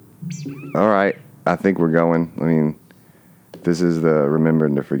All right. I think we're going. I mean, this is the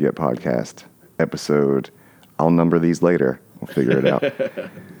Remembering to Forget podcast episode. I'll number these later. We'll figure it out.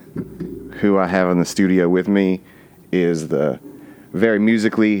 Who I have in the studio with me is the very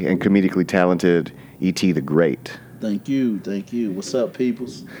musically and comedically talented E.T. the Great. Thank you. What's up,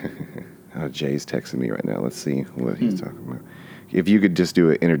 peoples? Jay's texting me right now. Let's see what he's talking about. If you could just do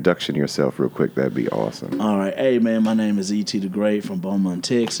an introduction to yourself real quick, that'd be awesome. All right. Hey, man, my name is E.T. the Great from Beaumont,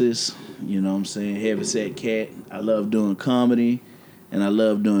 Texas. You know what I'm saying? Heavyset cat. I love doing comedy, and I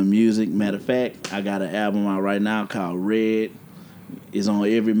love doing music. Matter of fact, I got an album out right now called Red. It's on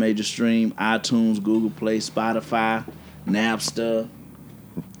every major stream, iTunes, Google Play, Spotify, Napster,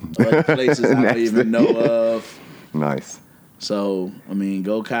 other places I don't even know of. Nice. So, I mean,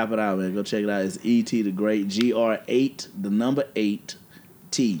 go cop it out, man. Go check it out. It's E.T. the Great, GR8, the number 8,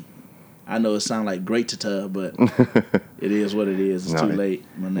 T. I know it sounds like great to but it is what it is. It's too late.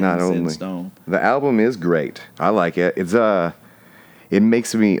 My name is set in stone. The album is great. I like it. It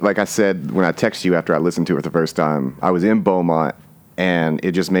makes me, like I said, when I texted you after I listened to it the first time, I was in Beaumont, and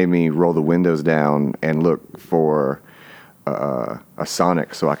it just made me roll the windows down and look for a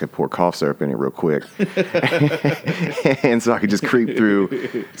Sonic so I could pour cough syrup in it real quick. And so I could just creep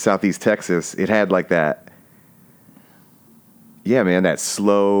through Southeast Texas. It had like that, yeah, man, that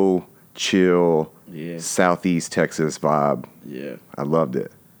slow, chill, Southeast Texas vibe. Yeah. I loved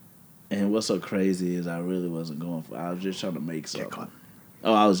it. And what's so crazy is I really wasn't going for it. I was just trying to make something.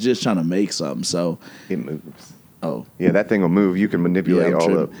 I was just trying to make something, so. It moves. Oh. Yeah, that thing will move. You can manipulate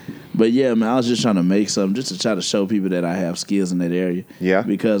all of it. But yeah, man, I was just trying to make something just to try to show people that I have skills in that area. Yeah.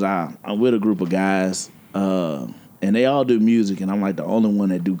 Because I'm with a group of guys, and they all do music, and I'm like the only one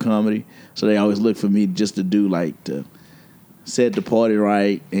that do comedy. So they always look for me just to do like to set the party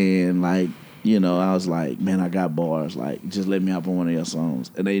right, and like, you know, I was like, man, I got bars. Like, just let me hop on one of your songs.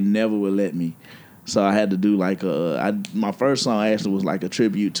 And they never would let me. So I had to do like my first song actually was like a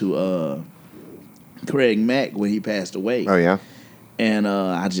tribute to Craig Mack when he passed away. Oh, yeah? And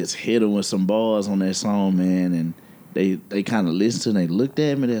I just hit him with some bars on that song, man. And they kind of listened to it, and they looked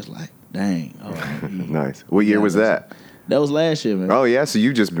at me, and they was like, dang. Oh, nice. What year was that? That was last year, man. Oh, yeah, so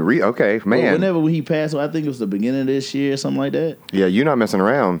you just, okay, man. Well, whenever he passed away, I think it was the beginning of this year, something like that. Yeah, you're not messing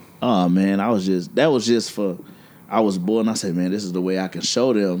around. Oh, man, I was bored, and I said, man, this is the way I can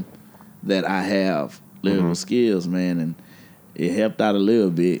show them that I have lyrical skills, man. And it helped out a little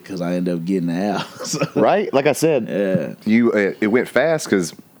bit because I ended up getting the album. So. Right? Like I said, it went fast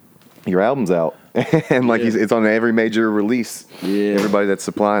because your album's out. And like it's on every major release. Yeah. Everybody that's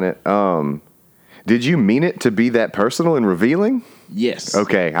supplying it. Did you mean it to be that personal and revealing? Yes.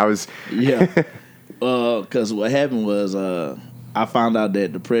 Okay, I was... Yeah. Because what happened was I found out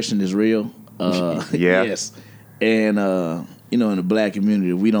that depression is real. Yeah. Yes. And, you know, in the black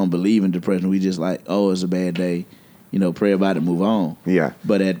community, we don't believe in depression. We just like, oh, it's a bad day. You know, pray about it, move on. Yeah.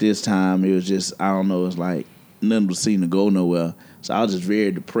 But at this time, it was just, I don't know, it's like nothing was seen to go nowhere. So I was just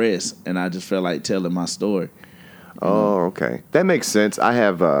very depressed, and I just felt like telling my story. Oh, okay. That makes sense. I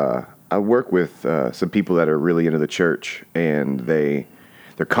have, I work with some people that are really into the church, and they're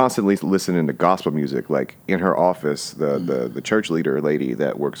constantly listening to gospel music. Like in her office, the church leader lady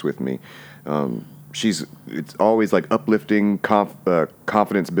that works with me, it's always like uplifting,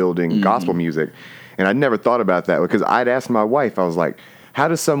 confidence building gospel music. And I never thought about that because I'd asked my wife, I was like, how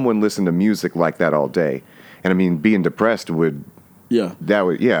does someone listen to music like that all day? And I mean, being depressed would.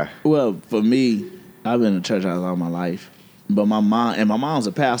 Well, for me, I've been in church house all my life. But my mom's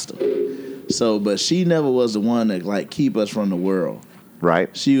a pastor. So, but she never was the one that like keep us from the world.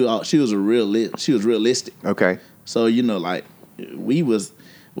 Right. She was realistic. Okay. So, you know, like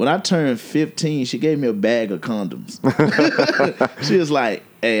when I turned 15, she gave me a bag of condoms. She was like,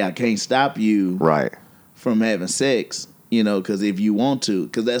 hey, I can't stop you from having sex, you know, because if you want to,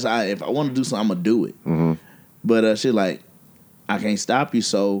 because if I want to do something, I'm going to do it. Mm-hmm. But she's like, I can't stop you,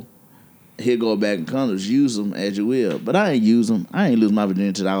 so here go a bag of condoms, use them as you will. But I ain't use them. I ain't lose my virginity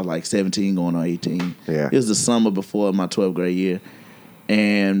until I was like 17 going on 18. Yeah. It was the summer before my 12th grade year.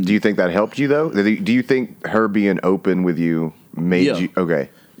 And do you think that helped you, though? Do you think her being open with you made you... Okay.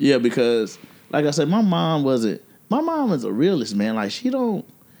 Yeah, because, like I said, my mom is a realist, man. Like, she ain't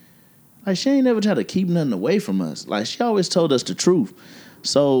never tried to keep nothing away from us. Like, she always told us the truth.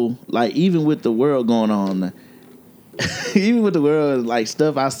 So, like, even with the world going on, even with the world, like,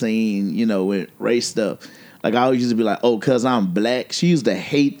 stuff I seen, you know, with race stuff, like, I always used to be like, oh, because I'm black. She used to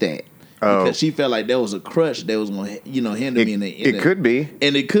hate that. Because she felt like there was a crush that was going to, you know, hinder me. It could be.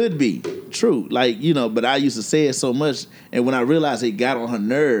 And it could be. True. Like, you know, but I used to say it so much. And when I realized it got on her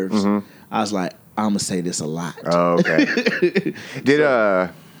nerves, I was like, I'm going to say this a lot. Oh, okay.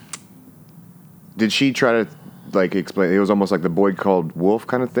 Did she try to like explain? It was almost like the Boy Called Wolf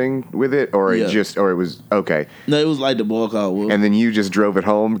kind of thing with it, or it was okay. No, it was like the Boy Called Wolf. And then you just drove it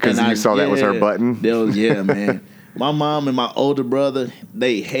home because you saw that was her button. Man. My mom and my older brother,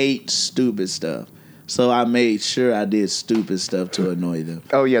 they hate stupid stuff. So I made sure I did stupid stuff to annoy them.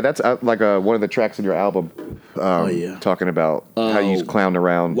 Oh yeah, that's like one of the tracks in your album. Talking about how you clowned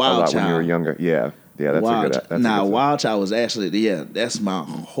around Wild a lot Child. when you were younger. Yeah, that's a good. Wild Child was actually that's my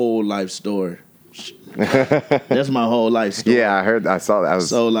whole life story. That's my whole life story. Yeah, I saw that.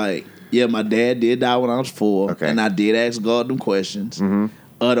 So like, my dad did die when I was 4, and I did ask God them questions. Mm-hmm.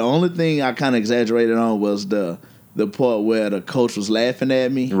 The only thing I kind of exaggerated on was the part where the coach was laughing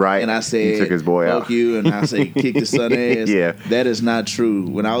at me, right? And I said, "He took his boy fuck out." you, and I said, "Kick his son ass." Yeah, that is not true.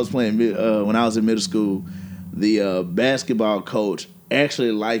 When I was playing, when I was in middle school, the basketball coach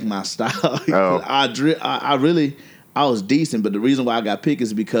actually liked my style. Oh. I was decent, but the reason why I got picked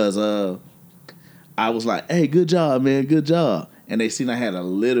is because I was like, "Hey, good job, man, good job," and they seen I had a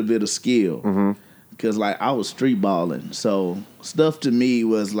little bit of skill. Mm-hmm. Because, like, I was street balling. So, stuff to me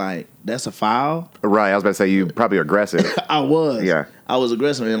was like, that's a foul. Right. I was about to say, you probably aggressive. I was. Yeah. I was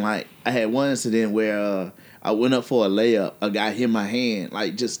aggressive. And, like, I had one incident where I went up for a layup. A guy hit my hand,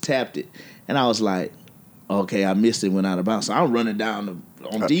 like, just tapped it. And I was like, okay, I missed it, went out of bounds. So, I'm running down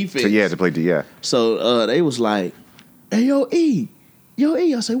on defense. To play D, yeah. So, they was like, hey, yo, E.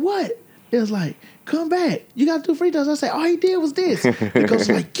 I said, what? It was like, come back. You got to do free throws. I said, all he did was this. The coach was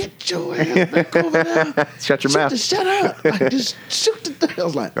like, get your ass back over there. Shut your mouth. Shut up. Like, just shoot the thing. I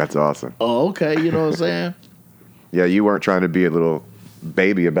was like, that's awesome. Oh, okay. You know what I'm saying? Yeah, you weren't trying to be a little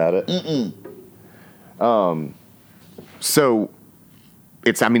baby about it. Mm-mm. So,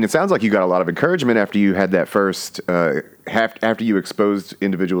 it sounds like you got a lot of encouragement after you had that first, after you exposed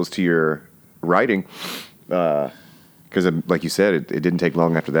individuals to your writing. Because, like you said, it didn't take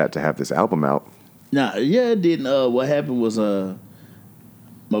long after that to have this album out. Nah, it didn't. What happened was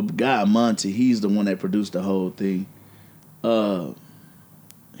my guy Monty, he's the one that produced the whole thing.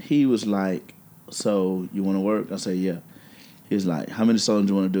 He was like, so you want to work? I said, yeah. He was like, how many songs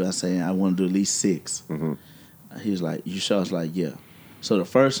do you want to do? I said, I want to do at least 6. Mm-hmm. He was like, you sure? I was like, yeah. So the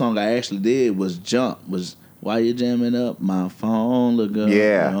first song I actually did was Jump, was Why You Jamming Up My Phone, Look Up.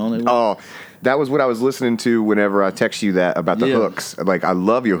 Yeah. Oh, that was what I was listening to whenever I text you that about the hooks. Like, I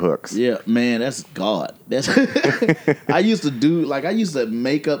love your hooks. Yeah, man, that's God. That's I used to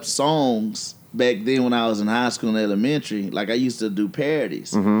make up songs back then when I was in high school and elementary. Like, I used to do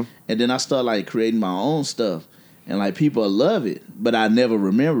parodies. Mm-hmm. And then I started, like, creating my own stuff. And, like, people love it, but I never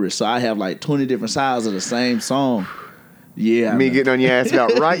remember it. So I have, like, 20 different styles of the same song. Yeah. Me getting on your ass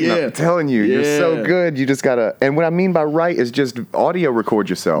about writing. Yeah. I'm telling you, you're so good. You just gotta. And what I mean by write is just audio record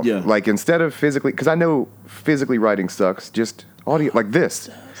yourself. Yeah. Like, instead of physically, because I know physically writing sucks. Just audio, like this.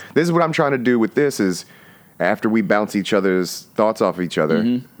 This is what I'm trying to do with this. Is after we bounce each other's thoughts off each other,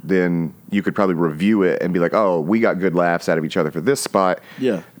 mm-hmm. then you could probably review it and be like, oh, we got good laughs out of each other for this spot.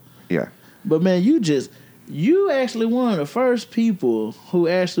 Yeah. Yeah. But man, you actually one of the first people who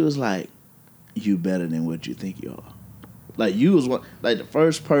actually was like, you better than what you think you are. Like, you was one, like the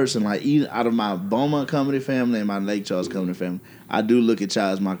first person, like, even out of my Beaumont comedy family and my Lake Charles comedy family, I do look at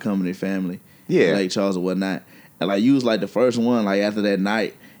y'all as my comedy family. Yeah. Lake Charles or whatnot. And like, you was like the first one, like, after that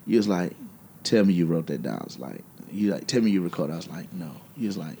night, you was like, tell me you wrote that down. I was like, tell me you recorded. I was like, no. You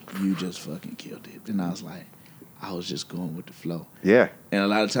was like, you just fucking killed it. And I was like, I was just going with the flow. Yeah. And a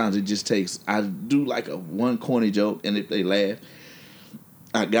lot of times it just takes, I do like a one corny joke, and if they laugh,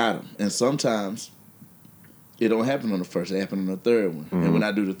 I got them. And sometimes it don't happen on the first, it happen on the third one. Mm-hmm. And when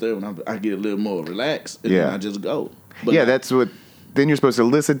I do the third one, I get a little more relaxed, and then I just go. But that's what, then you're supposed to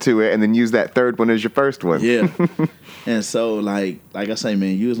listen to it and then use that third one as your first one. Yeah. And so, like I say,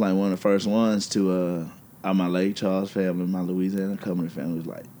 man, you was like one of the first ones to, my Lake Charles family, my Louisiana comedy family was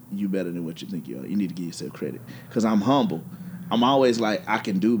like, you better than what you think you are. You need to give yourself credit. Because I'm humble. I'm always like, I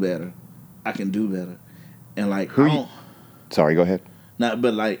can do better. And like, Sorry, go ahead.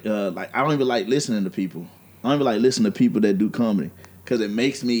 But I don't even like listening to people. I don't even like listening to people that do comedy, because it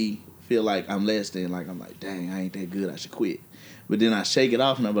makes me feel like I'm less than, like, I'm like, dang, I ain't that good, I should quit. But then I shake it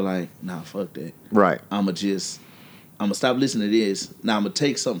off and I be like, nah, fuck that. Right. I'm going to stop listening to this. Now I'm going to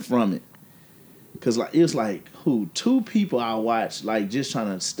take something from it. Because like, it was like, two people I watched, like, just trying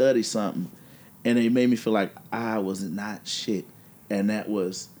to study something, and they made me feel like I was not shit. And that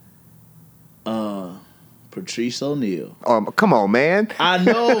was Patrice O'Neal. Come on, man. I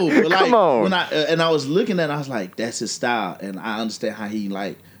know. But like, come on. When I was looking at it, I was like, that's his style. And I understand how he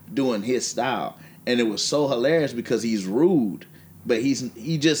like doing his style. And it was so hilarious because he's rude, but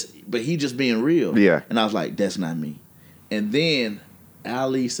he just being real. Yeah. And I was like, that's not me. And then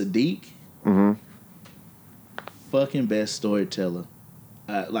Ali Sadiq, mm-hmm. fucking best storyteller.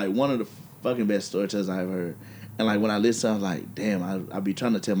 Like one of the fucking best storytellers I ever heard. And like when I listen, I was like, damn, I be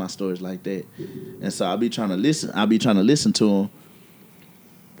trying to tell my stories like that. And so I be trying to listen to him.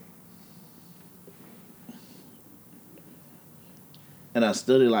 And I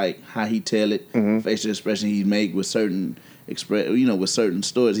study like how he tell it, facial expression he make with certain with certain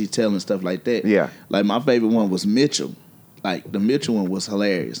stories he telling stuff like that. Yeah. Like my favorite one was Mitchell. Like the Mitchell one was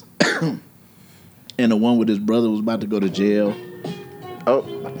hilarious. And the one with his brother was about to go to jail. Oh,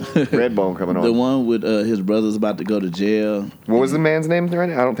 Redbone coming on. The one with his brother's about to go to jail. What was the man's name right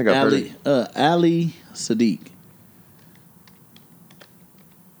now? I don't think I've heard it. Ali Sadiq.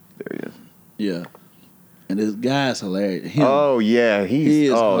 There he is. Yeah. And this guy's hilarious. Oh yeah, he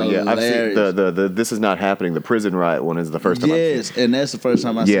is hilarious. I've seen the This Is Not Happening. The prison riot one is the first time. Yes, and that's the first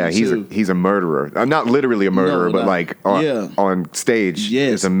time I seen it too. He's a murderer. Not literally a murderer, but like on stage.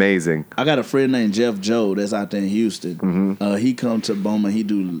 Yes. It's amazing. I got a friend named Jeff Joe that's out there in Houston. Mm-hmm. He come to Bowman. He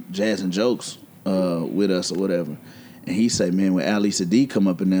do jazz and jokes with us or whatever. And he say, man, when Ali Sadiq come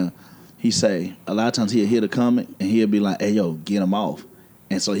up in there, he say a lot of times he'll hear the comic and he'll be like, hey yo, get him off.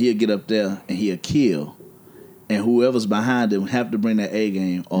 And so he'll get up there and he'll kill. And whoever's behind him have to bring that A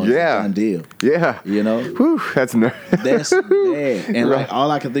game or it's a done deal. Yeah. You know? Whew, that's That's bad. And like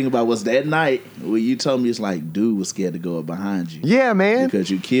all I could think about was that night when you told me it's like dude was scared to go up behind you. Yeah, man. Because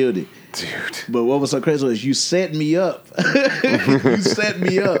you killed it. Dude. But what was so crazy was you set me up. You set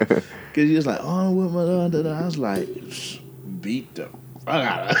me up. Because you was like, oh, what my I was like, beat the fuck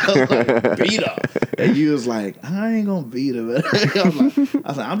out of her. I was like, beat her. And you was like, I ain't gonna beat her. I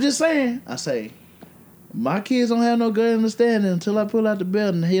was like, I'm just saying. I say, my kids don't have no good understanding until I pull out the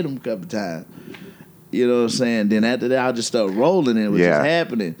belt and hit them a couple times. You know what I'm saying? Then after that, I just start rolling and it was just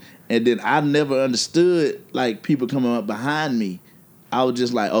happening. And then I never understood, like, people coming up behind me. I was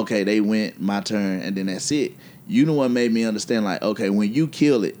just like, okay, they went, my turn, and then that's it. You know what made me understand, like, okay, when you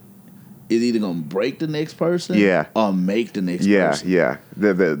kill it, it's either going to break the next person or make the next person. Yeah.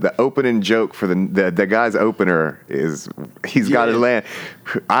 The opening joke for the guy's opener is he's got to land.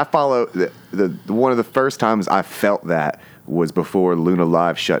 I follow the one of the first times I felt that was before Luna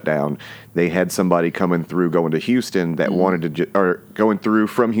Live shut down. They had somebody coming through going to Houston that wanted to or going through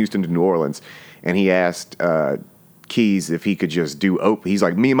from Houston to New Orleans, and he asked Keys if he could just do open. He's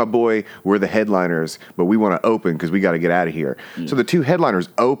like, me and my boy, we're the headliners, but we want to open because we got to get out of here. So the two headliners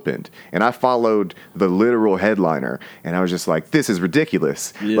opened, and I followed the literal headliner, and I was just like, this is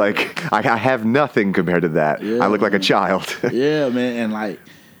ridiculous. Like, I have nothing compared to that. I look like a child. Yeah, man, and like,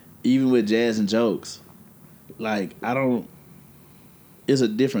 even with jazz and jokes, like, it's a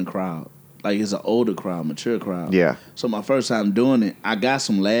different crowd. Like, it's an older crowd, mature crowd. Yeah. So my first time doing it, I got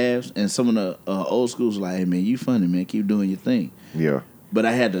some laughs, and some of the old schools were like, hey, man, you funny, man. Keep doing your thing. Yeah. But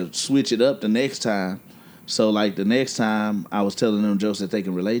I had to switch it up the next time. So, like, the next time, I was telling them jokes that they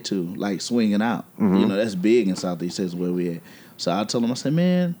can relate to, like swinging out. You know, that's big in Southeast Texas where we at. So I told them, I said,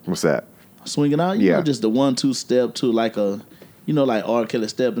 man. What's that? Swinging out? You know, just the 1-2 step to like a, you know, like R. Kelly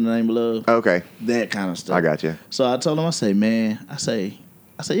Step in the Name of Love. Okay. That kind of stuff. I got you. So I told them, I say, man, I say,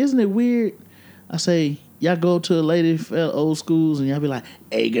 isn't it weird? I say, y'all go to a lady old schools and y'all be like,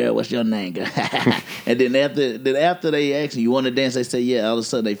 hey girl, what's your name, girl? And then after they ask you want to dance, they say yeah. All of a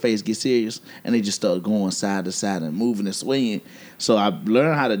sudden, their face get serious and they just start going side to side and moving and swinging. So I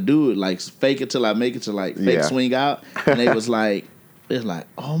learned how to do it, like fake it till I make it to like fake swing out. And they was like, it's like,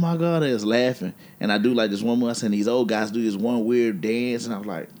 oh my God, they was laughing. And I do like this one more. I said these old guys do this one weird dance, and I was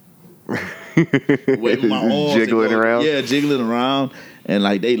like, waving my arms, jiggling around. Yeah, jiggling around. And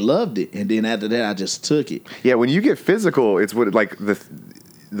like they loved it, and then after that, I just took it. Yeah, when you get physical, it's what like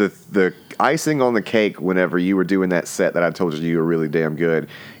the icing on the cake. Whenever you were doing that set that I told you were really damn good,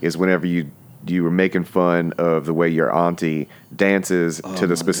 is whenever you were making fun of the way your auntie dances to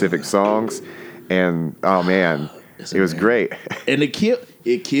the specific songs, and oh man, it was great. And it killed.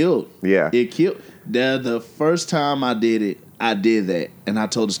 Yeah, it killed. The first time I did it, I did that, and I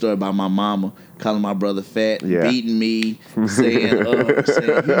told the story about my mama calling my brother fat, beating me, saying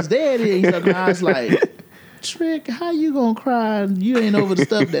he's dead. He's like, I was like, Trick, how you gonna cry? You ain't over the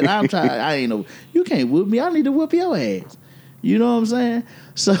stuff that I'm trying. I ain't over. You can't whoop me. I need to whoop your ass. You know what I'm saying?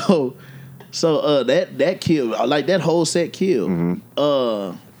 So that killed. Like that whole set killed.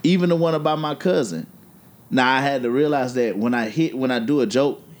 Even the one about my cousin. Now I had to realize that when I do a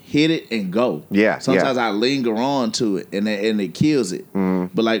joke, hit it and go. Yeah. Sometimes I linger on to it and it kills it.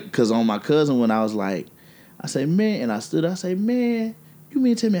 But like, cause on my cousin, when I was like, I say, man, and I stood, I say, man, you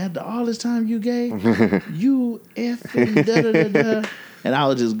mean to tell me after all this time you gave, you effing da da da da. And I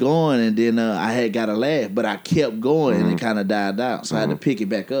was just going, and then I had got a laugh, but I kept going, and it kind of died out. So I had to pick it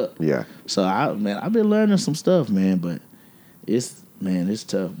back up. Yeah. So I've been learning some stuff, man. But it's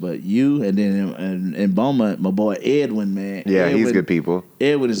tough. But you and then and Boma, my boy Edwin, man. Yeah, Edwin, he's good people.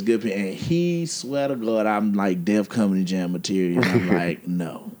 Edwin is good people, and he swear to God, I'm like Def Comedy Jam material. I'm like,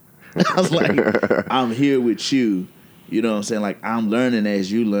 no. I was like, I'm here with you. You know what I'm saying? Like, I'm learning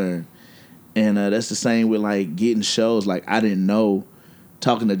as you learn. And that's the same with, like, getting shows. Like, I didn't know,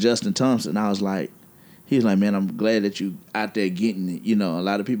 talking to Justin Thompson, I was like, he was like, man, I'm glad that you out there getting it. You know, a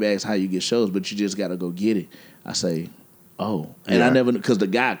lot of people ask how you get shows, but you just got to go get it. I say, oh. And I never, because the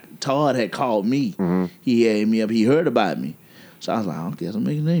guy, Todd, had called me. Mm-hmm. He had me up. He heard about me. So I was like, I guess I'm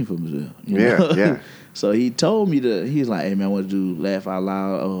making a name for myself. Yeah. So he told me he was like, hey, man, I want to do Laugh Out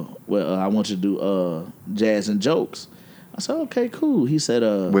Loud. I want you to do Jazz and Jokes. I said, okay, cool. He said,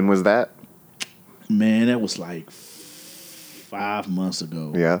 when was that? Man, that was like 5 months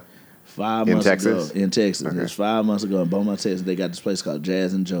ago. Yeah. 5 months Texas? ago. In Texas. Okay. It was 5 months ago in Beaumont, Texas. They got this place called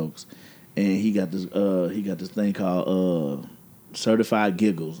Jazz and Jokes. And he got this thing called Certified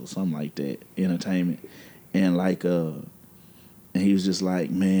Giggles or something like that, entertainment. And like and he was just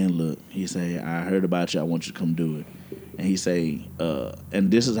like, man, look, he said, I heard about you, I want you to come do it. And he say, and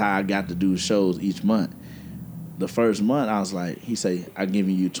this is how I got to do shows each month. The first month, I was like, he say, I'm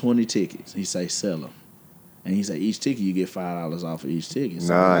giving you 20 tickets. He say, sell them. And he say, each ticket, you get $5 off of each ticket.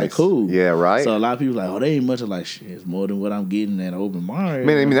 So nice. I'm like, cool. Yeah, right. So a lot of people like, oh, they ain't much. I'm like, shit, it's more than what I'm getting at open bar. I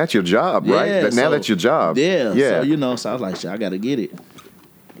mean, that's your job, right? Yeah, Now that's your job. Yeah. So, so I was like, shit, I got to get it.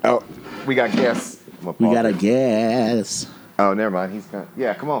 Oh, we got guests. We got a guest. Oh, never mind. He's got.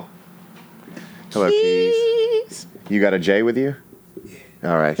 Yeah, come on. Hello, Keys. You got a J with you?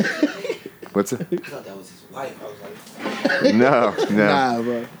 Yeah. All right. What's it? I thought that was his wife. I was like, No. Nah,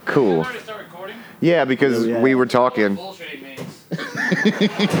 bro. Cool. Start recording? Yeah, because we were talking. Bullshitting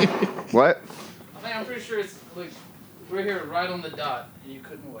means. What? I'm pretty sure it's like we're here right on the dot, and you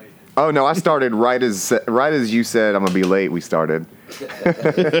couldn't wait. Oh no, I started right as you said I'm gonna be late. We started. You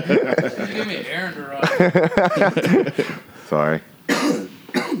give me an errand to run. Sorry.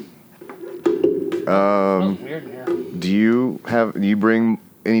 Weird in here. Do you bring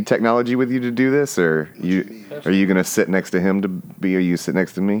any technology with you to do this, or are you gonna sit next to him or you sit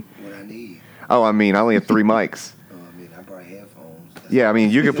next to me? what I need. Oh, I mean, I only have 3 mics. Oh, I mean, I brought headphones. Yeah, I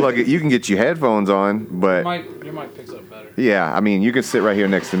mean, you can plug it. You can get your headphones on, but Your mic picks up better. yeah, I mean, you can sit right here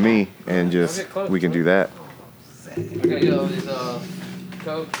next to me and we can do that. I got you all these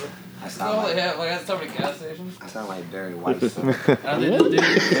Coke. That's all they have. Like that's so many gas stations. I sound like Barry White. I think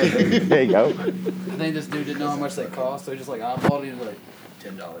this dude. There you go. I think this dude didn't know how much they cost, so he just like eyeballed it. He was like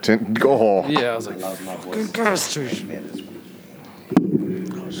 $10. Go. Yeah, I was like, Lost my voice. gas station. Man, this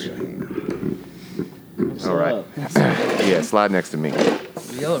All right. Yeah, slide next to me.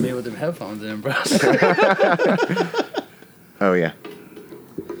 You yell at me with them headphones in, bro. Oh yeah.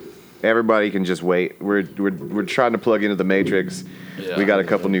 Everybody can just wait. We're trying to plug into the Matrix. Yeah. We got a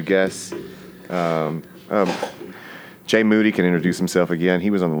couple new guests. Jay Moody can introduce himself again. He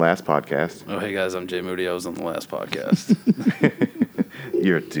was on the last podcast. Oh, hey guys, I'm Jay Moody. I was on the last podcast.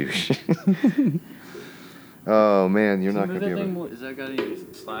 You're a douche. Oh man, you're not gonna be able. Is that got any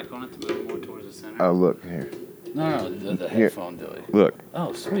slack on it to move more towards the center? Oh look here. No, the headphone delay. Look.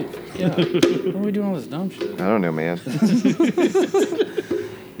 Oh, sweet. Yeah. Why are we doing all this dumb shit? I don't know, man.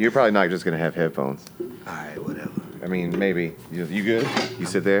 You're probably not just gonna have headphones. All right, whatever. I mean, maybe. You good? You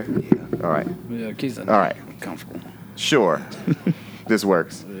sit there? Yeah. All right. Yeah, Keith's All right. comfortable. Sure. This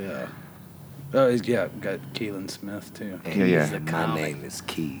works. Yeah. Oh, he's got Keelan Smith too. And Yeah. My name is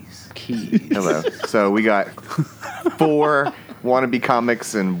Keys. Keys. Hello. So we got 4 wannabe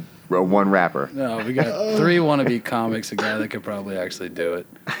comics and 1 rapper. No, we got 3 wannabe comics. A guy that could probably actually do it.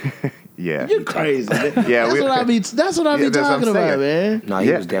 Yeah. You're crazy. Man. Yeah, That's what I be. That's what I be Yeah, that's what I'm talking about, saying. man. No, he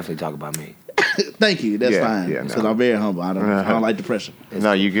Yeah. was definitely talking about me. Thank you. That's Yeah, fine. yeah, Because no. I'm very humble. I don't like the pressure.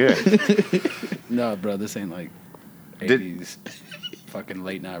 No, you good. No, bro, this ain't like Did- 80s fucking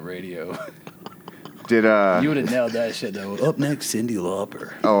late night radio. Did You would have nailed that shit though. Up next, Cyndi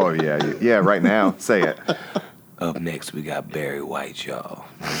Lauper. Oh yeah, right now. Say it. Up next, we got Barry White, y'all.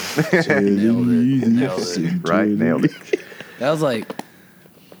 Nailed it. Right, nailed it. That was like,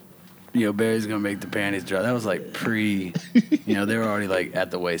 Barry's gonna make the panties drop. That was like they were already like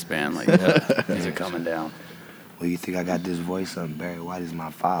at the waistband, like these are coming down. Well, you think I got this voice on? Barry White is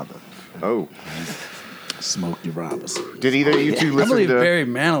my father. Oh, Smokey Robinson. did either of you two I listen believe to? Barry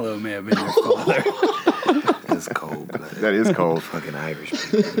Manilow may have been your father. That's cold blooded. That is cold. Fucking Irish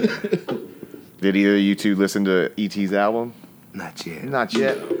people. Did either of you two listen to E.T.'s album? Not yet. Not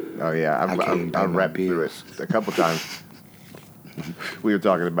yet. Oh yeah, I can't pay I've my rapped through it bills. a couple times. We were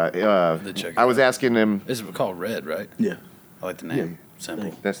talking about. I was asking him. This is called Red, right? Yeah. I like the name.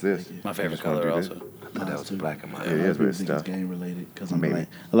 Simple. That's this. My favorite Just wanna color do also. this. I thought that was black and white. It is, but it's think tough. it's gang related because I'm Maybe. black.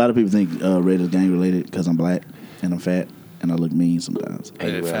 A lot of people think red is gang related because I'm black and I'm fat and I look mean sometimes.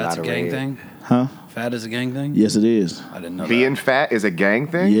 Hey, you wear a Fat's lot a of gang red. thing? Huh? Fat is a gang thing? Yes, it is. I didn't know Being fat is a gang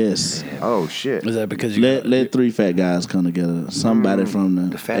thing. Yes. Oh shit. that. Is that because you Let three fat guys come together. Somebody from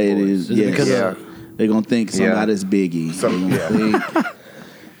the fat 80s. boys. Is it Yes. because Yeah. They're gonna think somebody's Biggie.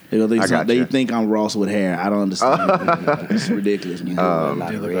 They're gonna think I got they you. think I'm Ross with hair. I don't understand. It's ridiculous, man. A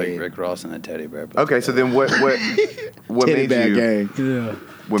lot you of look like red. Rick Ross and a teddy bear. Okay, so then what Teddy made bear you gang. Yeah.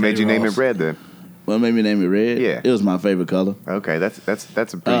 what made you name Ross. it Red then? What made me name it red? Yeah. It was my favorite color. Okay, that's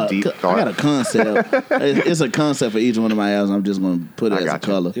a pretty deep I thought. got a concept. It's a concept for each one of my albums. I'm just going to put it I as a got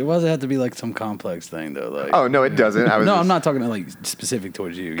you. color. Why does it have to be like some complex thing though? Like, Oh no, it doesn't. I was no, just- I'm not talking like specific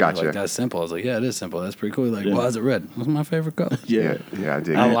towards you. You're Gotcha. Like, that's simple. I was like, yeah, it is simple. That's pretty cool. Like, Yeah. why is it red? That's my favorite color. Yeah, yeah, I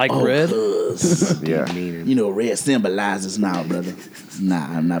dig I it. like red. 'Cause, Yeah. Meaning. you know, red symbolizes now, brother.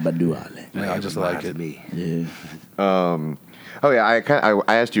 Nah, I'm not about to do all that. Yeah, I just like it. Me. Yeah. Oh yeah,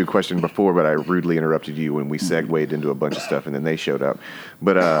 I asked you a question before, but I rudely interrupted you when we segued into a bunch of stuff, and then they showed up.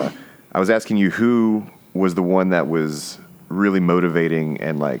 But I was asking you who was the one that was really motivating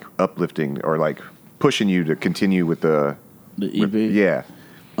and like uplifting or like pushing you to continue with the The EP? yeah.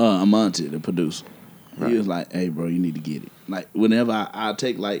 Amonte, the producer. Right. He was like, hey, bro, you need to get it. Like, whenever I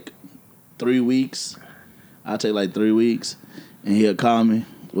take like 3 weeks, and he'll call me,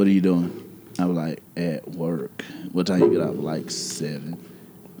 what are you doing? I was like, at work. What time you get out? Like 7.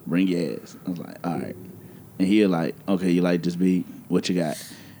 Bring your ass. I was like, all right. And he'll like, okay, you like this beat? What you got?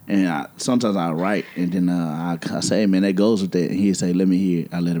 And sometimes I write, and then I say, hey, man, that goes with that. And he'll say, let me hear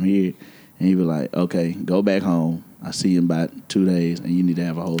it. I let him hear it. And he'll be like, okay, go back home. I see you in about 2 days, and you need to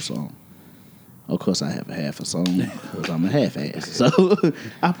have a whole song. Of course, I have a half a song because I'm a half-ass. So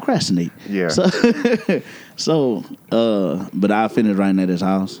I procrastinate. Yeah. But I finished writing at his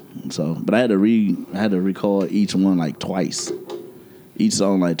house. So, but I had to record each one like twice, each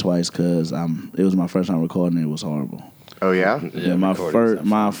song like twice because it was my first time recording and it was horrible. Oh yeah. Yeah,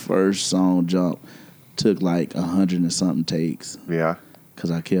 my first song Jump took like 100 and something takes Yeah. because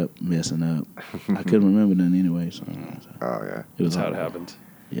I kept messing up. I couldn't remember none anyway. So Oh yeah. it was That's how it horrible. happened.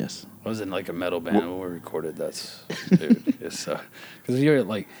 Yes. I was in like a metal band when we recorded. Dude, it's because you're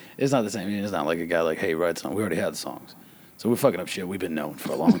like, it's not the same. It's not like a guy like, hey, write song. We already had the songs, so we're fucking up shit we've been known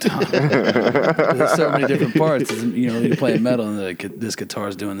for a long time. There's so many different parts. You know, you play metal and like this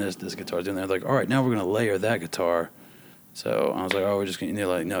guitar's doing this guitar's doing that. They're like, all right, now we're gonna layer that guitar. So I was like, oh, we're just gonna. And they're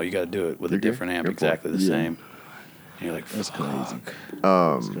like, no, you got to do it with a different amp, exactly the same. And you're like, That's crazy.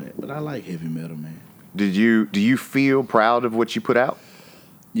 Um, But I like heavy metal, man. do you feel proud of what you put out?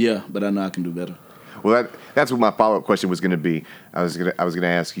 Yeah, but I know I can do better. Well, that's what my follow-up question was going to be. I was going to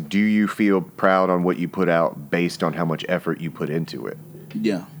ask you, do you feel proud on what you put out based on how much effort you put into it?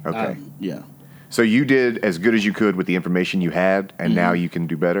 Yeah. Okay. Yeah. So you did as good as you could with the information you had, and now you can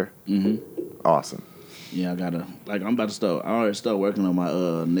do better? Mm-hmm. Awesome. Yeah, I'm about to start. I already started working on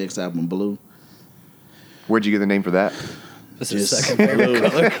my next album, Blue. Where'd you get the name for that? this is It's second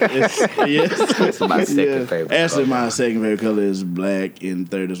favorite color. Yes. It's my second favorite. Actually, color. my second favorite color is black and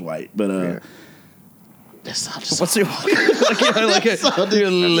third is white. But Yeah. that's all just What's your like?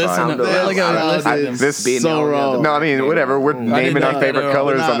 You're listening. fine. Like I listen. This Being so the only wrong. other- No, I mean, whatever. We're naming our know favorite that.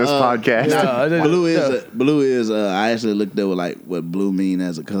 colors Nah, on this podcast. No, I didn't- blue is. I actually looked up like what blue mean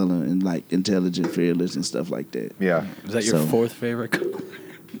as a color and like intelligent, fearless, and stuff like that. Yeah. Is that your So- fourth favorite color?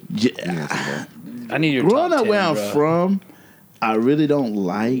 Yeah. I need your Growing top up 10, where I'm bro. from, I really don't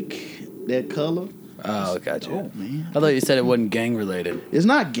like that color. Oh, gotcha. Oh man, I thought you said it wasn't gang related. it's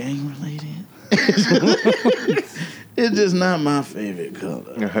not gang related. It's just not my favorite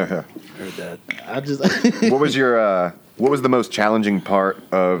color. Heard that. I just What was the most challenging part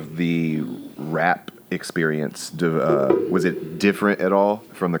of the rap experience? Was it different at all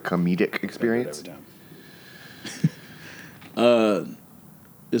from the comedic experience? Every time.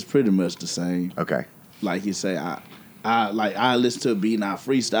 it's pretty much the same. Okay. Like you say, I listen to a beat and I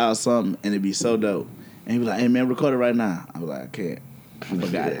freestyle something and it'd be so dope. And he be like, "Hey man, record it right now." I was like, "I can't." I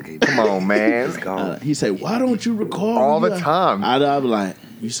forgot it. Come on, man. It's gone. He said, "Why don't you record All the Yeah. time. I'd be like,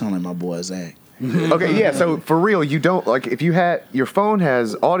 "You sound like my boy Zach." Okay, yeah. So for real, you don't like if you had your phone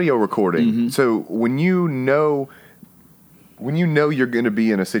has audio recording. So when you know you're going to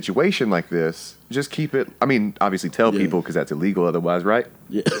be in a situation like this, just keep it. I mean, obviously tell Yeah. people because that's illegal otherwise, right?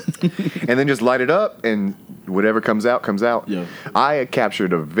 Yeah. And then just light it up, and whatever comes out comes out. Yeah. I had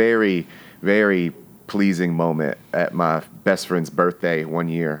captured a very, very pleasing moment at my best friend's birthday one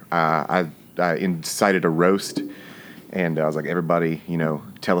year. I incited a roast, And I was like, everybody,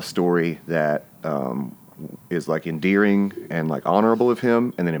 tell a story that is like endearing and like honorable of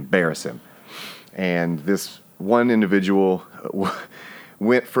him, and then embarrass him. And this one individual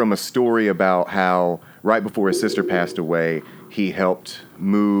went from a story about how right before his sister passed away, he helped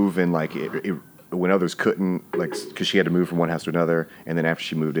move and like when others couldn't, like, because she had to move from one house to another. And then after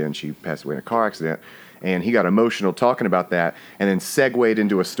she moved in, she passed away in a car accident. And he got emotional talking about that, and then segued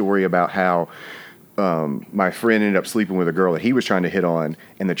into a story about how my friend ended up sleeping with a girl that he was trying to hit on,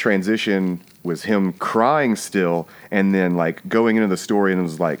 and the transition was him crying still, and then like going into the story, and it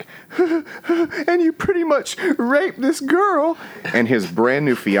was like, and you pretty much raped this girl, and his brand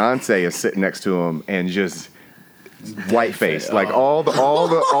new fiance is sitting next to him, and just white face, like all the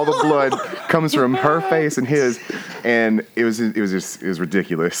blood comes from her face and his, and it was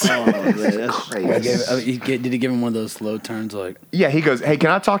ridiculous. Oh man, that's crazy. Did he give him one of those slow turns? Like, yeah, he goes, "Hey,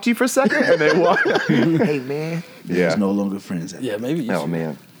 can I talk to you for a second?" And they walk. Hey man, It's no longer friends. Yeah, maybe. Oh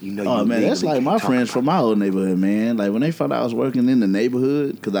man. Oh man, that's like my friends from my old neighborhood, man. Like when they found out I was working in the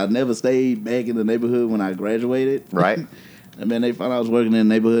neighborhood, because I never stayed back in the neighborhood when I graduated. Right. And man, they found out I was working in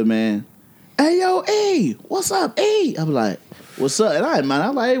the neighborhood, man. Hey yo, E, what's up, E? I'm like, what's up? And I ain't mind.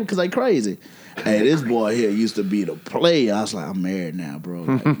 I'm like, hey, because they crazy. Hey, this boy here used to be the player. I was like, I'm married now, bro.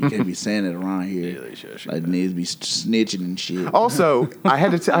 Like, you can't be saying it around here. Like, niggas be snitching and shit. Also, I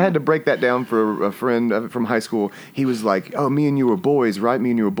had to break that down for a friend from high school. He was like, "Oh, me and you were boys, right? Me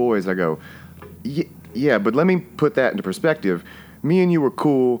and you were boys." I go, "Yeah, but let me put that into perspective. Me and you were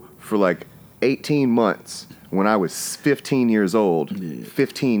cool for like 18 months when I was 15 years old,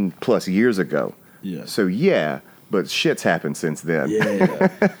 15 plus years ago. Yeah. So yeah." But shit's happened since then. Yeah.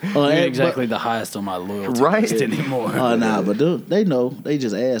 Ain't exactly the highest on my loyalty list anymore. Oh, nah, but they know. They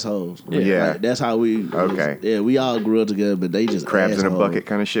just assholes. Yeah. Like, that's how we... Okay. Yeah, we all grew up together, but they just Crabs assholes. in a bucket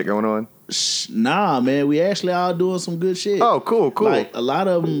kind of shit going on? Nah, man. We actually all doing some good shit. Oh, cool. Like, a lot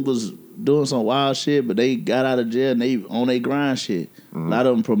of them was doing some wild shit, but they got out of jail and they on their grind shit. Mm-hmm. A lot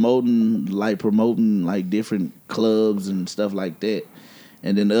of them promoting like different clubs and stuff like that.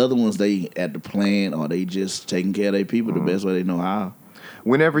 And then the other ones, they at the plant or they just taking care of their people the best way they know how.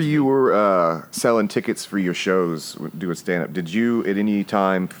 Whenever you were selling tickets for your shows, doing stand-up, did you at any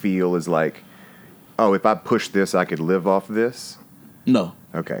time feel as like, oh, if I push this, I could live off this? No.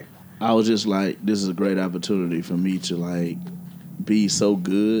 Okay. I was just like, this is a great opportunity for me to like be so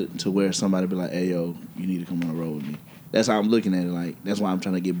good to where somebody be like, hey, yo, you need to come on the road with me. That's how I'm looking at it. Like, that's why I'm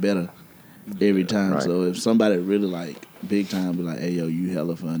trying to get better every time. Right. So if somebody really like big time be like, hey, yo, you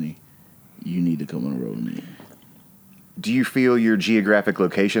hella funny, you need to come on the road with me. Do you feel your geographic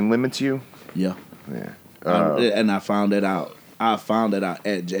location limits you? Yeah. Yeah. And I found that out. I found that out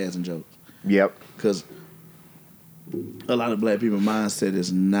at Jazz and Jokes. Yep. Because a lot of black people's mindset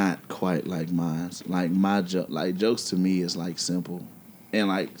is not quite like mine. Like my jokes to me is like simple, and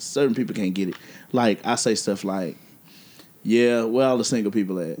like certain people can't get it. Like I say stuff like, "Yeah, where all the single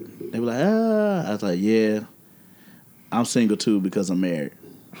people at?" They be like, "Ah," I was like, "Yeah, I'm single too because I'm married."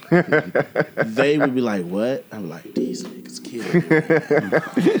 They would be like, "What?" I was like, "These niggas killing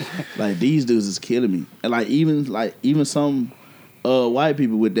me." Like these dudes is killing me, and like even some white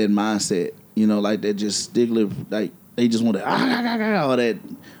people with that mindset, you know, like that just stickler, like they just want to all that.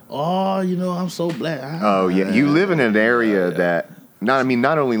 Oh, you know, I'm so black. Oh yeah, you live in an area that not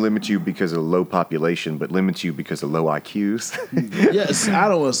only limits you because of low population, but limits you because of low IQs. Yes, I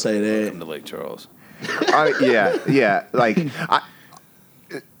don't want to say that. From the Lake Charles. Yeah. Like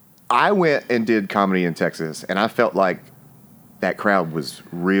I went and did comedy in Texas, and I felt like that crowd was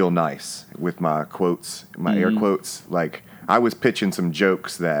real nice with my quotes, my air quotes. Like I was pitching some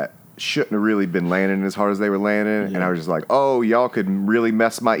jokes that shouldn't have really been landing as hard as they were landing, and I was just like, oh, y'all could really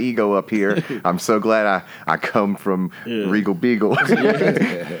mess my ego up here. I'm so glad I come from Regal Beagle.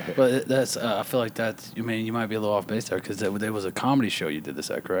 But that's I feel like that's, I mean, you might be a little off base there because there was a comedy show you did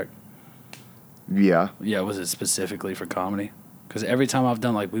this at, correct? Yeah. Was it specifically for comedy? Because every time I've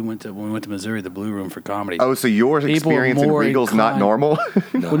done, like, when we went to Missouri, the Blue Room for comedy. Oh, so your experience in Regal's not normal?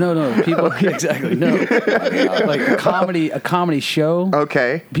 No. Well, no. People, exactly, no. Like a comedy show.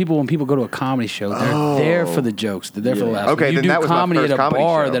 Okay. When people go to a comedy show, they're there for the jokes. They're there for the laughs. Okay, you then do that was comedy my first at a comedy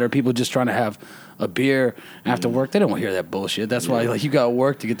bar show. that are people just trying to have a beer after work. They don't want to hear that bullshit. That's why, like, you got to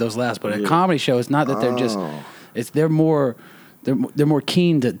work to get those laughs. But a comedy show, it's not that they're just. They're more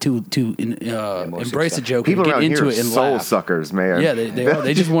keen to embrace a joke People and get around into here it and soul laugh. suckers, man. Yeah, they are.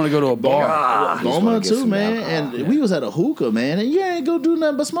 They just want to go to a bar. Goma too, man. And we was at a hookah, man, and you ain't gonna do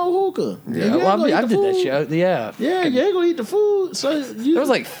nothing but smoke hookah. Yeah, well, I did that show. Yeah, you ain't gonna eat the food. So there was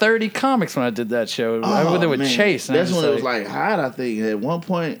like 30 comics when I did that show. I was there with Chase. And that's when it was like hot. I think at one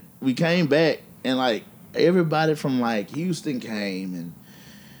point we came back and like everybody from like Houston came, and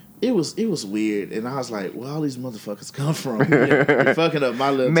it was weird. And I was like, where all these motherfuckers come from? You're fucking up my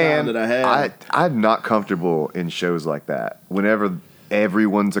little time that I had. I'm not comfortable in shows like that. Whenever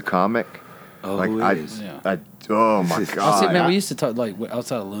everyone's a comic, oh my god! See, man, we used to talk like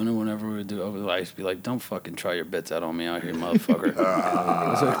outside of Luna. Whenever we would do over, I used to be like, "Don't fucking try your bits out on me out here, motherfucker."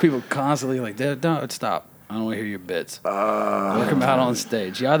 So people constantly like, "Don't stop." I don't want to hear your bits. Work them out on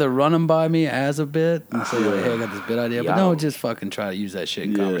stage. You either run them by me as a bit and say, like, hey, I got this bit idea, but don't just fucking try to use that shit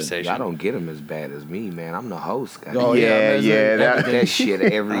in conversation. Y'all don't get them as bad as me, man. I'm the host, guy. Oh, yeah. That shit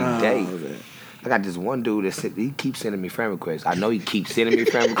every day. I got this one dude he keeps sending me friend requests. I know he keeps sending me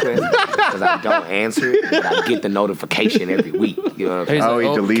friend requests because I don't answer it, but I get the notification every week. You know what I'm saying?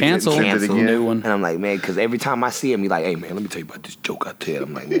 He deletes cancel it again. New one. And I'm like, man, because every time I see him, he's like, hey, man, let me tell you about this joke I tell.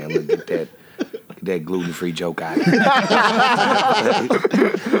 I'm like, man, look at that gluten-free joke out here.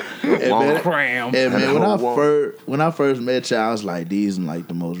 And man, when I first met y'all, I was like, these are like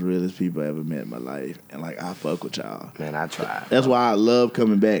the most realest people I ever met in my life. And like, I fuck with y'all. Man, I tried. That's why I love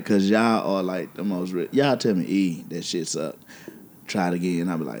coming back, because y'all are like the most real. Y'all tell me, that shit sucked. Try it again.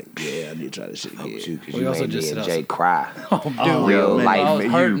 I'll be like, yeah, I need to try this shit again. You also made me and Jay cry. Oh, dude. Real life. I was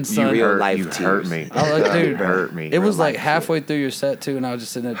hurting, son. Real life you tears. hurt me. I was like, dude, you hurt me. It was like halfway through your set, too, and I was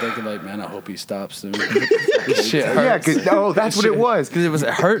just sitting there thinking, like, man, I hope he stops soon. This shit hurts. Yeah, that's what it was. Because it was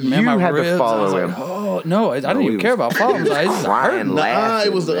hurting, man. You My had ribs, to follow I was him. Like, oh, no, I didn't even care about following him. I was just hurting.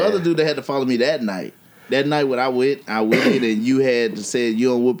 It was the other dude that had to follow me that night. That night when I went in and you had to say you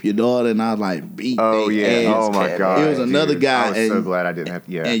don't whoop your daughter, and I was like, beat ass. Oh my god! It was another guy. I was so glad I didn't have.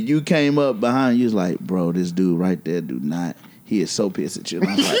 Yeah. And you came up behind. You was like, bro, this dude right there, do not. He is so pissed at you. And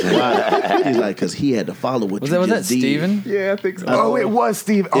I was like, why? He's like, because he had to follow what you just did. Was that Steven? Yeah, I think so. Oh, it was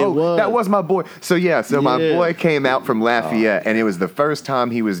Steve. That was my boy. So my boy came out from Lafayette, and it was the first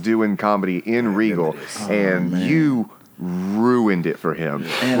time he was doing comedy in Regal, and you ruined it for him.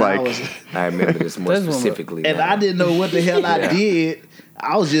 And I remember this more specifically. And I didn't know what the hell I did.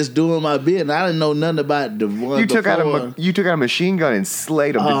 I was just doing my bit, and I didn't know nothing about the one. You took out a machine gun and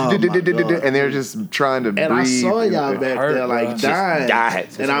slayed them, and they're just trying to breathe. And I saw y'all back there like dying,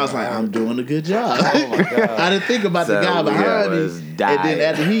 and I was like, I'm doing a good job. Oh my god! I didn't think about the guy behind me, and then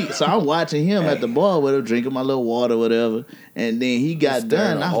after so I'm watching him at the bar with him, drinking my little water, whatever, and then he got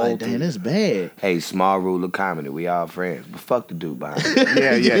done. I was like, damn, that's bad. Hey, small rule of comedy, we all friends, but fuck the dude behind me.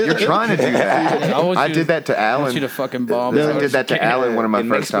 Yeah, you're trying to do that. I did that to Alan. I want you to fucking bomb. I did that to Alan one of my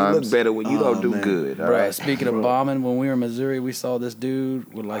first times. It makes me look better when you don't do good. Bro, right? Speaking of bombing, when we were in Missouri, we saw this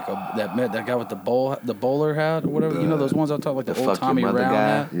dude with like that guy with the bowler hat or whatever. You know those ones I talk like the old Tommy Brown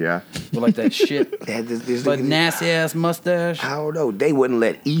hat. Yeah, with like that shit, like nasty ass mustache. I don't know. They wouldn't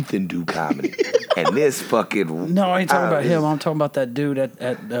let Ethan do comedy, and this fucking. No, I ain't talking about him. I'm talking about that dude at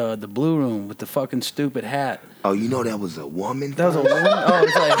the Blue Room with the fucking stupid hat. Oh, you know that was a woman? That was a woman? Oh,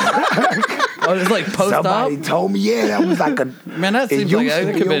 it's like post-op? Somebody told me, yeah, that was like a... Man, that seems like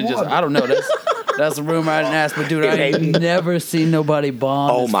it could be just... I don't know. That's a rumor I didn't ask, but dude, I ain't never seen nobody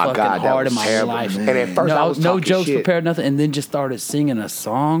bomb this fucking hard in my life. Man. And at first I was no jokes shit. prepared, nothing, and then just started singing a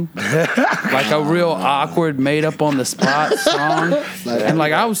song. Like a real awkward, made up on the spot song. And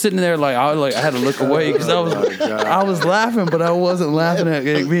like I was sitting there like I had to look away because I was laughing, but I wasn't laughing at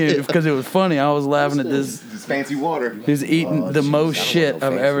it because it was funny. I was laughing at this fancy water. He's eating the most shit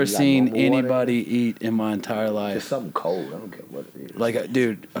I've ever seen anybody eat in my entire life. Just something cold. I don't care what it is. Like,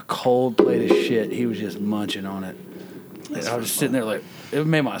 a cold plate of shit. He was just munching on it. And I was just sitting there like, it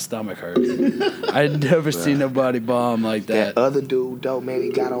made my stomach hurt. I'd never seen nobody bomb like that. That other dude, though, man, he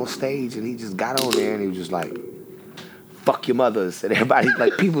got on stage and he just got on there and he was just like, fuck your mothers. And everybody,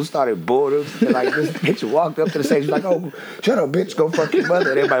 like, people started bored. And, like, this bitch walked up to the stage, like, oh, shut up, bitch, go fuck your mother.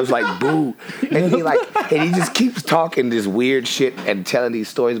 And everybody was like, boo. And he just keeps talking this weird shit and telling these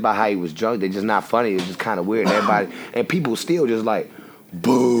stories about how he was drunk. They're just not funny. It's just kind of weird. And people still just like,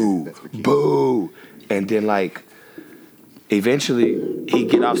 boo, boo. And then, like, eventually he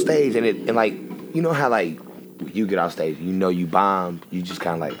get off stage and like, you know how, like, you get off stage, you know you bombed, you just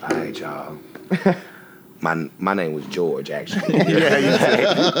kind of like, all right, y'all. My name was George, actually.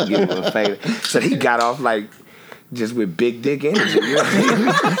 Yeah, give him a favor. So he got off like just with big dick energy. You know what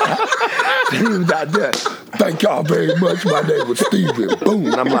I mean? He was out there. Thank y'all very much. My name was Steven. Boom.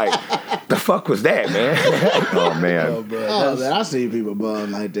 And I'm like, the fuck was that, man? Oh man. Oh man, I see people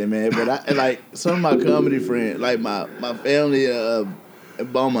bum like that, man. But I like some of my comedy friends, like my family in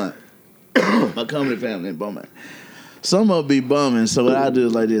Beaumont, my comedy family in Beaumont. Some of them be bumming, so what I do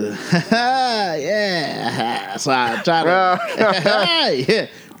is like this. Yeah. So I try to, yeah,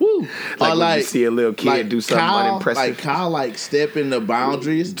 woo. too. Like when you see a little kid do something unimpressive. Like Kyle, stepping the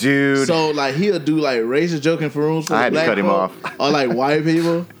boundaries, dude. So like he'll do like racist joking for rooms for I had black to cut him off. or like white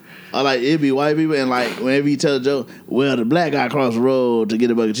people. Or like it'd be white people, and like whenever you tell a joke, well, the black guy crossed the road to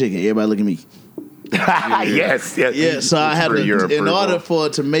get a bucket of chicken. Everybody look at me. yes. Yeah, so I had to, in order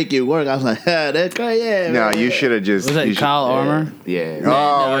to make it work, I was like, that's crazy. Yeah, no, you should have just. Was that Kyle Armour? Yeah.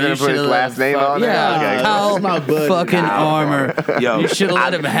 Oh, we're gonna put his last name on there. Yeah, Okay. Kyle my buddy. fucking Armour. Yo, You should have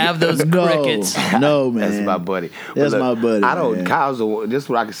let him have those crickets. No, man. That's my buddy. That's my buddy. I don't. Man. Kyle's the one. This is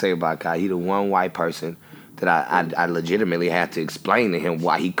what I can say about Kyle. He the one white person that I legitimately had to explain to him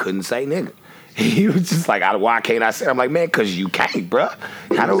why he couldn't say nigga. He was just like, why can't I say it? I'm like, man, because you can't, bro.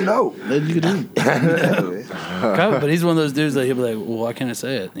 I don't know. Nothing you can do. But he's one of those dudes that he'll be like, well, why can't I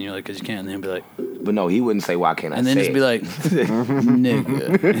say it? And you're like, because you can't. And he'll be like, But no, he wouldn't say, why can't I say it? and then just be like,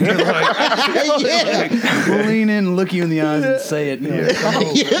 nigga. And you're like, lean in and look you in the eyes and say it. We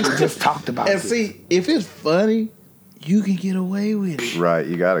just talked about And it. see, if it's funny, you can get away with it. Right,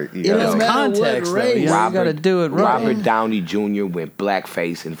 you gotta. It It's doesn't matter context, what though. race. You gotta do it right. Robert Downey Jr. went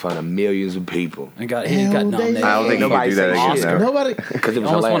blackface in front of millions of people. And he got nominated. I don't think he can do that again. Oscar. though. Nobody. Because it I was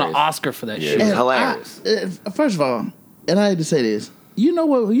almost won an hilarious. Oscar for that It shit. was And hilarious. First of all, and I had to say this. You know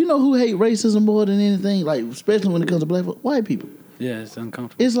what? You know who hate racism more than anything? Like, especially when it comes to black folks? White people. Yeah, it's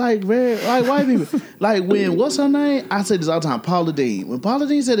uncomfortable. It's like very like white people. Like when what's her name? I say this all the time. Paula Deen. When Paula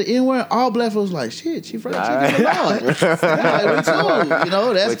Deen said the N word, all black folks was like, shit, she from like, we too. You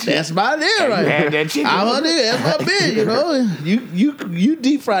know, that's about it, right? had that chicken. I'm a nigga. That's my bitch. You know, you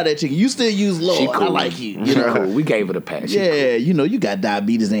deep fry that chicken. You still use Lord. She cool. I like you. You know, we gave her the pass. She Yeah, you know, you got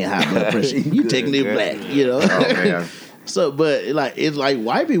diabetes and high blood pressure. You taking it black. You know. Oh man. So, but like it's like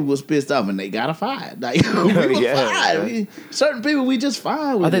white people was pissed off and they got fired. Like we was fired. Certain people we just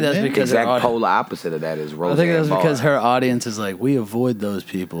fired with. I think that's man. because exact polar opposite of that is Roseanne I think that's Barr. because her audience is like, we avoid those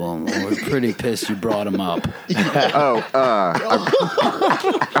people, and we're pretty pissed you brought them up.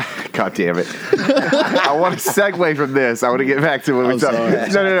 God damn it. I want to segue from this. I want to get back to what we talked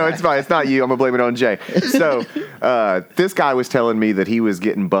about. No, it's fine. It's not you. I'm going to blame it on Jay. So, this guy was telling me that he was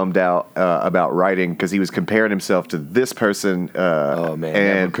getting bummed out about writing because he was comparing himself to this person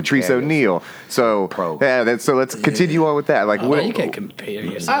and Patrice O'Neal. So, so let's continue on with that. Like, what you can't compare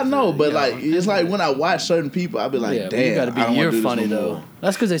yourself. I know, but like it's like when I watch certain people, I'll be like, Yeah, damn, you got to be. You're funny though.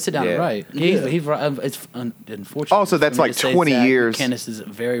 That's because they sit down and write. He's it's unfortunate. Also, that's for me like to say 20 Zach years. McInnes is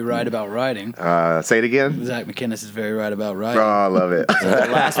very right about writing. Say it again. Zach McInnes is very right about writing. Oh, I love it. The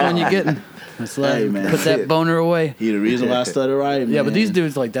last one you're getting. It's like, Hey, man. put that boner away. He the reason why I started writing. Yeah, man. but these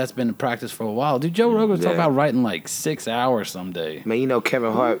dudes, like, that's been in practice for a while. Dude, Joe Rogan was talking about writing like 6 hours someday. Man, you know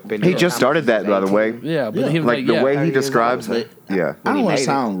Kevin Hart been He doing just started that, by the way. Yeah, but he was Like, the way he years describes old, it. Yeah. I don't he want made to it.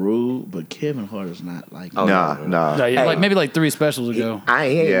 sound rude, but Kevin Hart is not like Oh, Nah. Yeah, like maybe like 3 specials ago. I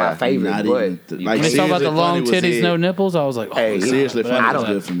ain't Yeah. my favorite, Not but even you like When they talk about the Seriously long Funny was titties, it. no nipples, I was like, oh, Hey, Seriously but Funny I was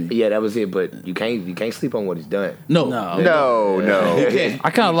don't. good for me. Yeah, that was it. But you can't sleep on what he's done. No, No.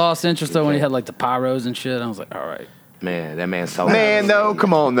 I kind of lost interest though when he had like the pyros and shit. I was like, all right. Man, that man sold Man, out. no.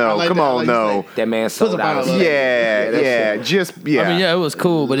 Come on, I no. like Come that. I on, like no. That man sold out. Yeah. Just, yeah. I mean, yeah, it was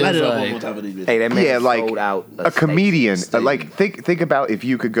cool, but it Light was it up like, on top of these bitches. Hey, that man Yeah, like sold out a comedian. stadium. Like think about if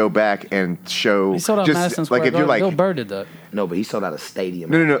you could go back and show he sold out just Madison Square like if you're Garden. like Bill Burr did that. No, but he sold out a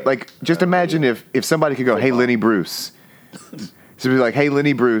stadium. no. Like just imagine if somebody could go, hey Lenny Bruce. So be like, hey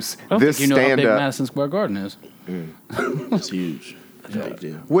Lenny Bruce, I don't this think you know how stand big up. Madison Square Garden is. It's huge. It's a big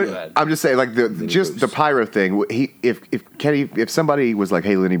deal. What, I'm just saying, like the pyro thing. If somebody was like,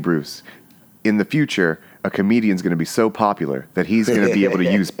 "Hey, Lenny Bruce," in the future, a comedian's going to be so popular that he's going to be able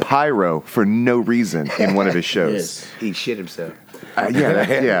to use pyro for no reason in one of his shows. Yes. He shit himself.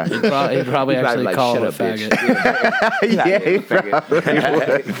 Yeah. He'd probably actually like, call "Shut it a up, bitch." faggot. He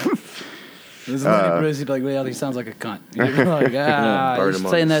probably This is like Bruce. He'd be like, well, he sounds like a cunt. You'd be like, Burn he's him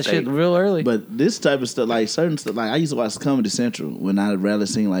on saying the that shit stake. real early. But this type of stuff, like certain stuff, like I used to watch Comedy Central when I'd rather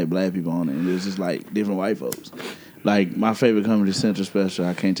seen like black people on it, and it was just like different white folks. Like my favorite Comedy Central special,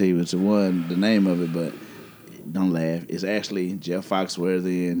 I can't tell you which one, the name of it, but don't laugh. It's actually Jeff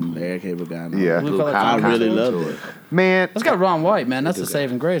Foxworthy and Larry Cable Guy. Yeah. I really loved it. Man, That's got Ron White, man. That's the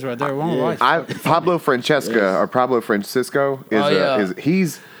saving grace right there. Ron White. Pablo Francisco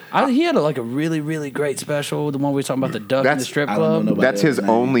is He had like a really, really great special. The one we were talking about, the duck in the strip I don't know club. nobody that's his else's name.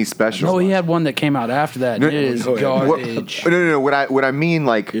 only special. No, he had one that came out after that. And it is garbage. No. What I mean,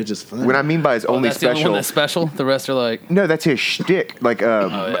 like, You're just funny. what I mean by his only That's the only special. one that's special. The rest are like, No, that's his shtick. Like,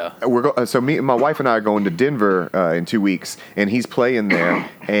 yeah. so my wife and I are going to Denver in 2 weeks, and he's playing there.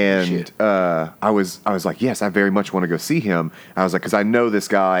 And I was like, yes, I very much want to go see him. I was like, because I know this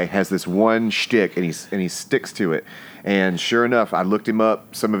guy has this one shtick, and he sticks to it. And sure enough, I looked him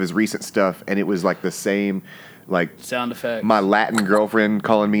up, some of his recent stuff, and it was like the same, like sound effects. My Latin girlfriend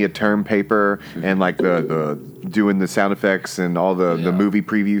calling me a term paper, and like the doing the sound effects and all the movie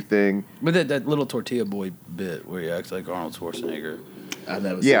preview thing. But that little Tortilla Boy bit where he acts like Arnold Schwarzenegger. I've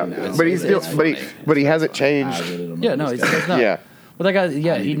never seen that. But he's still, but he hasn't changed. Yeah, no, he's not. Yeah. Well, that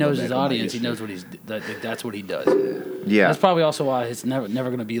guy, he knows his audience. He knows what that's what he does. Yeah. That's probably also why it's never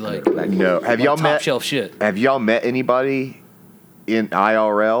going to be like no. Have y'all top met shelf shit? Have y'all met anybody in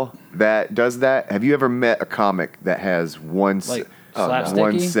IRL that does that? Have you ever met a comic that has one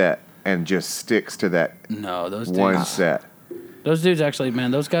set and just sticks to that? No, those dudes, one set. Those dudes actually, man,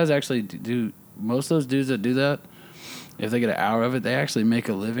 those guys actually do. Most of those dudes that do that, if they get an hour of it, they actually make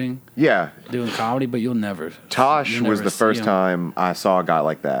a living. Yeah, doing comedy, but you'll never. Tosh was the first time I saw a guy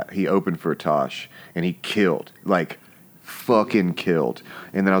like that. He opened for Tosh, and he killed, like, fucking killed.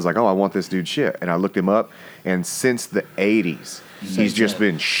 And then I was like, oh, I want this dude's shit. And I looked him up, and since the 80s, he's just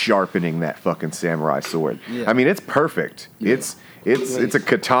been sharpening that fucking samurai sword. Yeah. I mean, it's perfect. Yeah. It's a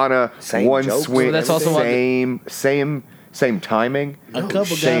katana, same one jokes. Swing, so that's also same timing. A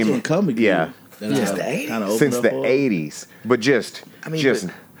couple guys from Comic Since the 80s. But just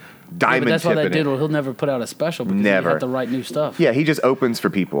diamond but that's why that tipping dude, he'll never put out a special because you have to write new stuff. Yeah, he just opens for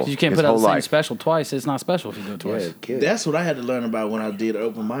people. You can't put out the same special twice. It's not special if you do it twice. Yeah, that's what I had to learn about when I did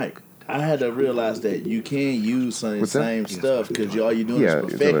open mic. I had to realize that you can't use some of the same stuff because all you're doing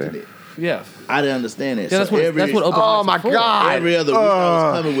is perfecting it. Yeah, I didn't understand that. Yeah, that's what open oh my god! Every other week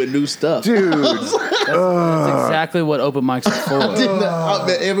I was coming with new stuff, dude. That's exactly what open mics are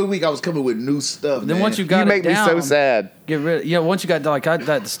for. Every week I was coming with new stuff. Then once you got make me so sad. Get rid. Once you got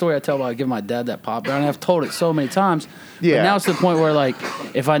that story I tell about giving my dad that pop down, I've told it so many times. Yeah. But now it's to the point where like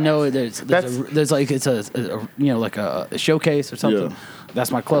if I know there's like it's like a showcase or something, that's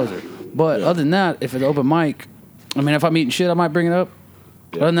my closer. But other than that, if it's open mic, I mean if I'm eating shit, I might bring it up.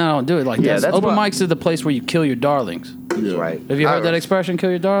 Other than that, I don't do it like that. Open mics is the place where you kill your darlings. Yeah. Right. Have you heard that expression, kill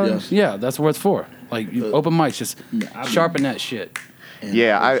your darlings? Yeah, that's what it's for. Like, open mics, just sharpen that shit. And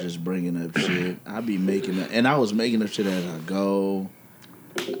I was just bringing up shit. I be making it. And I was making up shit as I go.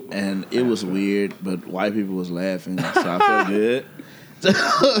 And it was weird, but white people was laughing, so I felt good.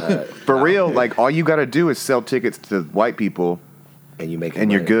 For real, like, all you got to do is sell tickets to white people. And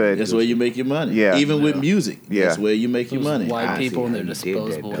you're good. That's where you make your money. Yeah. Even with music. Yeah. That's where you make your money. White people and their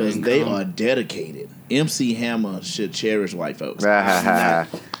disposable because they are dedicated. MC Hammer should cherish white folks.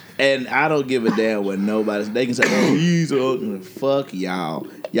 And I don't give a damn what nobody. They can say, "Oh, he's fuck y'all.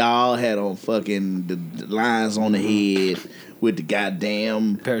 Y'all had on fucking the lines on the head with the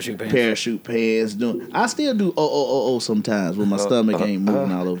goddamn parachute pants. I still do sometimes when my stomach ain't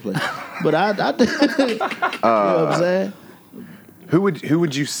moving all over the place. But I you know what I'm saying? Who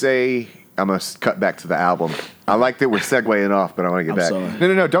would you say? I'm gonna cut back to the album. I like that we're segueing off, but I want to get back.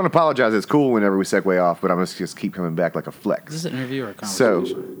 Sorry. No. Don't apologize. It's cool whenever we segue off, but I'm gonna just keep coming back like a flex. Is this an interview or a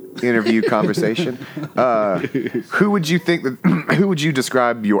conversation? So, interview conversation. Who would you think who would you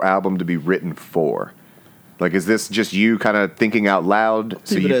describe your album to be written for? Like, is this just you kind of thinking out loud?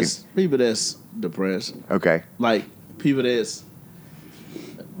 People that's depressed. Okay. Like people that's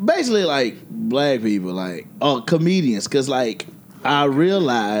basically like black people, like comedians, because like. I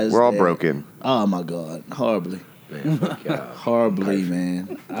realized we're all broken. Oh my God, horribly, horribly,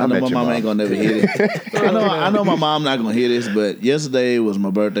 man. I know my mom ain't gonna never hear this. I know my mom not gonna hear this, but yesterday was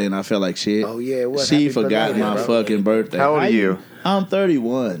my birthday and I felt like shit. Oh yeah, what? She forgot my fucking birthday. How old are you? I'm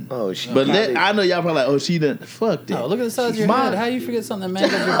 31. Oh, she. But I know y'all probably like, oh, she didn't. Fuck that. Oh, look at the size of your head. How you forget something that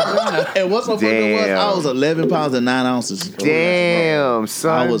mangled your vagina? And what's so funny was I was 11 pounds and 9 ounces. Damn,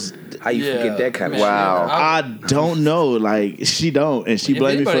 son. I was. How you forget that kind of shit? Wow. I don't know. Like she don't, and she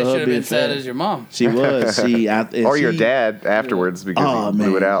blamed me for her being sad as your mom. She was. Or your dad afterwards because he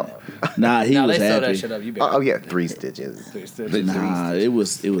blew it out. Nah, he was they happy. That shit up. You oh yeah, 3 stitches. Nah, it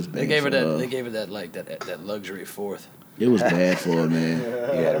was bad. They gave her that like that luxury fourth. It was bad for her, man.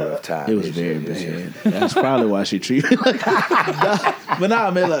 You had a rough time. It was very bad. That's probably why she treated me like that. But nah,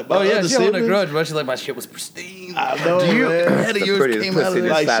 man, like, oh yeah, she held a grudge, but she's like, my shit was pristine. I know, man. Head of yours came out of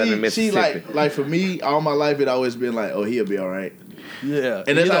this. Like she like for me, all my life it always been like, oh, he'll be all right. Yeah,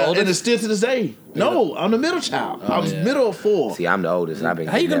 and it's still to this day. No, I'm the middle child. I'm middle of 4. See, I'm the oldest, and I've been.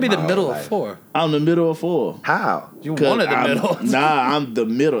 How you gonna be the middle of 4? I'm the middle of 4. How? You wanted the middle? Nah, I'm the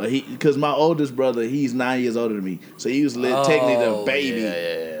middle. Because my oldest brother, he's 9 years older than me, so he was technically the baby.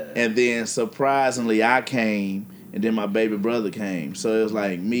 Yeah. And then surprisingly, I came, and then my baby brother came. So it was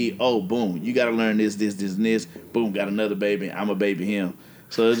like me. Oh, boom! You got to learn this, and this. Boom! Got another baby. I'm a baby him.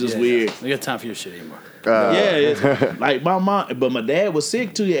 So it's just weird. We got time for your shit anymore. It's like my mom, but my dad was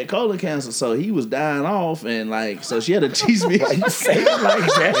sick too. He had colon cancer, so he was dying off, and like, so she had to teach me. You say it like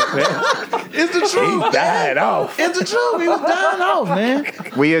that, man. It's the truth. He died off. It's the truth. He was dying off, man.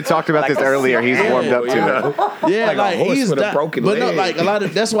 We had talked about this earlier. He's warmed up to it. Yeah, like a horse he's with a broken but no, leg. like a lot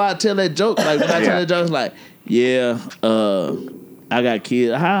of. That's why I tell that joke. Like when I tell that joke, it's like, I got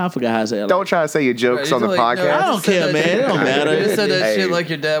kids. I forgot how to say it. Don't try to say your jokes Right, on the like, no, podcast. I don't care, man. It don't matter. You said that Hey. shit like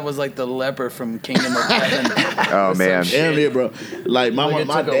your dad was like the leper from Kingdom of Heaven. Oh man. Damn it, bro. Like my Like, it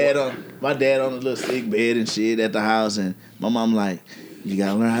my took dad on the little sick bed and shit at the house, and my mom like, you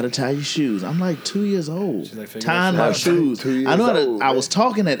gotta learn how to tie your shoes. I'm like 2 years old, She's like, figure tying that my shit out. shoes. 2 years I know how to. old, I was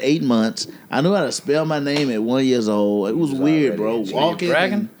talking at 8 months. I knew how to spell my name at 1 year old. It was weird, bro. already- Walking.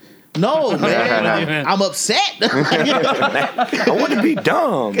 bragging? No, man. I'm upset. I want to be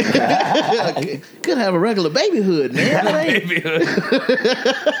dumb. Could have a regular babyhood, man. It ain't-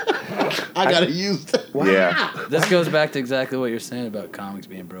 I gotta use that. Yeah. This goes back to exactly what you're saying about comics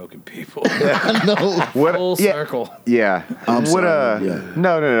being broken people. No. What? Full yeah. circle. Yeah. I'm what? sorry, yeah.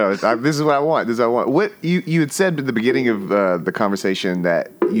 No. This is what I want. This is what I want. What you had said at the beginning of the conversation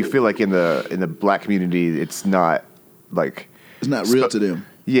that you feel like in the black community it's not like It's not real to them.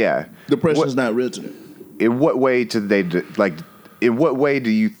 yeah. Depression What- is not real to them. In what way do they like? In what way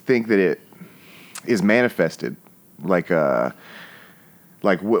do you think that it is manifested? Like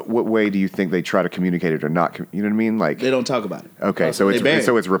what way do you think they try to communicate it or not? You know what I mean? Like They don't talk about it. okay, so they bury it.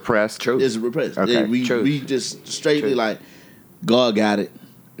 it's repressed. True. It's repressed. Okay. We Truth. just straightly like, God got it.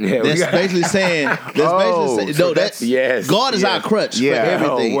 Yeah, That's basically saying. yes, God is yes. our crutch Yeah. for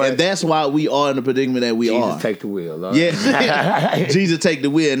everything, Oh, what? and that's why we are in the predicament that we Jesus, are. take the wheel. Lord. Yeah, Jesus take the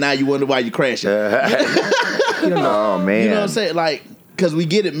wheel, and now you wonder why you crashing. Oh man. You know what I'm saying? Like, because we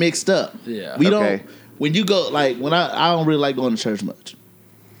get it mixed up. Yeah. We Okay. don't. When you go, like, when I don't really like going to church much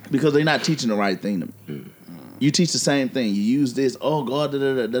because they're not teaching the right thing to me. You teach the same thing. You use this. Oh God, da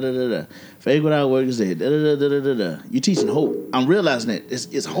da da da da da. Faith without work is dead. Da da da da da da. You teaching hope. I'm realizing that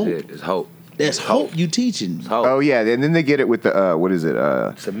it's hope. It's hope. There's hope you teaching. Hope. Oh yeah, and then they get it with the what is it?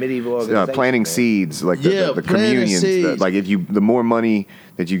 It's a medieval organization. Planting man. seeds, like Yeah, the planting communions. seeds. Like if you, the more money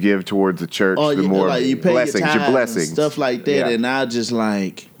that you give towards the church, Or the you, more like you pay blessings, your, your tithes blessings, and stuff like that. Yeah. And I just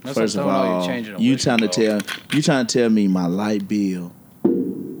like, That's first what of I'm talking about, all, you changing the you wish trying to flow. tell me my light bill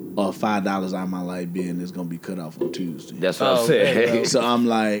or $5 out of my light bill and it's gonna be cut off on Tuesday. That's what Oh, I'm saying. okay, bro. So I'm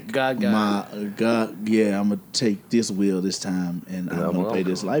like, God got God, yeah, I'm gonna take this wheel this time, and I'm gonna pay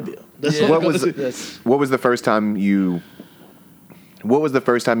this light bill. That's Yeah. what What was That's- what was the first time you? What was the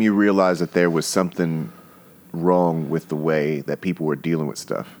first time you realized that there was something wrong with the way that people were dealing with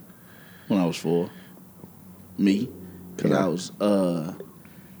stuff? when I was 4. Me, because Yeah. I was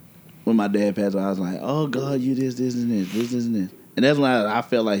when my dad passed away, I was like, oh God, you this and this, and this, and that's when I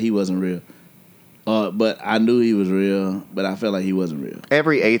felt like he wasn't real. But I knew he was real, but I felt like he wasn't real.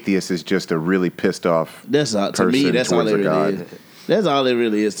 Every atheist is just a really pissed off. That's all, to me. Person That's all it towards a really God. is. That's all it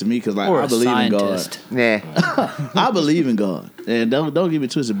really is to me. Because like Or I a believe scientist. Nah. in God. I believe in God, and don't get me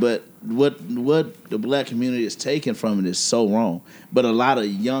twisted. But what the black community is taking from it is so wrong. But a lot of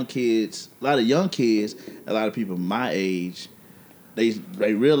young kids, a lot of people my age,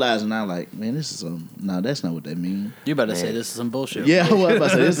 they realize now like, man, this is no, that's not what that means. You better say this is some bullshit. Yeah, well, I was about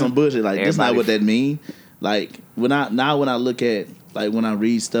to say this is some bullshit. Like, this not Everybody- what that mean. Like when I look at, like when I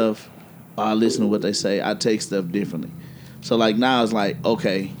read stuff or I listen to what they say, I take stuff differently. So like now it's like,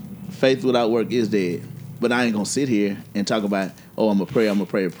 okay, faith without work is dead. But I ain't gonna sit here and talk about, oh, I'm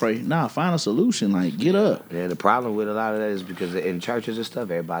gonna pray. Nah, find a solution. Like, get up. Yeah, the problem with a lot of that is because in churches and stuff,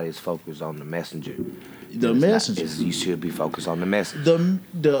 everybody is focused on the messenger. The messenger. You should be focused on the message.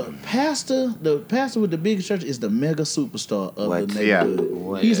 The pastor with the biggest church is the mega superstar of What? the Yeah. neighborhood.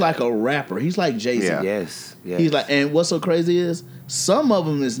 What? He's like a rapper. He's like Jay-Z. Yeah. Yes. He's like, and what's so crazy is some of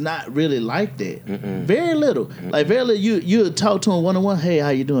them is not really like that. Very little, like very little. You talk to them 1-on-1. Hey, how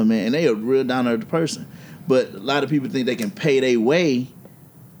you doing, man? And they a real down to earth person. But a lot of people think they can pay their way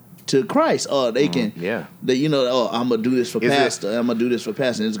to Christ, or they can. yeah. They, oh, I'm gonna do this for Is it- pastor. I'm gonna do this for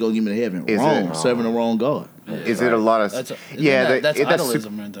pastor. And it's gonna get me to heaven. Is Wrong, it- serving the wrong God. Is it a lot of? That's that's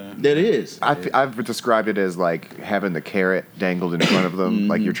idolism right there. That is. I've described it as like having the carrot dangled in front of them,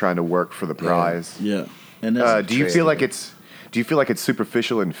 like you're trying to work for the prize. Yeah, and that's Do you feel like it's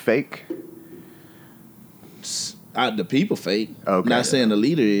superficial and fake? the people fake. Okay. Not saying the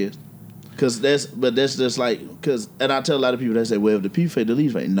leader is. That's just like, and I tell a lot of people, they say, well, if the people fake, the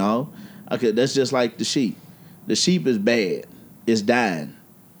leader fake. No. Okay, that's just like the sheep. The sheep is bad. It's dying.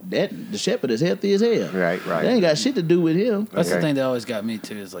 The shepherd is healthy as hell. Right. They ain't got shit to do with him. That's the Okay. thing that always got me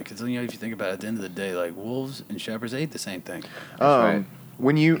too. Is like, 'cause, if you think about it, at the end of the day, like wolves and shepherds ate the same thing. right.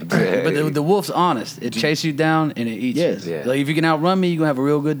 When you, but the wolf's honest. It chases you down and it eats Yes. you. Yeah. Like if you can outrun me, you're gonna have a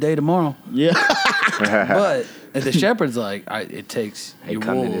real good day tomorrow. Yeah. But the shepherd's like, it takes Hey, your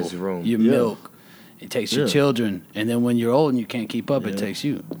come in wool, this room. your Yeah. milk, it takes your Yeah. children, and then when you're old and you can't keep up, it takes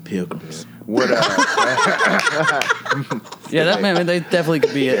you. Pilgrims. what? Yeah, that man, they definitely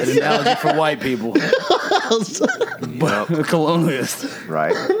could be an analogy for white people, colonialists.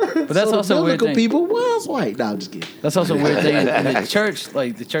 Right. But that's So also the a weird biblical thing. people was white. No, I'm just kidding. That's also a weird thing in the church.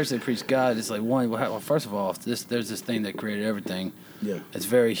 Like the church that preach God, it's like well, first of all, there's this thing that created everything. Yeah. It's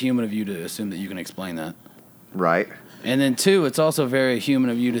very human of you to assume that you can explain that. Right. And then two, it's also very human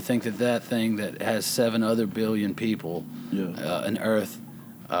of you to think that thing that has 7 other billion people, an Earth,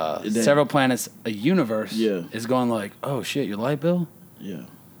 several planets, a universe, is going like, oh shit, your light bill? Yeah.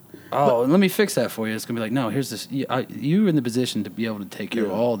 Oh, let me fix that for you. It's gonna be like, no, here's this. You're in the position to be able to take care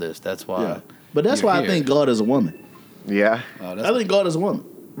of all this. That's why. Yeah. But that's you're why here. I think God is a woman. Yeah. Oh, I think God is a woman.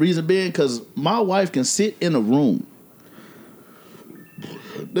 Reason being, because my wife can sit in a room.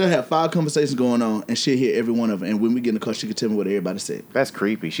 They'll have 5 conversations going on, and she'll hear every one of them. And when we get in the car, she can tell me what everybody said. That's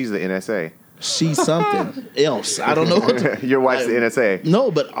creepy. She's the NSA. She's something else. I don't know. What to, Your wife's the NSA.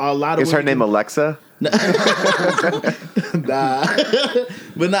 no, but a lot of Is her women name Alexa? Nah,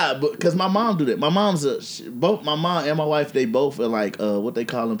 but because my mom do that. My mom's both my mom and my wife. They both are like what they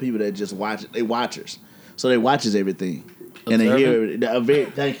call them people that just watch. They watchers, so they watches everything and they hear.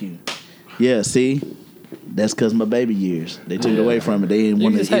 Thank you. Yeah, see, that's because my baby years. They took it away from it. They didn't You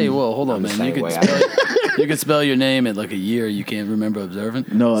want can to. say, well, hold on, the man. same You can way. spell you can spell your name at like a year. You can't remember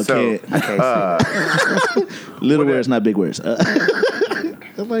observant. No, I So, can't. I can't say Little words, not big words.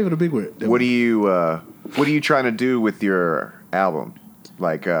 That's not even a big word. What are you trying to do with your album?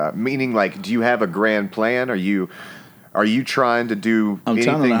 Like, meaning, like, do you have a grand plan? Are you trying to do I'm anything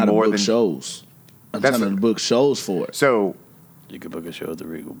trying to learn how to more book than shows. I'm That's trying to book shows for it. So? You could book a show at the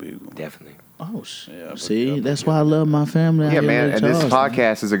Regal Beagle. definitely. Oh, Yeah, see, that's why I love my family. out Yeah, here man. in And this Charleston.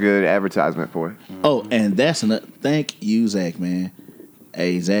 podcast is a good advertisement for it. Oh, and that's another. Thank you, Zach, man.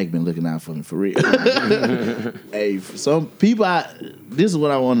 Hey, Zach been looking out for me for real. Hey, for some people, this is what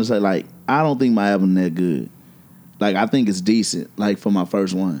I want to say. Like, I don't think my album that good. Like, I think it's decent. Like for my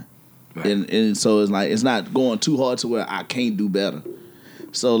first one, Right. and so it's like it's not going too hard to where I can't do better.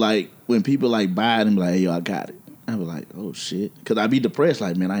 So like when people like buy it and be like, hey, yo, I got it. I be like, oh shit, because I be depressed.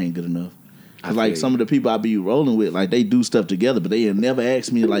 Like, man, I ain't good enough. Cause like some of the people I be rolling with, like they do stuff together, but they never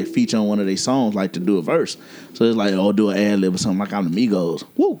ask me to like feature on one of their songs, like to do a verse. So it's like, oh, do an ad lib or something, like I'm the Migos,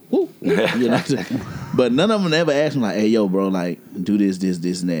 woo, woo, woo. You know. But none of them ever ask me like, hey, yo, bro, like do this,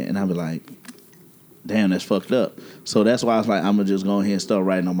 and that, and I be like, damn, that's fucked up. So that's why I was like, I'm gonna just go ahead and start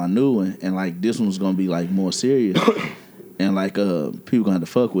writing on my new one, and like this one's gonna be like more serious, and like people gonna have to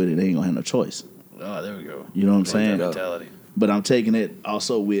fuck with it. They ain't gonna have no choice. Oh, there we go. You know what I'm saying? Mentality. But I'm taking it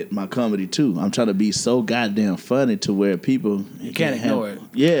also with my comedy too. I'm trying to be so goddamn funny to where people You can't ignore it.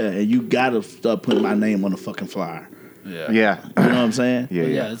 Yeah, and you gotta start putting my name on the fucking flyer. Yeah. Yeah. You know what I'm saying? Yeah. Yeah,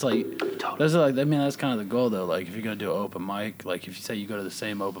 Yeah. it's like that's like I mean that's kind of the goal though. Like if you're gonna do an open mic, like if you say you go to the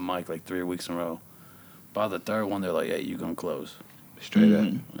same open mic like 3 weeks in a row, by the third one they're like, hey, you gonna close, Straight up.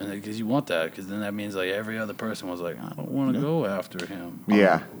 and because you want that, because then that means like every other person was like, I don't want to go after him.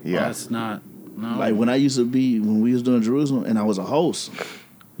 Yeah. Well, Yeah. that's not no. Like when we was doing Jerusalem and I was a host,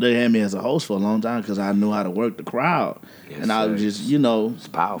 they had me as a host for a long time because I knew how to work the crowd, Yes, and I sir. was just man, It's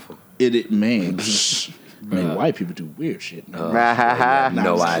powerful. man, white people do weird shit. No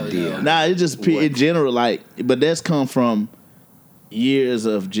Nah, idea. Nah, it just in general, like, but that's come from years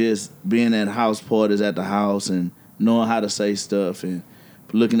of just being at house parties at the house and knowing how to say stuff and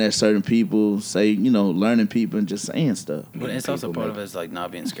looking at certain people, learning people and just saying stuff. but it's also part of it is like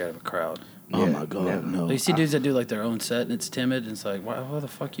not being scared of a crowd. Oh Yeah, my God, never. no! Like, you see dudes that do like their own set and it's timid and it's like, why the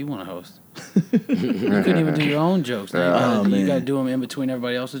fuck you want to host? You couldn't even do your own jokes. Now you gotta do them in between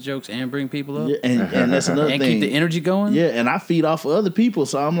everybody else's jokes and bring people up Yeah, and that's another and thing. keep the energy going. Yeah, and I feed off of other people,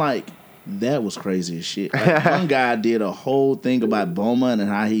 so I'm like, that was crazy as shit. Like, one guy did a whole thing about Beaumont and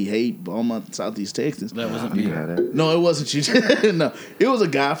how he hate Beaumont, Southeast Texas. That wasn't me. No, it wasn't you. No, it was a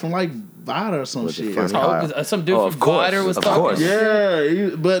guy from like Vita or some shit. Some dude of from course, Glider was of talking. course. Yeah,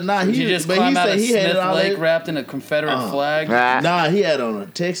 but nah, Did he you just but climb he out said of he had it Smith all Lake that. wrapped in a Confederate flag? Nah, he had on a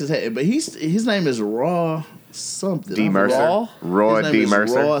Texas hat, but his name is Raw something. D. I Mercer. Raw? Roy His name D. is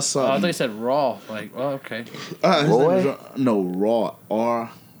Mercer. Raw Oh, I thought something. you said raw. Like, oh, okay. His name Roy? is no Raw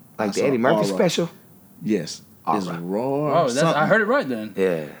R. Like the I Eddie saw Murphy R. special? Yes, All it's right. Raw. Oh, I heard it right then.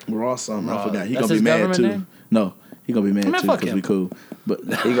 Yeah. Raw something. I Raw. forgot. He That's gonna be his mad government too. name? No, He gonna be mad too because we cool. But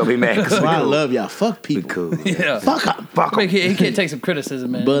he gonna be mad because I love y'all. Fuck people. We cool. Yeah. Fuck him. Fuck him. He can't take some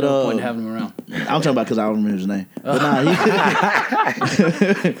criticism, man. But no point in having him around. I'm talking about because I don't remember his name. But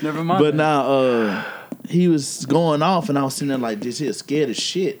Never mind. But now he was going off, and I was sitting there like this here, scared as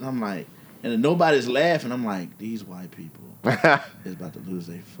shit. And I'm like, and then nobody's laughing. I'm like, these white people is about to lose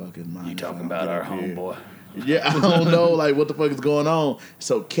their fucking mind. You talking about our homeboy? Yeah, I don't know like what the fuck is going on.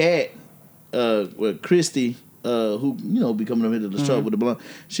 So Kat, with Christy, who be coming up here to the show with the blunt,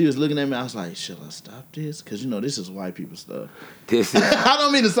 she was looking at me. I was like, should I stop this? Because this is white people stuff. This is I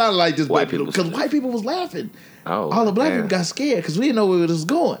don't mean to sound like this, white people because white people was laughing. Oh, all the black damn. people got scared because we didn't know where it was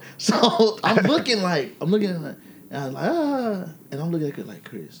going. So I'm looking at it, and I'm like, and I'm looking at it like,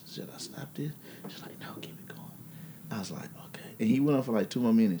 Chris, should I stop this? She's like, no, keep it going. I was like, okay. And he went on for like 2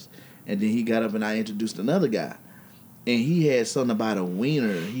 more minutes, and then he got up and I introduced another guy, and he had something about a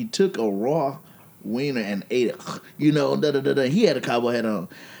wiener. He took a raw wiener and ate it. He had a cowboy hat on,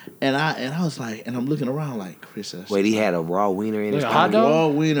 and I was like, and I'm looking around like, Chris. Wait, he had a raw wiener in his Like a hot dog? Raw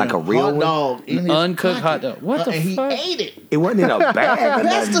wiener, like a real hot one? dog, in his Uncooked pocket. hot dog. What the and fuck? he ate it. It wasn't in a bag.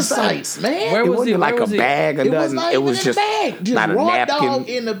 Pesticides, man. Where It was wasn't he? like Where a was he? bag or It was nothing. not It even was in just a bag. Just not a raw napkin. dog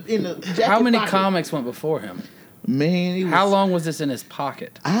in the jacket How many pocket. comics went before him? Man, it was, How long was this in his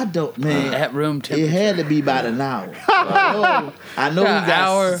pocket? I don't, man. At room temperature. It had to be about an hour. I know An he got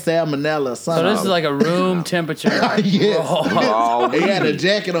hour. salmonella or So something. this is like a room temperature. Yes. Raw He had a weenie.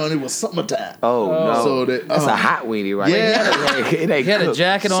 jacket on. It was summertime. Oh, no. So That's a hot weenie, right? Yeah. It ain't He had a cooked.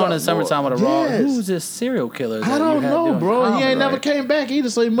 jacket on in the Something, summertime with a raw. yes. Who's this serial killer? That I you don't had know, doing bro. He comedy? ain't never came back either,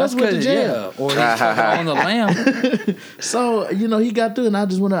 so he must That's went to jail. yeah. Or he's fucking on the lamb. So, he got through, and I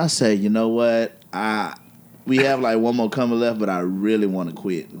just I say, you know what? We have like one more coming left, but I really want to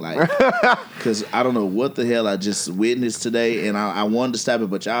quit. Like, because I don't know what the hell I just witnessed today, and I wanted to stop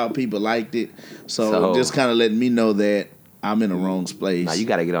it, but y'all people liked it. So just kind of letting me know that I'm in the wrong place. Now you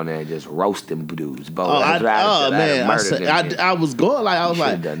got to get on there and just roast them dudes. Both. Man, I was going like, I was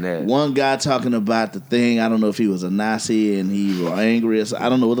like, done that. one guy talking about the thing. I don't know if he was a Nazi and he was angry. Or I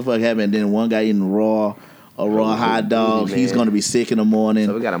don't know what the fuck happened. And then one guy eating a raw hot dog. man. He's going to be sick in the morning.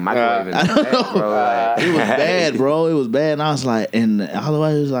 So we got a microwave in the back, bro. Like, It was bad, bro. It was bad. And I was like, and all the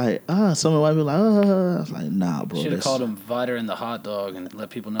way was like, some of the white people like, I was like, nah, bro. Should have called him Viter and the Hot Dog and let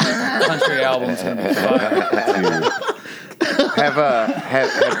people know that the country album's gonna be fire.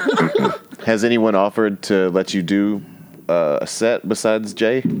 Has anyone offered to let you do a set besides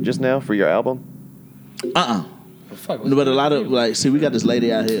Jay just now for your album? Well, fuck, But a lot of we got this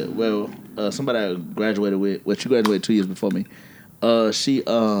lady out here. Well, somebody I graduated with. Well, she graduated 2 years before me. Her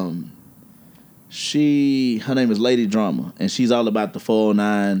name is Lady Drama, and she's all about the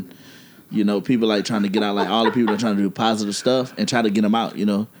 409. People like trying to get out, like all the people that are trying to do positive stuff and try to get them out.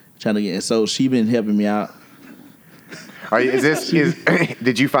 Trying to get. And so she been helping me out.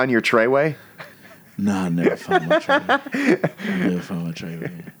 Did you find your Treyway? No, I never found my tray.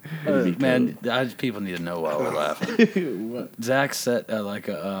 Man, people need to know why we're laughing. Zach set like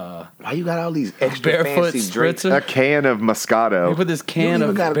a why you got all these extra barefoot fancy drinks? spritzer. A can of Moscato. He put this can You of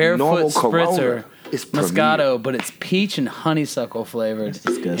even got a barefoot normal spritzer, Corona. It's Moscato, but it's peach and honeysuckle flavored.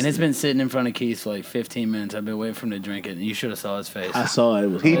 disgusting. And it's been sitting in front of Keith for like 15 minutes. I've been waiting for him to drink it, and you should have saw his face. I saw it. It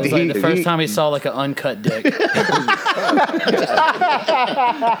was. He- It was like the first time he saw like an uncut dick.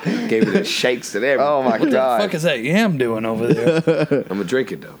 Gave me the shakes and everything. Oh my What the god! fuck is that yam doing over there? I'm a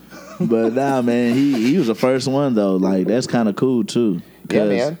drink it though. But nah, man, he was the first one though. Like that's kind of cool too. Yeah,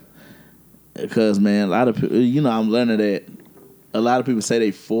 man. Because man, a lot of people, I'm learning that a lot of people say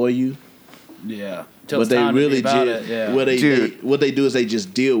they for you, Yeah. Till but it's they time to be really about just it, yeah. what they do is they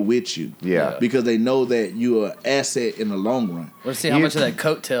just deal with you. Yeah. Because they know that you are an asset in the long run. Let's see how much of that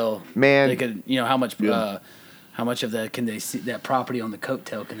coattail Man. they could, how much how much of that can they see, that property on the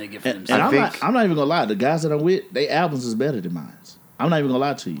coattail can they get for And themselves? I'm not even gonna lie. The guys that I'm with, their albums is better than mine. I'm not even gonna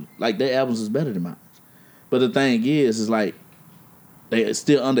lie to you. Like their albums is better than mine. But the thing is like they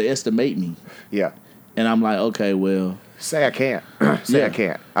still underestimate me, Yeah. and I'm like, okay, well, Say I can't. Say Yeah. I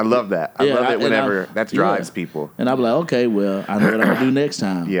can't. I love that. I Yeah, love it and whenever I- that drives yeah. people. and I'm like, okay, well, I know what I'm gonna do next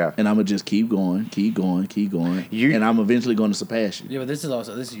time. Yeah. and I'm gonna just keep going, and I'm eventually gonna surpass you. Yeah, but this is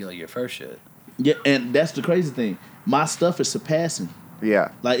like your first shit. Yeah, and that's the crazy thing. My stuff is surpassing.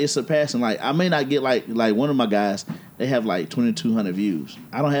 Yeah. Like it's surpassing. Like I may not get like one of my guys. They have like 2,200 views.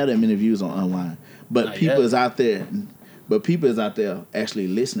 I don't have that many views on Unwind, but Not people yet. is out there. But people is out there actually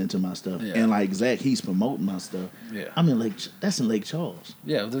listening to my stuff, Yeah. and like Zach, he's promoting my stuff. Yeah. I'm in that's in Lake Charles.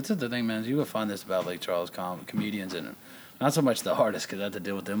 Yeah, that's the thing, man. You will find this about Lake Charles comedians and not so much the artists because I have to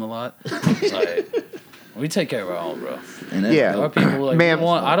deal with them a lot. Like, We take care of our own, bro. And Yeah. Our people, like, Man.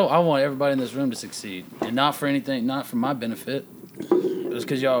 I want everybody in this room to succeed, and not for anything, not for my benefit. It's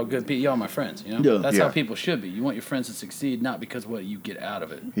because y'all are good people. Y'all are my friends. You know, that's how people should be. You want your friends to succeed, not because what you get out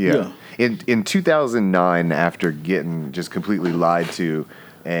of it. Yeah. In 2009, after getting just completely lied to,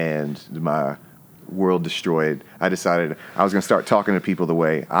 and my world destroyed, I decided I was going to start talking to people the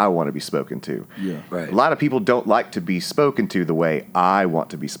way I want to be spoken to. Yeah. Right. A lot of people don't like to be spoken to the way I want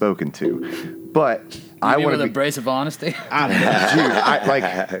to be spoken to, but I want with to a be. brace of honesty. Dude,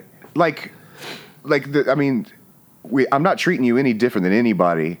 I mean, I'm not treating you any different than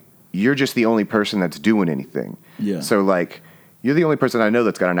anybody. You're just the only person that's doing anything. Yeah. So like, you're the only person I know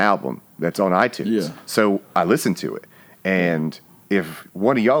that's got an album that's on iTunes. Yeah. So I listen to it, and if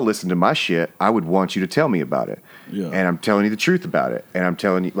one of y'all listened to my shit, I would want you to tell me about it. Yeah. And I'm telling you the truth about it. And I'm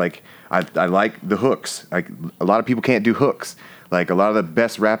telling you, like, I like the hooks. Like, a lot of people can't do hooks. Like, a lot of the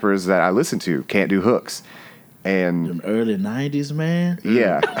best rappers that I listen to can't do hooks. And Them early 90s, man.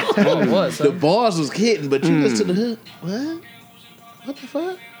 yeah. Oh, what? The bars was hitting, but you listen to the hook. What the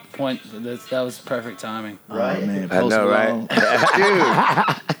fuck? Point. That was perfect timing. Right, man. I know, right?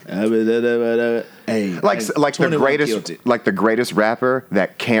 Dude. Hey, Like the 21 killed greatest, it. like the greatest rapper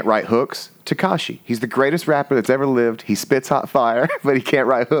that can't write hooks, Tekashi. He's the greatest rapper that's ever lived. He spits hot fire, but he can't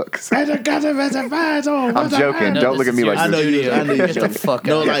write hooks. I'm joking. Don't look at me like I know this. you. I know you. Get the fuck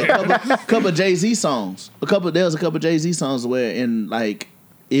No, out. like couple Jay-Z songs. There was a couple Jay-Z songs where in like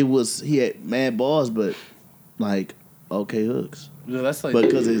he had mad bars, but like okay hooks. Dude, that's like. But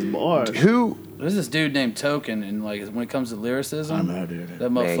because his bars, Who? There's this dude named Token, and like when it comes to lyricism, I know how to do that. that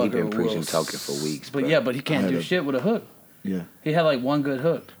Man, he motherfucker been preaching will Token for weeks. But bro. yeah, but he can't I do heard shit with a hook. yeah. He had like one good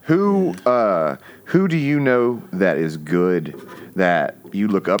hook. Who do you know that is good that you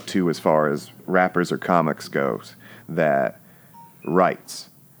look up to as far as rappers or comics goes that writes?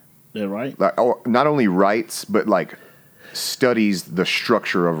 That right? Like, or not only writes, but like studies the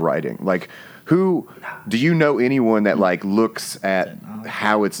structure of writing. Like, who do you know anyone that like looks at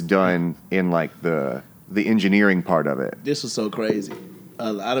how it's done in like the engineering part of it? This was so crazy.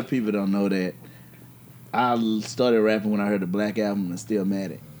 A lot of people don't know that I started rapping when I heard the Black Album and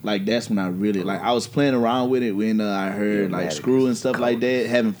Stillmatic. Like that's when I really like. I was playing around with it when I heard like Screw and stuff like that,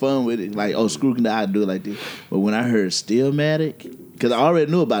 having fun with it. Like, oh, Screw can I do it like this. But when I heard Stillmatic, because I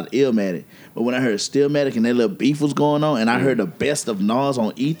already knew about Illmatic, but when I heard Stillmatic and that little beef was going on, and I heard the best of Nas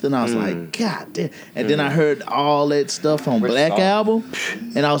on Ethan, I was like, God damn. And then I heard all that stuff on Black Album,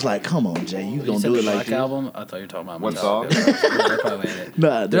 and I was like, come on, Jay, you gonna do it like Black this? Album? I thought you were talking about What Metallica.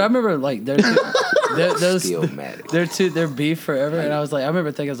 Nah, Dude, I remember like those Stillmatic. their beef forever, and I was like, I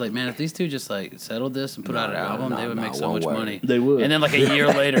remember thinking, I was like, man, if these two just like settled this and put out an album, they would make so much money. They would. And then like a year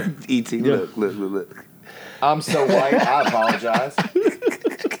later, E.T. Look. I'm so white. I apologize.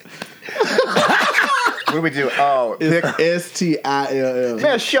 What do we do? Oh, pick. Still.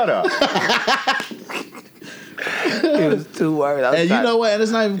 Man, shut up. It was too worried. And you know what? And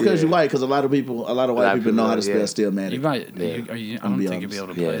it's not even because you're white, because a lot of white people know how to spell yeah. Stillmatic. you might. I don't be think you'll be able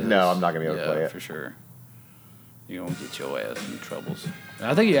to play Yeah. this. No, I'm not gonna be able to Yeah, play it. for sure. You're gonna get your ass in troubles.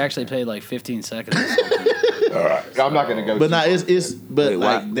 I think you actually played like 15 seconds. Or something. All right. I'm not gonna go. But too now far. but Wait,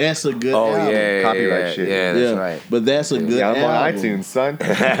 like what? that's a good Oh album. yeah, Copyright shit. Yeah, that's right. But that's a good Yeah, I'm on album. iTunes, son.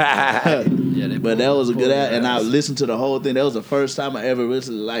 Yeah, they But that was a pulled good your album, and I ass. listened to the whole thing. That was the first time I ever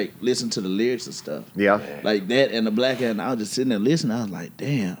really listened to the lyrics and stuff. Yeah. Like that and the Black Album. I was just sitting there listening. I was like,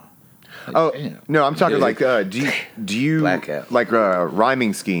 damn. Oh damn. no, I'm talking Yeah. like do you Blackout. like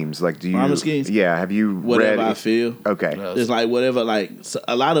rhyming schemes? Like do you Rhyming schemes? Yeah. Have you Whatever read? I feel. Okay. Yeah. It's like whatever. Like so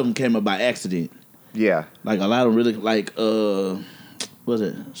a lot of them came up by accident. Yeah. Like a lot of really like what's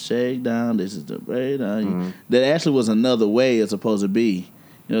it? Shake down. This is the way down. Mm-hmm. That actually was another way it's supposed to be.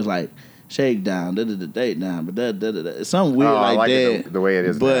 It was like shake down, date down, but da. Something weird Oh, I like like that. it the way it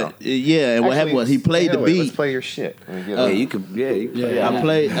is But now. yeah, and what happened was he played the Let's beat. play your shit. Let me get Yeah, it. you could. Yeah, you could. Yeah. I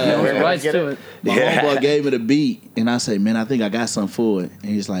played. It rights Get to it? it. My homeboy gave me the beat, and I say, "Man, I think I got something for it."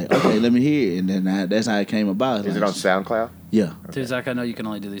 And he's like, "Okay, let me hear it." And then that's how it came about. Is it Like, on SoundCloud? Yeah. Dude, Zach, I know you can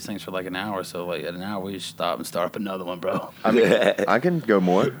only do these things for like an hour, so like at an hour we should stop and start up another one, bro. I mean, I can go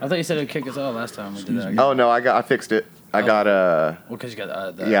more. I thought you said it would kick us off last time we did that. Oh no, I fixed it. I got Well, because you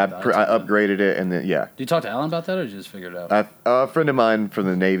got the I iTunes. upgraded it and then yeah. Did you talk to Alan about that, or did you just figure it out? A friend of mine from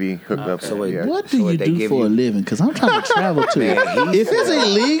the Navy hooked up. So wait, yeah. What So do what you they do give for a you- living? Because I'm trying to travel too. Man, If it's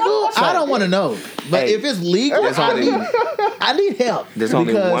illegal, I don't want to know. But Hey, if it's legal, there's only- I need help. There's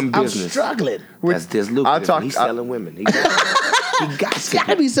only because one I'm business. struggling. That's lucrative. talk- He's I- selling women. She got It's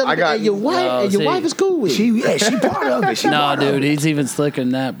gotta be something that your wife is cool with. She part of it. She No, part of dude, it. he's even slicker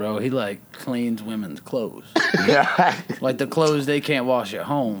than that, bro. He like cleans women's clothes. Like the clothes they can't wash at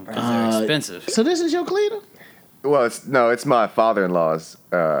home because they're expensive. So this is your cleaner? Well, it's my father-in-law's.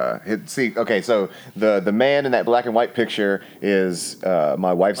 Okay, so the man in that black and white picture is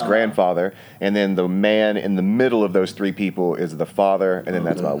my wife's grandfather, and then the man in the middle of those three people is the father, and then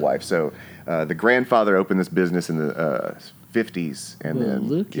that's my wife. So the grandfather opened this business in the 50s, and then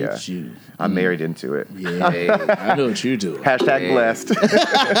look at you. I married into it. Yeah, I know what you do. Hashtag blessed.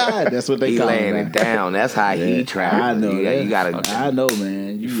 That's what they He call laying it. it down. That's how he traveled. I know. You gotta. I know,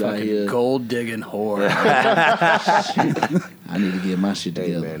 man. You out Fucking here. gold digging whore. I need to get my shit Hey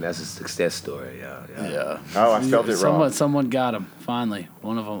together. man, that's a success story. Yeah. Oh, I spelled it wrong. Someone got him. Finally,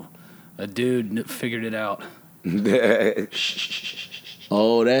 one of them, a dude, figured it out.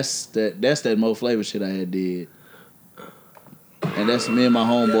 Oh, that's that Mo Flavor shit I had did. And that's me and my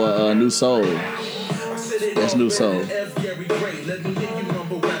homeboy, New Soul. That's New Soul.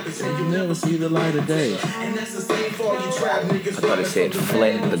 Never see the light of day. I thought it said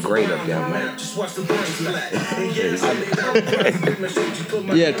Flat the Great up there, man.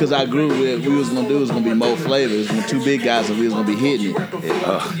 Yeah, because I grew with, we was gonna do, it was gonna be Mo Flavor. It was gonna be two big guys and we was gonna be hitting it.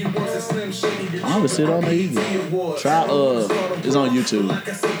 I'm gonna sit on the evening. Try, it's on YouTube.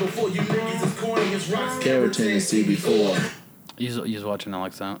 Keratin and CB4. You was watching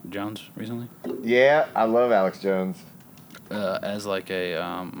Alex Jones recently? Yeah, I love Alex Jones. As like a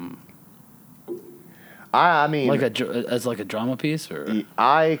I mean, as like a drama piece, or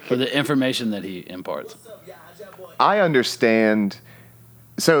for the information that he imparts. I understand.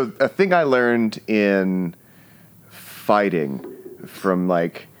 So a thing I learned in fighting from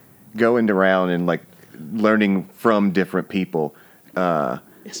like going around and like learning from different people.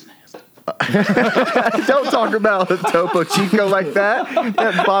 It's nasty. Don't talk about Topo Chico like that.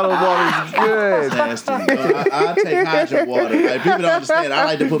 That bottle of water is good. Nasty. I take hydrant water. Like, people don't understand. I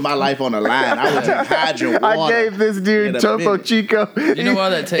like to put my life on the line. I would take hydrant water. I gave this dude Topo Chico. You know why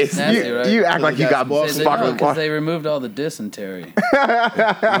that tastes nasty, right? You act like you got sparkling because water. they removed all the dysentery.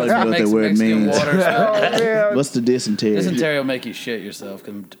 I don't even know what that word Mexican means. water smell. What's the dysentery? Dysentery will make you shit yourself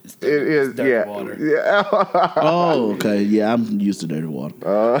because It is, dirty water. yeah. Oh, okay. Yeah, I'm used to dirty water.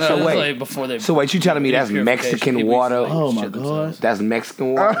 So wait. like before they. So wait, you telling me that's purification, Mexican people water? used to, Oh, my shit themselves. gosh. That's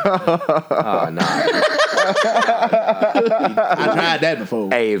Mexican water? Oh, no. I tried that before.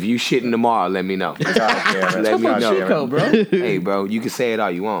 Hey, if you shitting tomorrow, let me know. Let me know. Chico, bro. Hey, bro, you can say it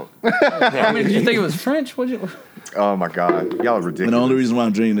all you want. I mean, did you think it was French? What'd you? Oh my God, y'all are ridiculous. And the only reason why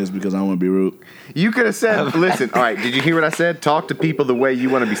I'm drinking this is because I don't want to be rude. You could have said, "Listen, all right. Did you hear what I said? Talk to people the way you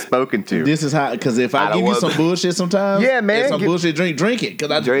want to be spoken to." This is how, because if I give you some bullshit sometimes, Yeah, man, and some give- bullshit, drink it.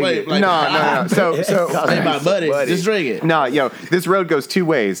 Because I Drink play it. like, No. So hey, my buddy, just drink it. no, this road goes two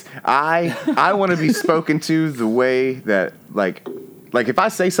ways. I want to be spoken to the way that like if I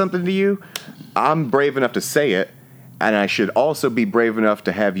say something to you, I'm brave enough to say it. And I should also be brave enough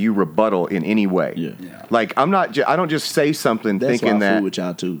to have you rebuttal in any way. Yeah. Like I don't just say something That's thinking why I that. fool with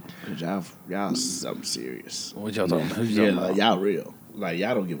y'all too. Because y'all something serious. What y'all talking about? Who's Yeah, talking like, about? y'all real. Like,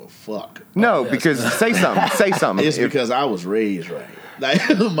 y'all don't give a fuck. No, because say something. Say something. It's because I was raised right. Like,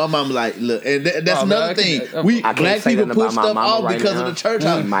 my mom like, look, and that's Oh, another man, I thing. can- We I can't black say people nothing push about my stuff mama off right because now. of the church She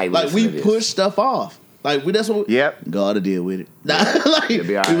house. might Like, listen we to this. push stuff off. Like, that's what. Yep. God to deal with it. Like, It'll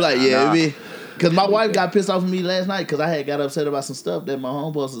be all we right. like, yeah, Nah. because my wife got pissed off at me last night because I had got upset about some stuff that my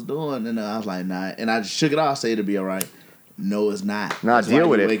homeboss was doing, and I was like, nah. And I shook it off, say it'll be all right. No, it's not. Nah, That's deal why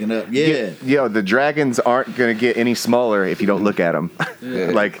with you it. Waking up, yeah. The dragons aren't gonna get any smaller if you don't look at them.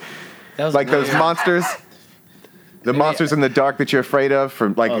 Like That was those weird. monsters. The monsters in the dark that you're afraid of,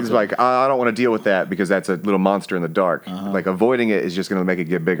 it's Okay. like I don't want to deal with that because that's a little monster in the dark. Like avoiding it is just going to make it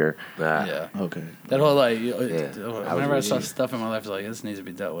get bigger. Yeah. Okay. That whole like, I whenever I was saw really- stuff in my life, like this needs to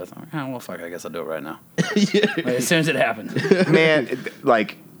be dealt with. I'm like, oh, well, fuck, I guess I'll do it right now. Yeah. Like, as soon as it happens. Man,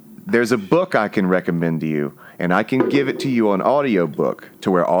 like there's a book I can recommend to you, and I can give it to you on audiobook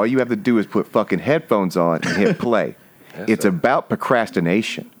to where all you have to do is put fucking headphones on and hit play. It's about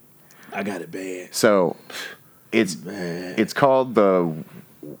procrastination. I got it bad. So it's called the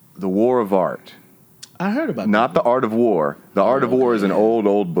War of Art. I heard about Not the Art of War. The Art of War is an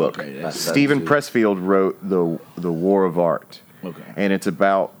old book. Okay, that's- Stephen Pressfield wrote the War of Art. Okay. And it's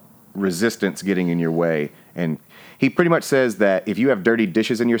about resistance getting in your way. And he pretty much says that if you have dirty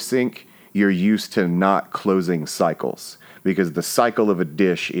dishes in your sink, you're used to not closing cycles. Because the cycle of a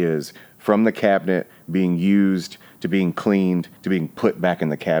dish is from the cabinet being used to being cleaned to being put back in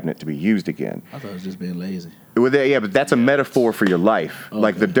the cabinet to be used again. I thought it was just being lazy. Well, yeah, but that's a metaphor for your life. Okay.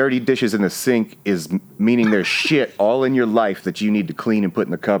 Like the dirty dishes in the sink is meaning there's shit all in your life that you need to clean and put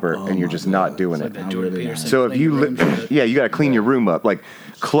in the cupboard, and you're just not doing it. So if you, you got to clean your room up. Like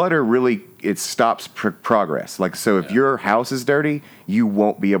clutter really, it stops progress. Like so, if your house is dirty, you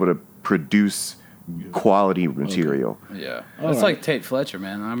won't be able to produce quality material. Okay. Yeah, it's like Tate Fletcher,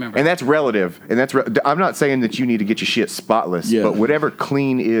 man. I remember, and that's relative. And that's I'm not saying that you need to get your shit spotless, but whatever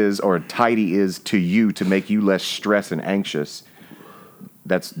clean is or tidy is to you to make you less stressed and anxious,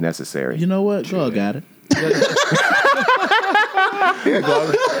 that's necessary. You know what? Girl got it.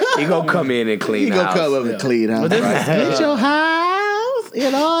 He gonna come in and clean house. He gonna come up and clean house. Get your house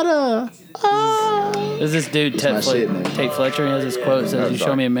in order. Oh. There's this dude, Tate Fletcher, he has this quote that says, "You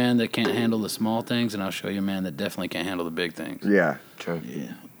show me a man that can't handle the small things, and I'll show you a man that definitely can't handle the big things." Yeah. True.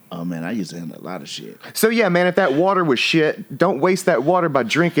 Yeah. Oh, man, I used to handle a lot of shit. So, yeah, man, if that water was shit, don't waste that water by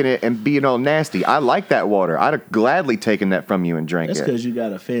drinking it and being all nasty. I like that water. I'd have gladly taken that from you and drank That's it. because you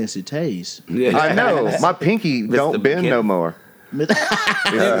got a fancy taste. Yeah. I know. My pinky don't bend no more.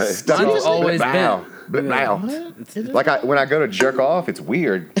 Mine's always bent. But now, like when I go to jerk off, it's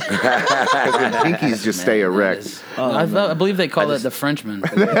weird because my pinkies just stay erect. I believe they call it the Frenchman.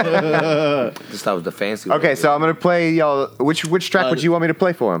 this was the fancy. Okay, so I'm gonna play y'all. Which track would you want me to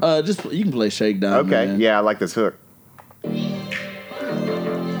play for him? Just you can play Shakedown. Okay, man. yeah, I like this hook. Oh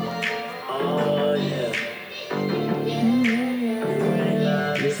yeah.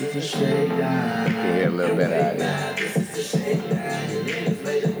 This is the Shakedown. Yeah, a little bit out of it.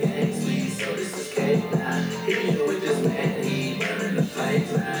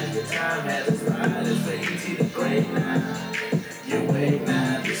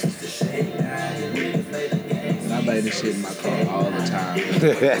 I play this shit in my car all the time.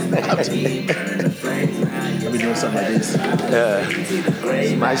 I be doing something like this.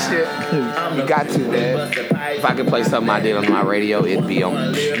 My shit. You got to, man. If I could play something I did on my radio, it'd be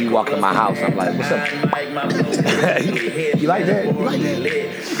on. You walk in my house, I'm like, what's up? You like that? You like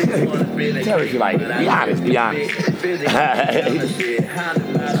that? Tell us if you like it. Be honest. Be honest.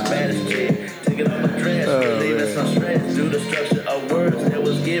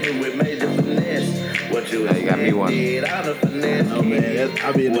 Yeah, you got me one. Oh man,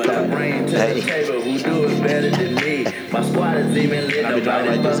 I'll be in the car. Who do it better than me? My squad is even lit up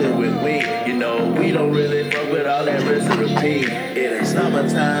like this with we. You know, we don't really fuck with all that rest of repeat. It ain't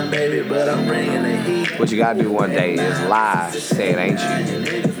summertime, baby, but I'm bringing the heat. What you gotta do one day is lie, say it ain't you.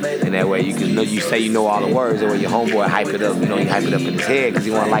 And that way you can know, you say you know all the words, and when your homeboy hype it up, you know, he hype it up in his head because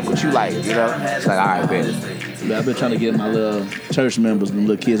he wanna like what you like, you know? It's like, all right, bet. I've been trying to get my little church members, them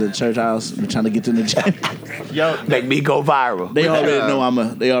little kids at the church house. Been trying to get them to gym. Yo, make me go viral. They already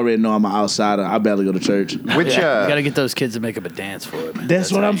know I'm an outsider. I barely go to church. Which you gotta get those kids to make up a dance for it, man.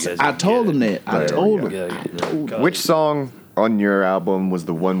 That's what I'm saying. I told them that. I told them. Which song on your album was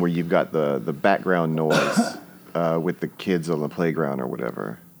the one where you've got the background noise with the kids on the playground or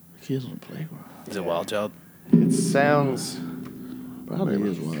whatever? Kids on the playground. Is it Wild Child? It sounds. Probably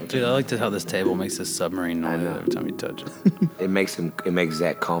is one. Dude, I like how this table makes this submarine noise every time you touch it. It makes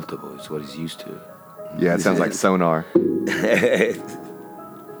Zach comfortable. It's what he's used to. Yeah, it sounds like sonar. Can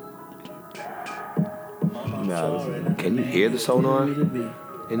you hear the sonar in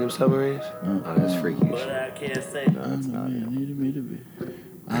them submarines? Oh, that's freaky. No, it's not.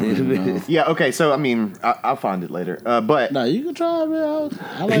 Yeah, okay, so I mean, I'll find it later. But no, you can try it, man.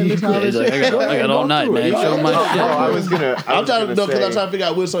 I like listening to this. I got all night, man. Show my shit. I was gonna. I'm trying to figure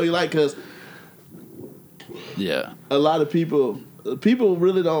out which song you like because yeah, a lot of people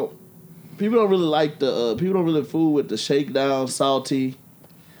really don't like the people don't really fool with the Shakedown, Salty,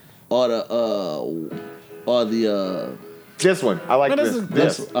 or the this one. I like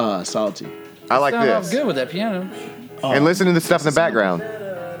this. Salty. I like sound this. good with that piano. And listen to the stuff in the background.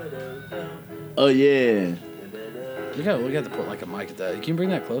 Oh yeah. We got to put like a mic at that. Can you bring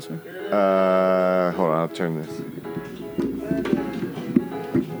that closer? Hold on, I'll turn this.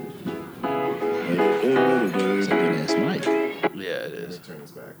 It's a good ass mic. Yeah, it is. Turn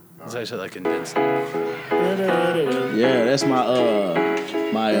this back. It's actually like condensed. Yeah, that's my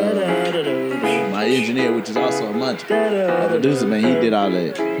engineer, which is also a munch. My producer, man, he did all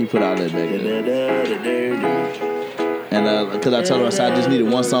that. He put all that back there. And because I told him, I said I just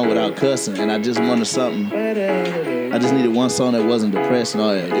needed one song without cussing, and I just wanted something. I just needed one song that wasn't depressing.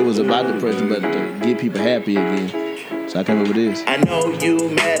 It was about depression, but to get people happy again. So I came up with this. I know you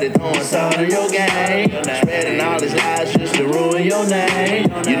mad at throwing salt in your game, spreading all these lies just to ruin your name.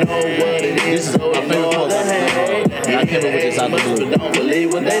 You know what it is, so ignore the hate. I came up with this out of the blue. Don't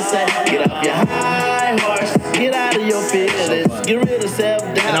believe what they say. Get off your high horse. Get out of your feelings. Get rid of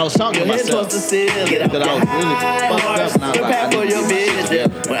self-doubt. And I was talking to myself because I was really fucked up, and I was like, I need to get this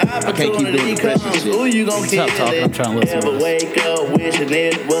together. I can't keep doing depression shit. Ooh, you gon' kill talking. I'm trying to listen to Never this. wake up wishing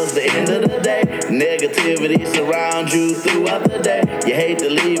it was the end of the day. Negativity surrounds you throughout the day. You hate to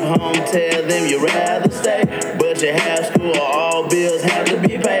leave home, tell them you'd rather stay. But you have school, all bills have to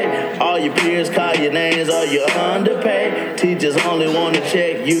be paid. All your peers call your names, or you're underpaid. Teachers only want to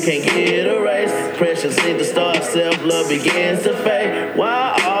check, you can't get a raise. Pressure seems to start, self-love begins to fade.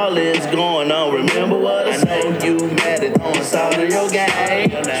 While all is going on, remember what I know. You mad at throwing salt in your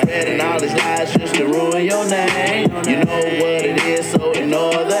game. Spreading all these lies just to ruin your name. You know what it is, so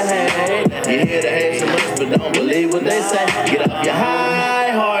ignore the hate. You hear the hate so much, but don't believe what they say. Get off your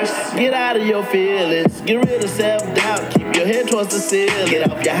high horse, get out of your feelings. Get rid of self-doubt, keep your head towards the ceiling. Get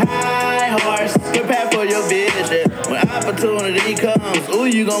off your high horse, prepare for your vision. When opportunity comes, ooh,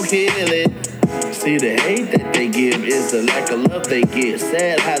 you gon' kill it. See, the hate that they give is the lack of love they get.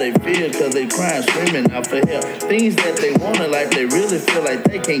 Sad how they feel, cause they crying, screaming out for help. Things that they want in life, they really feel like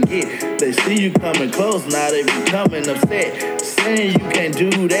they can't get. They see you coming close, now they becoming upset. Saying you can't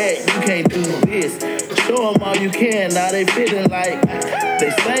do that, you can't do this. Show them all you can, now they feeling like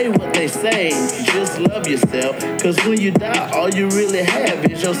they say what they say. Just love yourself, cause when you die, all you really have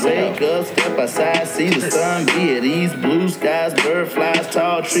is yourself. Up, step outside, see the sun, be at ease. Blue skies, bird flies,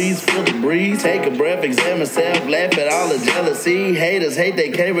 tall trees, feel the breeze. Take a breath, examine self, laugh at all the jealousy. Haters hate, they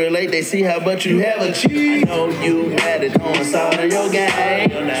can't relate, they see how much you have achieved. I know you mad at throwing salt in your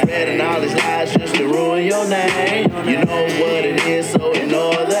game. Spreading all these lies just to ruin your name. You know what it is, so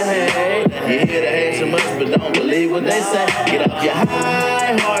ignore the hate. You hear the hate so much, but don't believe what they say. Get off your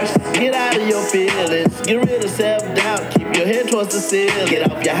high horse, get out of your feelings. Get rid of self-doubt, keep your head towards the ceiling.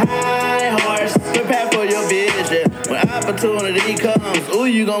 Get off your high horse, prepare for your vision. When opportunity comes, ooh,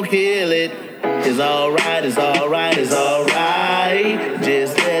 you gon' kill it. It's alright, it's alright, it's alright.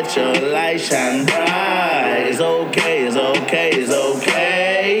 Just let your light shine bright. It's okay, it's okay, it's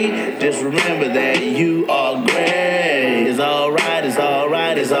okay. Just remember that you are great. It's alright, it's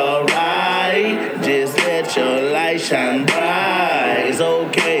alright, it's alright. Just let your light shine bright. It's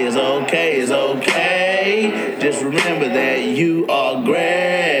okay, it's okay, it's okay. Just remember that you are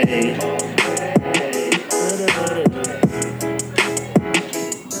great.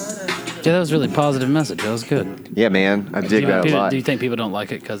 Yeah, that was a really positive message. That was good. Yeah, man, I dig that a lot. Do you think people don't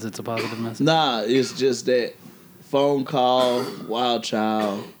like it because it's a positive message? Nah, it's just that Phone Call, Wild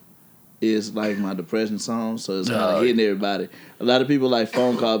Child is like my depression song, so it's kind of hitting everybody. A lot of people like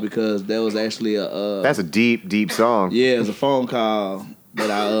Phone Call because that was actually a... That's a deep, deep song. Yeah, it's a phone call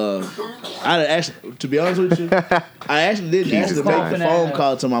that I actually, to be honest with you, I actually didn't actually make the phone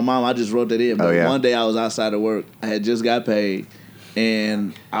call to my mom. I just wrote that in. But one day I was outside of work. I had just got paid.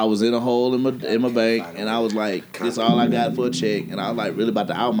 And I was in a hole in my bank, and I was like, "This is all I got for a check." And I was like, really about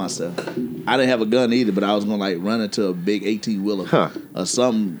to out myself. I didn't have a gun either, but I was gonna like run into a big 18-wheeler or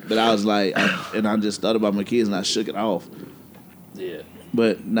something. But I was like, I just thought about my kids, and I shook it off. Yeah.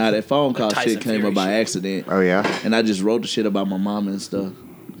 But now that phone call shit came up by accident. Oh yeah. And I just wrote the shit about my mama and stuff,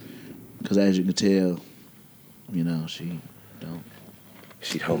 because as you can tell, you know, she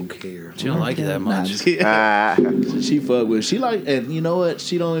don't care. She don't like it that much. She fuck with. She like, and you know what?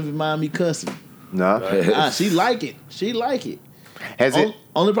 She don't even mind me cussing. No. She like it. She like it. Has it?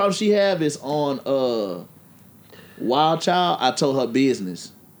 Only problem she have is on Wild Child. I told her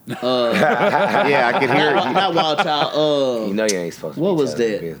business. Yeah, I can hear it. Not Wild Child. You know you ain't supposed to. What be was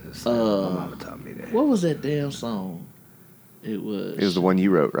telling that? business. My mama taught me that. What was that damn song? It was the one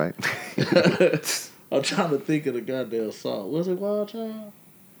you wrote, right? I'm trying to think of the goddamn song. Was it Wild Child?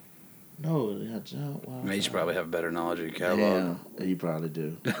 No, Wild Child. I mean, you should probably have better knowledge of your catalog. Yeah, you probably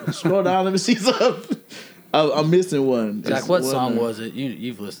do. Scroll down, let me see something. I'm missing one. Zach, what song was it?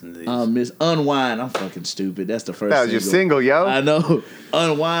 You've listened to these. Miss Unwind. I'm fucking stupid. That's the first That was your single, yo. I know.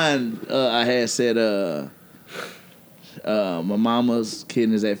 Unwind, I had said my mama's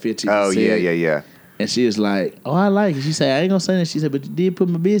kidneys at 15%. Oh, yeah. And she was like, "Oh, I like it." She said, "I ain't gonna say that." She said, "But you did put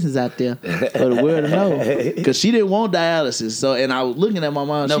my business out there for the world to know." Because she didn't want dialysis. So, and I was looking at my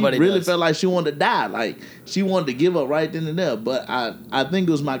mom. Nobody she really does. felt like she wanted to die. Like she wanted to give up right then and there. But I think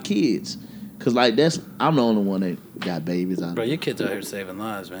it was my kids. Cause like I'm the only one that got babies out. Bro, your kids out here saving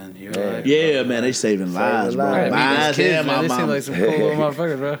lives, man. You're right. Yeah, man, they saving lives, bro. lives. Mine and my They seem mom. like some cool little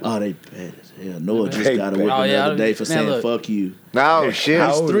motherfuckers, bro. Oh, they bad as hell. Noah just got away the Oh, yeah, other day for man, saying look. "fuck you." No shit. I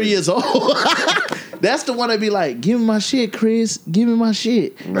was 3 years old. That's the one that be like, give me my shit, Chris. Give me my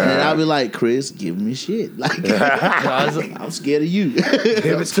shit. And then I'll be like, Chris, give me shit. Like, I'm scared of you.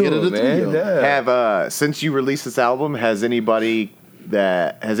 I'm scared of the trio. Have since you released this album, has anybody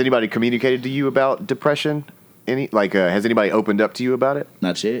communicated to you about depression? Has anybody opened up to you about it?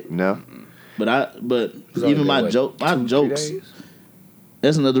 Not yet. No. But even my jokes.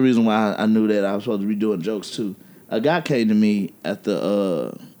 That's another reason why I knew that I was supposed to be doing jokes too. A guy came to me at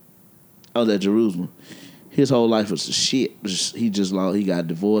I was at Jerusalem. His whole life was shit. He got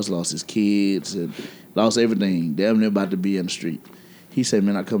divorced, lost his kids, and lost everything. Damn near about to be in the street. He said,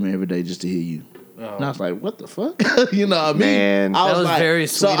 "Man, I come here every day just to hear you." Oh. And I was like, "What the fuck?" You know what I mean? Man, that was like, very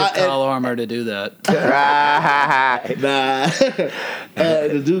sweet of Kyle Armour to do that.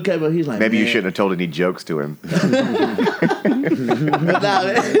 The dude came up. He's like, maybe you shouldn't have told any jokes to him. Man,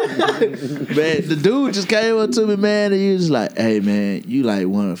 the dude just came up to me, man, and he was like, "Hey, man, you like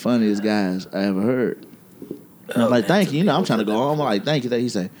one of the funniest guys I ever heard." And I'm like, "Thank you." You know, I'm trying to go home. I'm like, "Thank you." He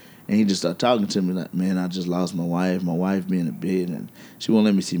said, and he just started talking to me like, "Man, I just lost my wife. My wife being in bed, and she won't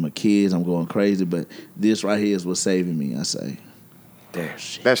let me see my kids. I'm going crazy, but this right here is what's saving me." I say, damn,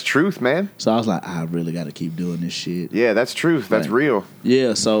 that's truth, man. So I was like, I really got to keep doing this shit. Yeah, that's truth. That's real.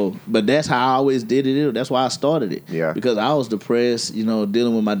 Yeah, so, but that's how I always did it. That's why I started it. Yeah. Because I was depressed, you know,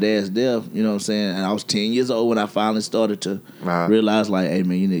 dealing with my dad's death, you know what I'm saying? And I was 10 years old when I finally started to realize, like, hey,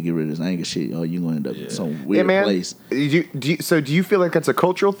 man, you need to get rid of this anger shit, or you're going to end up in some weird place. So do you feel like that's a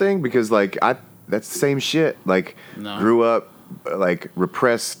cultural thing? Because, like, that's the same shit. Like, grew up, like,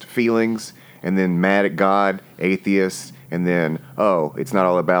 repressed feelings, and then mad at God, atheist, and then, it's not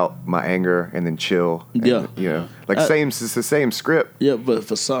all about my anger, and then chill. And, you know, like it's the same script. Yeah, but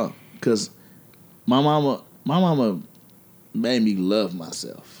for some, because my mama made me love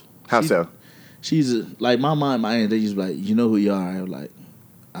myself. How so? She's like my mom and my aunt. They used to be like, you know who you are. I was like,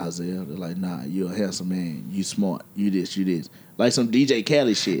 Isaiah. They're like, nah, you're a handsome man. You smart. You this. Like some DJ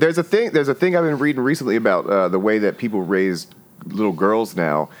Khaled shit. There's a thing I've been reading recently about the way that people raise little girls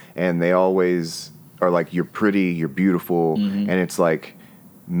now, and they always are like, you're pretty, you're beautiful, and it's like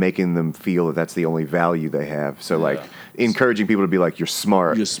making them feel that that's the only value they have. So like encouraging people to be like, you're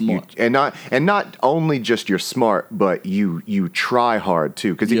smart. You're smart. And not only just you're smart, but you try hard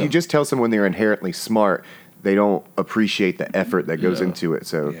too. Because if you just tell someone they're inherently smart, they don't appreciate the effort that goes into it.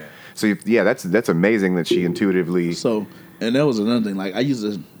 So that's amazing that she intuitively. So, and that was another thing. Like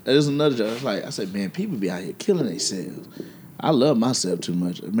there's another job. Like I said, man, people be out here killing themselves. I love myself too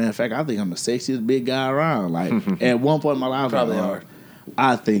much. Matter of fact, I think I'm the sexiest big guy around. Like at one point in my life, probably are.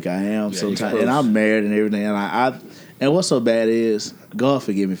 I think I am sometimes, and I'm married and everything. And and what's so bad is, God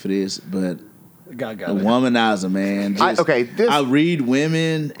forgive me for this, but God a womanizer, man. I read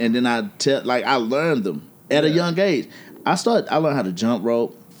women, and then I learned them at a young age. I learned how to jump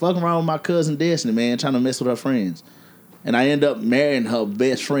rope, fucking around with my cousin Destiny, man, trying to mess with her friends, and I end up marrying her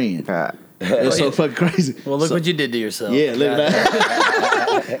best friend. It's so fucking crazy. Well, look what you did to yourself. Yeah, look at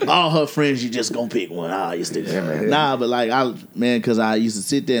that. All her friends, you just gonna pick one. Nah, but like because I used to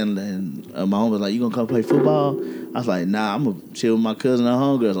sit there and my home was like, "You gonna come play football?" I was like, "Nah, I'm gonna chill with my cousin and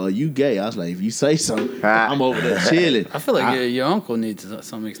homegirls." "Oh, you gay?" I was like, "If you say so, I'm over there chilling." I feel like your uncle needs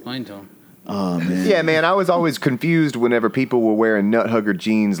something explained to him. Oh, man. Yeah, man, I was always confused whenever people were wearing nut hugger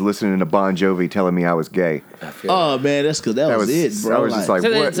jeans, listening to Bon Jovi, telling me I was gay. Oh, man, that's because that was it, bro. I was just like,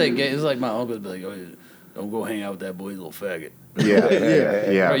 what? What? Say gay. It's like my uncle would be like, "Oh, don't go hang out with that boy, he's a little faggot."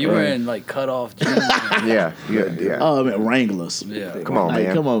 Yeah. Bro, you wearing like cut off jeans? Yeah. Oh, man, Wranglers. Yeah. Come on,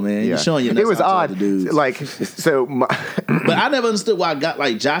 man. Come on, man. Yeah. You're showing your nuts. It was out odd. to dudes. Like, so. But I never understood why I got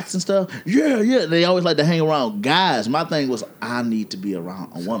like jocks and stuff. Yeah. They always like to hang around guys. My thing was, I need to be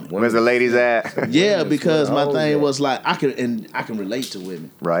around a woman. Where's the ladies at? Yeah, because my thing was like I can relate to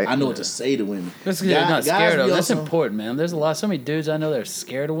women. Right. I know what to say to women. That's because you're not scared of them. That's important, man. There's so many dudes I know that are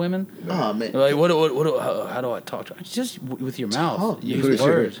scared of women. Oh, man. Like, how do I talk to them? Just with your mouth. Use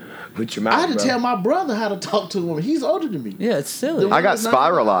words. With your mouth, I had to tell my brother how to talk to a woman. He's older than me. Yeah, it's silly. I got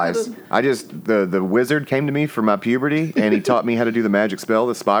spiralized. The wizard came to me for my puberty, and he taught me how to do the magic spell,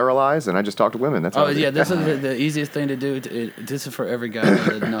 the spiralize, and I just talked to women. That's how I did. This is the easiest thing to do. This is for every guy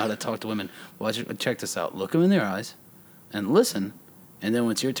that know how to talk to women. Check this out. Look them in their eyes and listen, and then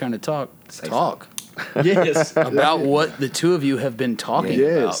when it's your turn to talk. Yes. About what the two of you have been talking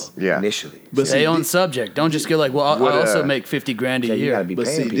about. Yeah. Initially. But stay on subject. Don't just get like, well, I also make $50,000 a year. But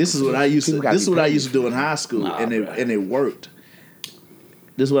see, this is what I used to do in high school, and it worked.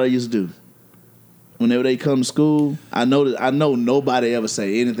 This is what I used to do. Whenever they come to school, I know nobody ever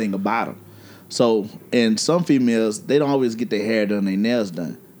say anything about them. So, and some females, they don't always get their hair done, their nails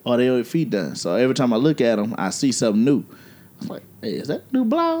done, or their feet done. So every time I look at them, I see something new. was like, hey, is that new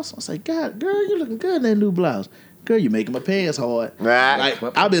blouse? I was like, God, girl, you looking good in that new blouse. Girl, you making my pants hard. Like,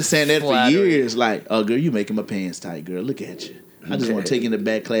 I've been saying that for years. Like, oh, girl, you making my pants tight, girl. Look at you. I just want to take you in the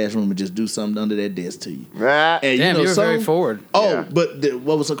back classroom and just do something under that desk to you. And damn, you were very forward. Oh, yeah. But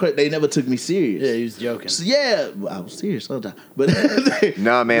what was so crazy? They never took me serious. Yeah, he was joking. So, I was serious sometimes. But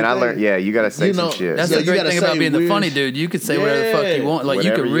no, man, I learned. Yeah, you gotta say some shit. That's the great thing about being the funny dude. You could say whatever the fuck you want. Like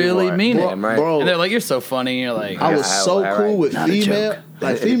you could really mean it, bro. And they're like, "You're so funny." And you're like, I was so cool with female.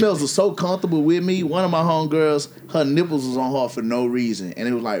 Like females were so comfortable with me. One of my homegirls, her nipples was on her for no reason, and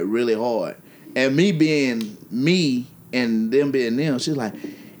it was like really hard. And me being me. And them being them, she's like,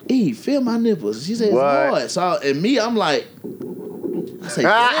 "E, feel my nipples." She said, "It's hard." So, and me, I'm like, I say,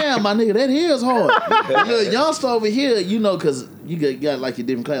 "Damn, my nigga, that is hard." Little youngster over here, you know, because you got like your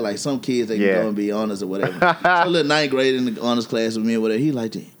different class. Like some kids, they can go and be honest or whatever. So, little 9th grade in the honors class with me or whatever, he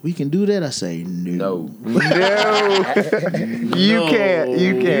like, "We can do that." I say, "No, you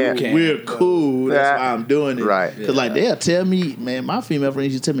can't. We're cool. That's why I'm doing it." Right? Because like they'll tell me, man, my female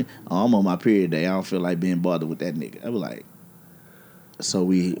friends used to tell me, "Oh, I'm on my period day. I don't feel like being bothered with that nigga." I was like, so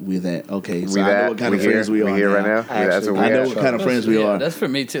we that okay? So I know what kind of friends we are here right now. I know what kind of friends we are. That's for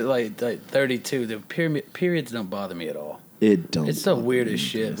me too. Like 32, the periods don't bother me at all. It don't. It's the weirdest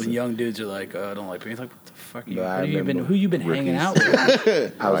shit when young dudes are like, "I don't like periods." Like, what the fuck? Who you been hanging out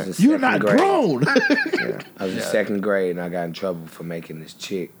with? You're not grown. I was in 2nd grade and I got in trouble for making this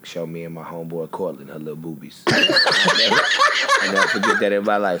chick show me and my homeboy Cortland her little boobies. I never forget that in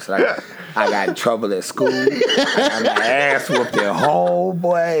my life. So I got in trouble at school. I got my ass whooped at home,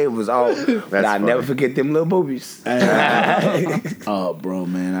 boy. It was all. But I never forget them little boobies. Oh, bro,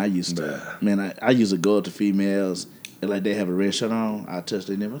 man, I used to go up to females. And like they have a red shirt on, I touch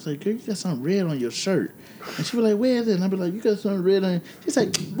their nipple. I was like, "Girl, you got something red on your shirt." And she was like, "Where is it?" And I be like, "You got something red on." She's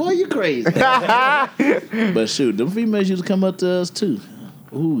like, "Boy, you crazy." But shoot, them females used to come up to us too.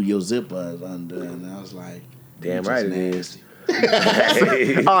 Ooh, your zipper is undone. And I was like, damn right it is. all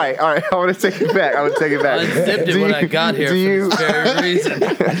right. I want to take it back. I unzipped it when I got here for this very reason.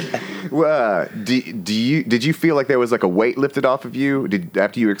 Well, did you feel like there was like a weight lifted off of you?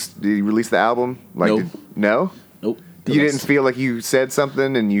 After you release the album? Like, nope. No? Nope. You didn't feel like you said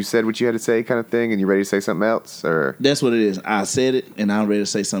something and you said what you had to say kind of thing and you're ready to say something else? Or that's what it is. I said it and I'm ready to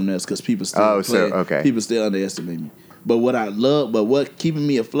say something else because people still people still underestimate me. But what keeping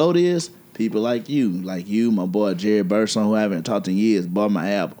me afloat is people like you, my boy Jerry Burson, who I haven't talked to in years, bought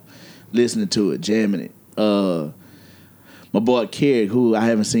my album, listening to it, jamming it. My boy Kerrick, who I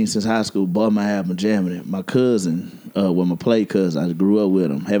haven't seen since high school, bought my album, jamming it. My cousin, my play cousin, I grew up with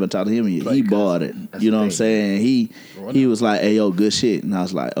him. Haven't talked to him yet. He bought it. You know what I'm saying? He was like, "Hey, yo, good shit." And I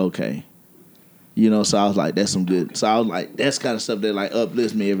was like, okay. You know, so I was like, that's some good. So I was like, that's kind of stuff that like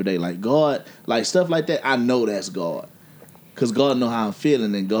uplifts me every day. Like God, like stuff like that, I know that's God. Because God know how I'm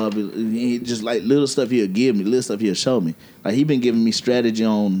feeling, and God, he just like little stuff he'll give me, little stuff he'll show me. Like he been giving me strategy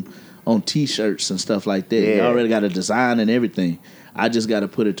on T-shirts and stuff like that. Yeah. He already got a design and everything. I just got to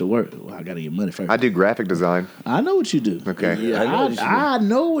put it to work. Well, I got to get money first. I do graphic design. I know what you do. Okay. Yeah, I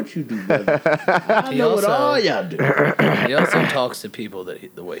know what you do, brother. I know what all y'all do. He also talks to people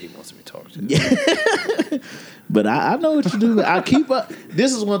the way he wants to be talked to. Yeah. But I know what you do. I keep up.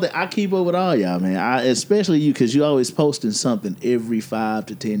 This is one thing I keep up with all y'all, man. Especially you, because you always posting something every 5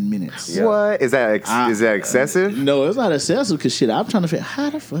 to 10 minutes. Yeah. What is that? Is that excessive? No, it's not excessive. Because shit, I'm trying to figure how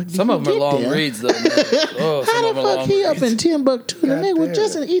the fuck. Some of them are long reads though. Oh, how the fuck he up in Timbuktu? The nigga was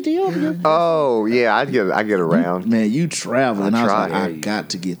just in Ethiopia. Oh yeah, I get around. Man, you travel, and I was like, I got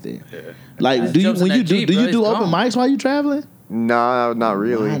to get there. Yeah. Like, do you do open mics while you traveling? No, not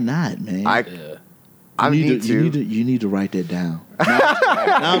really. Why not, man? I need to. You need to write that down. Now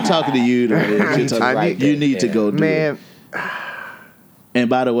I'm talking to you. You need to go do it. And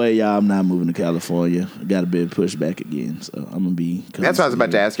by the way, y'all, I'm not moving to California. I got a bit pushed back again, so I'm gonna be. That's what I was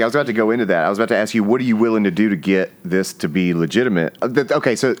about to ask you. I was about to go into that. I was about to ask you, what are you willing to do to get this to be legitimate?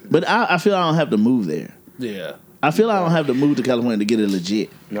 Okay, so. But I feel I don't have to move there. Yeah. I feel I don't have to move to California to get it legit.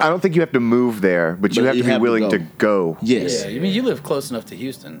 I don't think you have to move there, but you have to be willing to go. Yes. Yeah, I mean, you live close enough to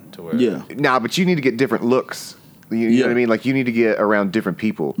Houston to where. Yeah. Nah, but you need to get different looks. You know what I mean? Like, you need to get around different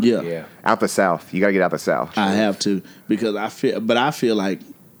people. Yeah. Out the South. You got to get out the South. I have to, because I feel like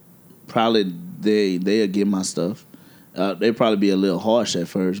probably they'll get my stuff. They'll probably be a little harsh at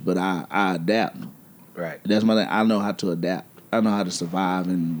first, but I adapt. Right. That's my thing. I know how to adapt. I know how to survive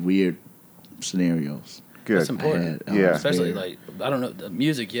in weird scenarios. Good. That's important. Yeah. Especially, like, I don't know,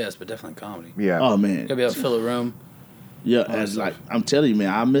 music, yes, but definitely comedy. Yeah. Oh, man. You gotta be able to fill a room. Yeah, as like I'm telling you,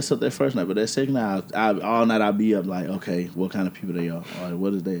 man, I messed up that first night, but that second night, all night I'll be up like, okay, what kind of people they are? All right,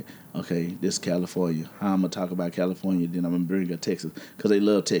 what is they? Okay, this California. How I'm gonna talk about California? Then I'm gonna bring up Texas because they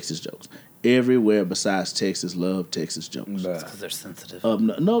love Texas jokes. Everywhere besides Texas love Texas jokes. Because they're sensitive.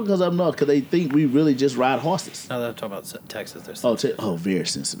 No, because I'm not. Because they think we really just ride horses. No, they're talking about Texas. They're sensitive. Very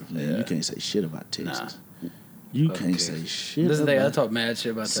sensitive, man. Yeah. You can't say shit about Texas. You can't say shit. This is the thing. I talk mad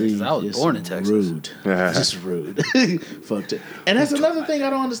shit about Texas. I was born in Texas. Rude. Just rude. Fuck it. And that's another thing I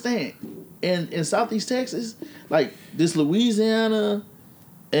don't understand. In Southeast Texas, like this Louisiana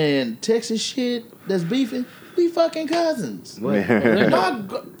and Texas shit that's beefing, we fucking cousins.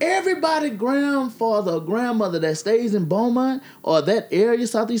 Everybody grandfather or grandmother that stays in Beaumont or that area,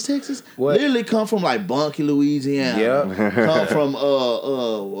 Southeast Texas, literally come from like Bunkie, Louisiana. Yeah. Come from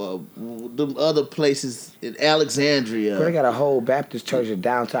the other places in Alexandria. They got a whole Baptist church in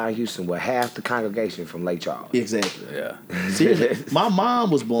downtown Houston with half the congregation from Lake Charles. Exactly. Yeah. Seriously, my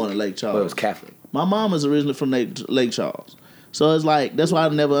mom was born in Lake Charles. But it was Catholic. My mom is originally from Lake Charles. So it's like, that's why I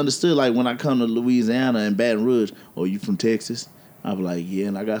never understood, like, when I come to Louisiana and Baton Rouge, oh, you from Texas? I was like, yeah,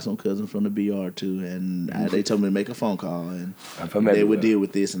 and I got some cousins from the BR, too, and they told me to make a phone call, and they would deal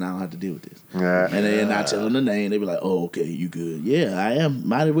with this, and I don't have to deal with this. Yeah. And then I tell them the name, they be like, oh, okay, you good. Yeah, I am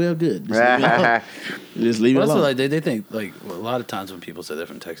mighty well good. Just leave it alone. Just leave it Also, alone. like they think like a lot of times when people say they're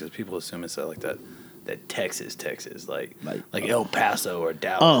from Texas, people assume it's like that Texas, like El Paso or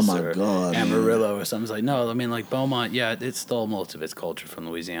Dallas or God, Amarillo or something. It's like, no, I mean like Beaumont, yeah, it stole most of its culture from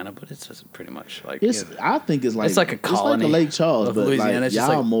Louisiana, but it's just pretty much like I think it's like a colony. It's like a Lake Charles, of but Louisiana. like It's just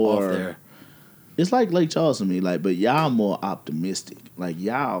y'all like more. off there. It's like Lake Charles to me, like, but y'all more optimistic. Like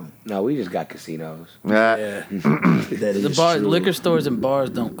y'all, No, we just got casinos. Yeah. that is true. Liquor stores and bars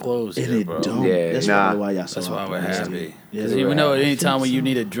don't close And here, it bro. don't. Yeah. That's Nah. probably why y'all so That's why we're optimistic. happy. Yeah, Because you know, at any I time think when you so.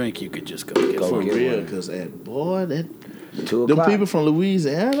 need a drink, you could just go get For one. real, because that 2 them o'clock. people from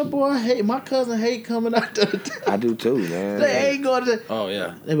Louisiana, boy, my cousin hate coming out there. I do too, man. They ain't going to. Oh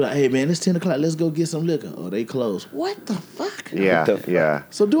yeah. They be like, hey man, it's 10 o'clock. Let's go get some liquor. Oh, they close. What the fuck? Yeah.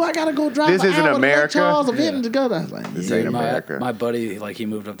 So do I gotta go drive? This an isn't hour to Lake America? Charles or Vinton to go? I was like, This yeah. ain't America. My buddy, like, he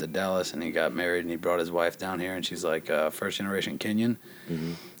moved up to Dallas and he got married and he brought his wife down here and she's like first generation Kenyan.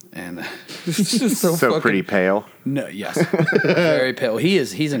 Mm-hmm. And So pretty pale. No, yes, very pale.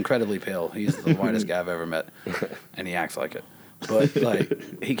 He's incredibly pale. He's the whitest guy I've ever met, and he acts like it. But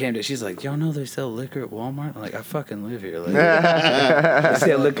like, he came to. She's like, "Y'all know they sell liquor at Walmart?" I'm like, I fucking live here. Like, I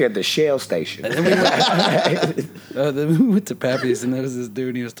said, look at the Shell station. then we went to Pappy's and there was this dude.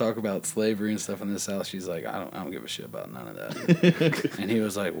 And he was talking about slavery and stuff in the South. She's like, I don't give a shit about none of that. And he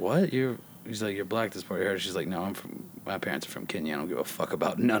was like, "What? He's like, you're black. This part of your heritage." She's like, "No, my parents are from Kenya. I don't give a fuck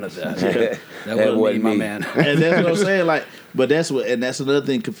about none of that." That wasn't me, my man. And that's what I'm saying. Like, but that's another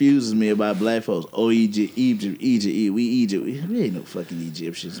thing confuses me about black folks. Oh, Egypt. We Egypt. We ain't no fucking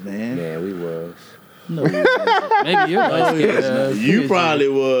Egyptians, man. Man, we was. No, we wasn't. Maybe you're You probably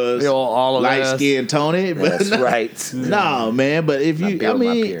was all of light us. skinned Tony. But That's right. no, man. But if you, I built my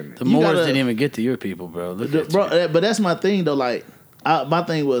mean, pyramid. The you Moors gotta- didn't even get to your people, bro. Look at Bro, you. but that's my thing though. Like, my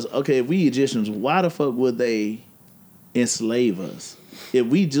thing was, okay, if we Egyptians, why the fuck would they enslave us? If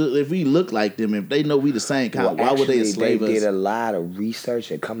we look like them, if they know we the same kind, why would they enslave They did us? a lot of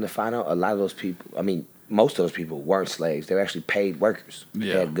research and come to find out a lot of those people, I mean, most of those people weren't slaves. They were actually paid workers. They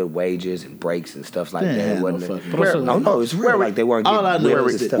Yeah. had good wages and breaks and stuff like They that. had It no wasn't fucking- no, it's real. Like they weren't all I getting know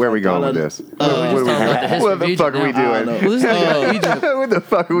whipped is and stuff Where are we like going that. with this? Let's talk about the history What of the Egypt fuck are we now. I don't doing? know. Well, this is Egypt. What the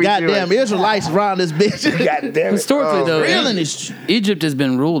fuck are we Goddamn doing? Israelites around this bitch. God damn it. Historically, though, Real in this. Egypt has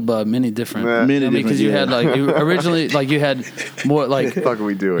been ruled by many different. Yeah. Many because you had different, like originally you had more like What the fuck are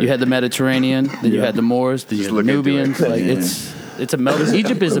we doing? you had the Mediterranean, then you had the Moors, then you had the look into it. Nubians. Like it's a melting.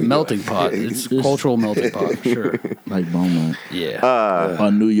 Egypt is a melting pot. It's a cultural melting pot for sure. Like Beaumont. Yeah. Or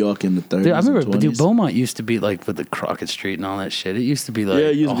New York in the 30s. Dude, I remember, and but 20s. Beaumont used to be like with the Crockett Street and all that shit. It used to be like Yeah,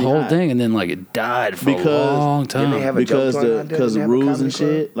 it used a to be whole hot. thing, and then like it died for Because- a long Didn't time. they have a because joke going on there? because Didn't of they have a rules and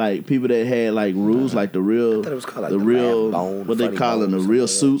comedy club? shit, like people that had like rules, like the real, thought it was called, like, the the real, Rathbone, what they Funny call them, the Bones, real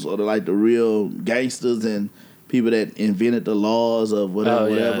something like suits, or the real gangsters and people that invented the laws of whatever, Oh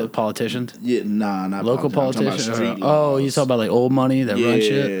yeah, whatever. politicians, Yeah, nah, not local politicians. I'm talking politicians. about street Oh, you laws. talking about like old money that run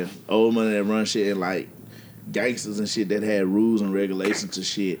shit? Yeah, old money that run shit and like gangsters and shit that had rules and regulations to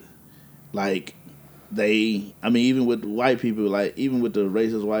shit. Like even with the white people, like even with the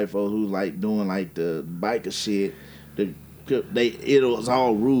racist white folks who like doing like the biker shit, it was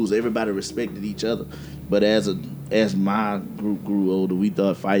all rules. Everybody respected each other. But as my group grew older, we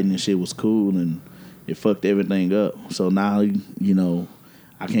thought fighting and shit was cool, and it fucked everything up. So now,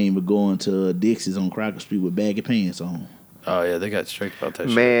 I can't even go into Dixie's on Crocker Street with baggy pants on. Oh yeah, they got strict about that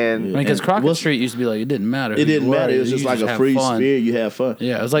shit. Man. I mean, because Crockett Street used to be like, it didn't matter. It didn't matter. It was You just like a have free fun. sphere. You have fun.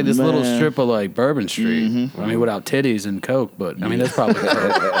 Yeah, it was like this little strip of like Bourbon Street. I mean, without titties and coke, but I mean that's probably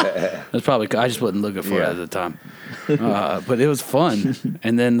that's probably. I just wasn't looking for it at the time, but it was fun.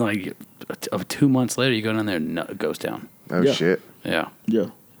 And then like 2 months later, you go down there and it goes down. Oh shit. Yeah. Yeah.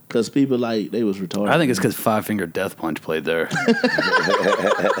 Because people like, they was retarded. I think it's because Five Finger Death Punch played there. And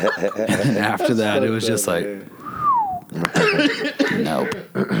after that, it was just like, nope.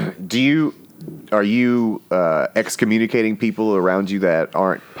 Are you excommunicating people around you that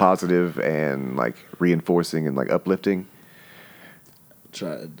aren't positive and like reinforcing and like uplifting?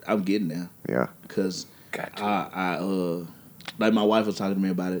 I'm getting there. Yeah. Because I like my wife was talking to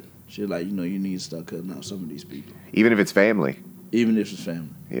me about it. She was like, you need to start cutting out some of these people. Even if it's family. Even if it's family.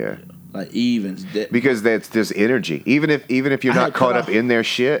 Yeah. Like even because there's energy. Even if you're not caught up in their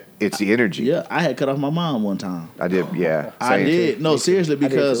shit, it's the energy. Yeah, I had cut off my mom one time. I did. Yeah, I did. No, seriously,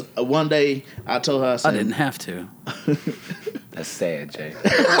 because one day I told her I didn't have to. That's sad, Jay.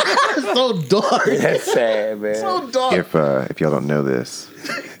 It's so dark. That's sad, man. So dark. If y'all don't know this,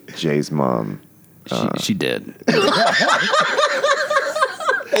 Jay's mom. She did.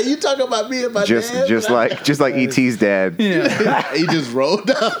 Hey, you talking about me and my dad? Just like E.T.'s dad. Yeah. He just rolled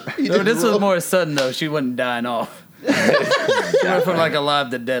up. No, this was more sudden though. She wasn't dying off. She went from like alive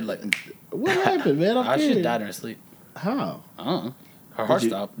to dead. Like, what happened, man? She died in her sleep. How? Her heart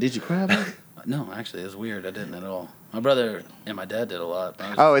stopped. Did you cry about it? No, actually, it was weird. I didn't at all. My brother and my dad did a lot.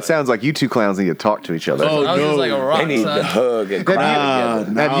 It sounds like you two clowns need to talk to each other. Oh, I was just like a rock, They need to hug and cry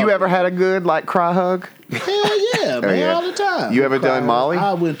together. Have you ever had a good like cry hug? Hell yeah, man, yeah. all the time. You ever done Molly?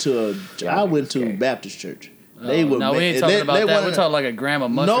 I went to Baptist church. They were no, we ain't talking about that. We're talking like a grandma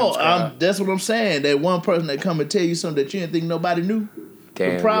mushrooms. No, that's what I'm saying. That one person that come and tell you something that you didn't think nobody knew.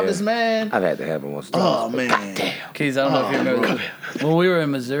 Damn, the prophets, man. I've had to have one. Oh man, damn. Keys, I don't know if you remember. When we were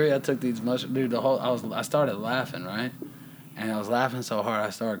in Missouri, I took these mushrooms. Dude, I started laughing, right? And I was laughing so hard, I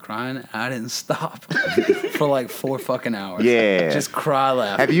started crying. And I didn't stop for like 4 fucking hours. Yeah. Just cry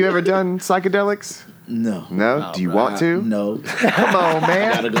laughing. Have you ever done psychedelics? No. No? Do you want to? No. Come on,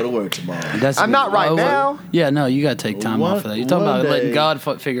 man. I gotta go to work tomorrow. I'm not right now. Yeah, no, you gotta take time off of that. You're talking about letting God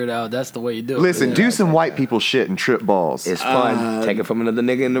figure it out. That's the way you do it. Listen, do some white people shit and trip balls. It's fun. Take it from another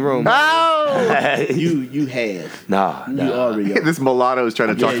nigga in the room. Oh! you have. Nah. You already are. This mulatto is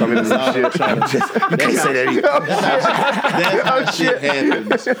trying to talk you into some shit. You can't say that. That's how shit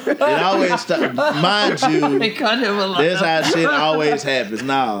happens. It always, mind you, that's how shit always happens.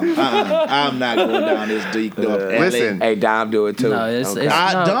 No, I'm not going down this deep. Listen. Hey, Dom, do it too. No,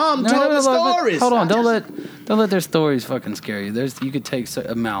 Dom told the stories. Hold on, don't let their stories fucking scare you. You could take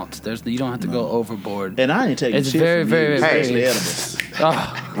amounts. You don't have to go overboard. And I ain't taking It's shit very, from very, you, very- especially edibles.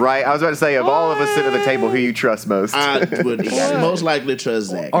 Right, I was about to say, of all of us sitting at the table, who you trust most? I would most likely trust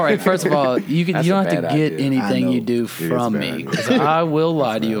Zach. All right, first of all, you don't have to bad get idea. anything you do from me. 'Cause I will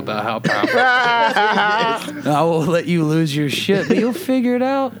lie to you about how powerful I am. I will let you lose your shit, but you'll figure it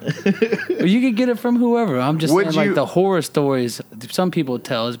out. Or you can get it from whoever. I'm just saying, like the horror stories some people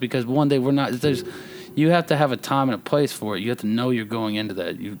tell is because one day you have to have a time and a place for it. You have to know you're going into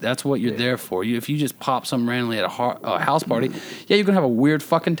that. That's what you're there for. If you just pop something randomly at a house party, yeah, you're gonna have a weird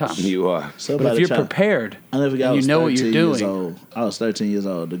fucking time. You are. But if you're prepared, I never got. and you know what you're doing. I was 13 years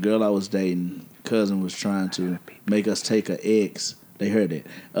old. The girl I was dating, cousin was trying to make us take her eggs. They heard it.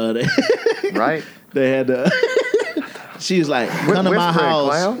 Right? They had to. She was like, "Come to my house."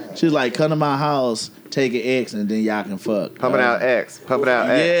 Clown? She was like, "Come to my house, take an X, and then y'all can fuck." Pumping out X.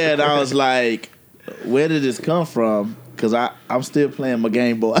 Yeah, and I was like, "Where did this come from?" Because I'm still playing my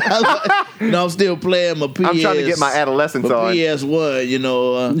Game Boy. I'm still playing my PS. I'm trying to get my adolescence on.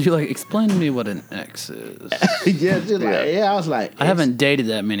 PS1, You're like, explain to me what an X is. I was like, I haven't dated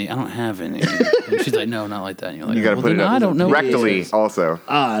that many. I don't have any. And she's like, no, not like that. And you're like, You got to put it up I don't know. rectally also.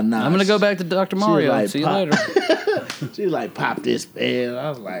 nah. I'm gonna go back to Dr. Mario. like, See you pop. later. She was like, pop this, man. I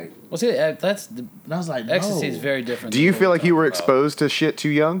was like, Well, see, that's the and I was like, ecstasy no. is very different. Do you than feel what like you were we're talking exposed to shit too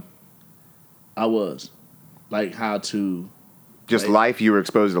young? I was. Like how to, Just life? You were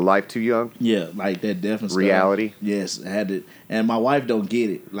exposed to life too young? yeah, like that definitely Reality? Yes, I had it. And my wife don't get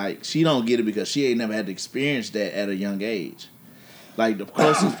it. Like, she don't get it because she ain't never had to experience that at a young age. Like, the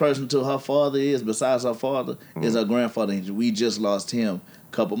closest person to her father is, besides her father, is her grandfather. And we just lost him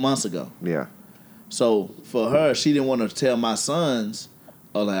a couple months ago. Yeah. So for her, she didn't want to tell my sons,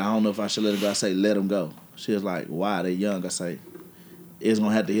 oh, like, I don't know if I should let him go. I say, let him go. She was like, why? They young. I say, it's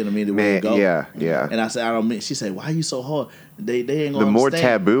going to have to hit them anywhere to go. Yeah. And I said, I don't mean. She said, why are you so hard? They ain't going to The more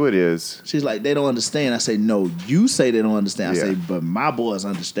understand. taboo it is. She's like, they don't understand. I say, no, you say they don't understand. I Yeah. say, but my boys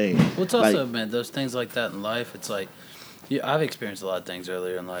understand. Well, it's also, man, those things like that in life, it's like, Yeah, I've experienced a lot of things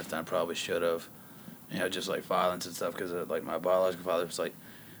earlier in life that I probably should have. Just like violence and stuff because like my biological father was like,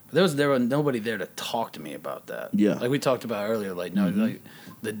 there was nobody there to talk to me about that. Yeah, like we talked about earlier, like no, like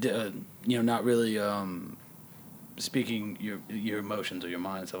the not really speaking your emotions or your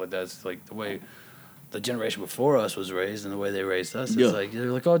mind and stuff like that. It's like the way the generation before us was raised and the way they raised us. It's like they're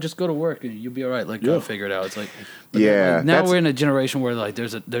like, oh, just go to work and you'll be all right. Like, go figure it out. It's like, now we're in a generation where like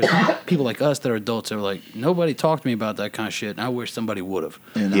there's people like us that are adults that are like, nobody talked to me about that kind of shit, and I wish somebody would have.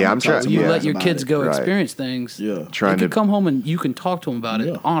 I'm trying. You let your kids go experience things. Yeah, trying to come home and you can talk to them about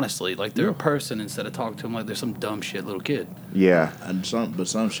it honestly, like they're a person instead of talking to them like they're some dumb shit little kid. Yeah, and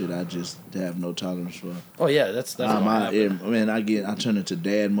some shit I just have no tolerance for. Oh yeah, that's I turn into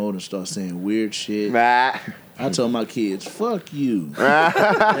dad mode and start saying weird shit. I told my kids, fuck you.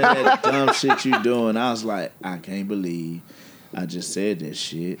 That dumb shit you doing. I was like, I can't believe I just said that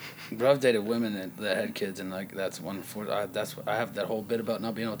shit. But I've dated women that had kids, and like I have that whole bit about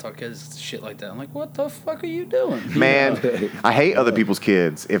not being able to talk to kids, shit like that. I'm like, what the fuck are you doing? Man, I hate other people's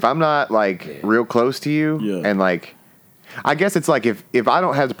kids. If I'm not like real close to you, and like, I guess it's like if I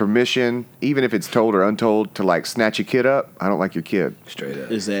don't have the permission, even if it's told or untold, to like snatch a kid up, I don't like your kid. Straight up.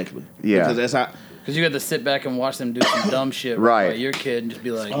 Exactly. Yeah. Because that's how. Because you got to sit back and watch them do some dumb shit by your kid and just be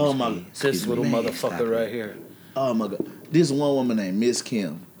like, oh my, this little motherfucker right here. Oh my God. This one woman named Miss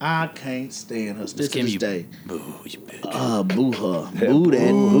Kim. I can't stand her. Still to this day. Boo, you bitch. Boo her. Boo that.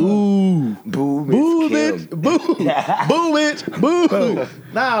 Boo. Boo, Boo, Miss bitch. Boo. Boo, bitch. Boo.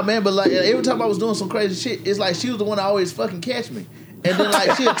 Nah, man, but like every time I was doing some crazy shit, it's like she was the one that always fucking catch me. And then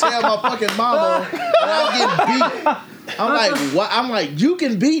like she'd tell my fucking mama and I'm getting beat. I'm like, what? I'm like, you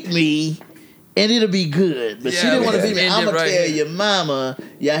can beat me. And it'll be good. But she didn't want to beat me. I'm going to tell your mama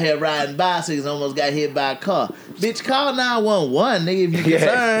y'all here riding bicycles and almost got hit by a car. Bitch, call 911, nigga, if you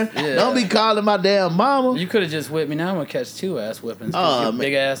concerned. Don't be calling my damn mama. You could have just whipped me. Now I'm going to catch 2 ass whippings because your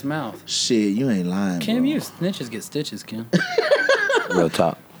big-ass mouth. Shit, you ain't lying, Kim, bro. you snitches get stitches, Kim. Real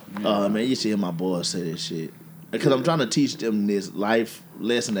talk. Oh, man, you should hear my boys say this shit. Because I'm trying to teach them this life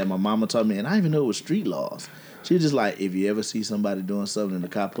lesson that my mama taught me, and I didn't even know it was street laws. She was just like, if you ever see somebody doing something and the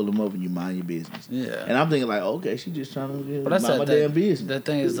cop pull them over, you mind your business. Yeah. And I'm thinking like, okay, she just trying to mind my damn business. That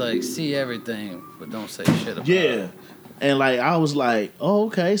thing is like, see everything, but don't say shit about it. it. And like, I was like, oh,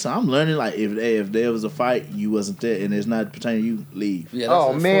 okay. So I'm learning like, if there was a fight, you wasn't there, and it's not pertaining to you, leave. Yeah,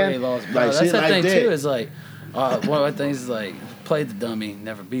 that's man. Laws, like, that's the like thing that. too, is like, one of the things is like, play the dummy,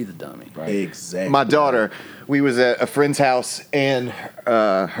 never be the dummy. Right? Exactly. My daughter, we was at a friend's house, and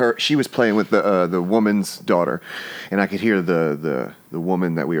she was playing with the woman's daughter, and I could hear the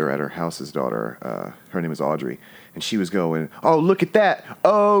woman that we were at her house's daughter. Her name is Audrey, and she was going, "Oh, look at that!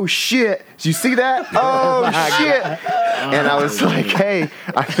 Oh shit! Did you see that? Oh shit!" And I was like, "Hey,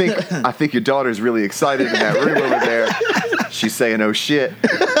 I think your daughter's really excited in that room over there." She's saying, "Oh shit!"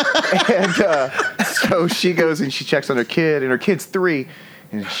 And so she goes and she checks on her kid, and her kid's 3,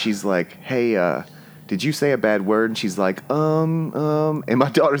 and she's like, "Hey, did you say a bad word?" And she's like, and my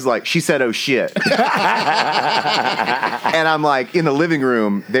daughter's like, "She said, oh shit." And I'm like in the living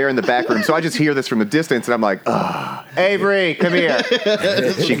room, they're in the back room, so I just hear this from a distance, and I'm like, Avery, come here.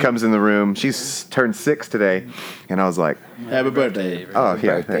 She comes in the room. She's turned 6 today, and I was like, happy birthday, Avery. Oh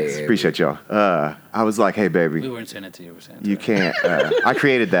yeah, thanks. Appreciate y'all. I was like, hey baby, we weren't saying it to you. We're saying it you can't. I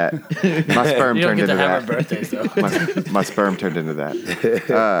created that. My sperm you turned don't get into to have that. our birthdays though. My sperm turned into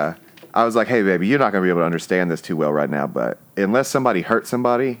that. I was like, hey, baby, you're not going to be able to understand this too well right now, but unless somebody hurts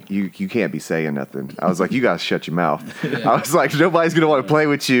somebody, you can't be saying nothing. I was like, you guys shut your mouth. Yeah. I was like, nobody's going to want to play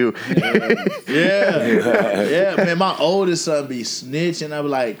with you. Yeah, man, my oldest son be snitching. I be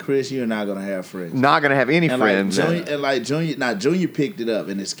like, Chris, you're not going to have friends. Not going to have any friends. Junior picked it up,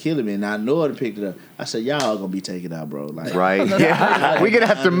 and it's killing me, and I know it picked it up. I said, y'all going to be taken out, bro. Like, right? Yeah. We're going to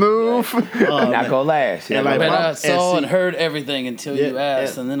have to move. Not going to last. And like, I saw and heard everything until you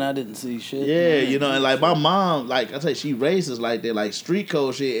asked, and then I didn't see shit. Yeah, you know, and like my mom, like I say, she raised us like that, like street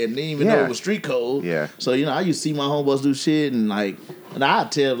code shit, and didn't even know it was street code. Yeah. So, you know, I used to see my homeboys do shit, and like, and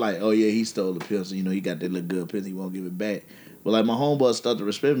I'd tell like, oh yeah, he stole the pencil. You know, he got that little good pencil, he won't give it back. But like my homeboys started to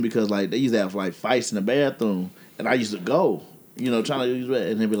respect me because like they used to have like fights in the bathroom, and I used to go, you know, trying to use that,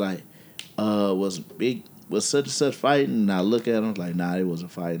 and they'd be like, was such and such fighting? And I look at them like, nah, it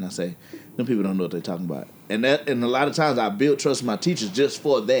wasn't fighting. I say, them people don't know what they're talking about. And a lot of times I build trust in my teachers just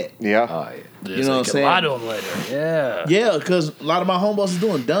for that. Yeah. Oh, yeah. You know what I'm saying? I don't let her. Yeah. Yeah, because a lot of my homeboys is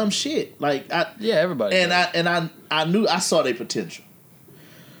doing dumb shit. Like everybody. And I knew I saw their potential.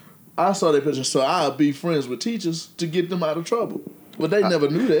 So I'll be friends with teachers to get them out of trouble. But they never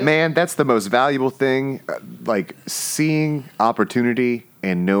knew that. Man, that's the most valuable thing. Like seeing opportunity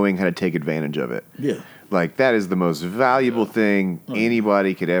and knowing how to take advantage of it. Yeah. Like, that is the most valuable thing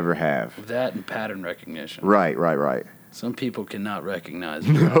anybody could ever have. That and pattern recognition. Right. Some people cannot recognize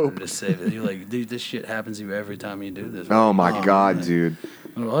pattern to say that. You're like, dude, this shit happens to you every time you do this. Oh, my God, man. dude.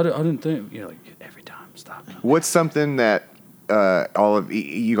 I didn't think. You're like, every time. Stop. What's something that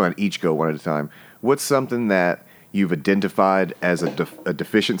you going to each go one at a time. What's something that you've identified as a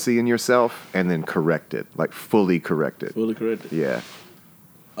deficiency in yourself and then corrected, like fully corrected? Fully corrected. Yeah.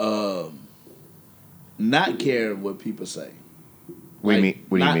 Not caring what people say. What do you mean?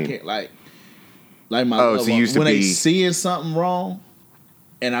 What do you mean? Like my so you used to when be they seeing something wrong,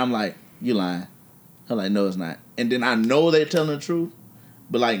 and I'm like, you lying. I'm like, no, it's not. And then I know they're telling the truth,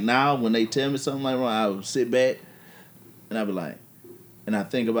 but like now when they tell me something like wrong, I will sit back and I'll be like, and I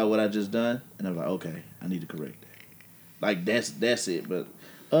think about what I just done, and I'm like, okay, I need to correct that. Like that's it. But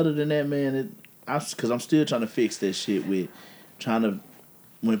other than that, man, because I'm still trying to fix that shit with trying to.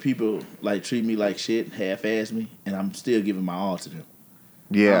 When people like treat me like shit, half-ass me, and I'm still giving my all to them.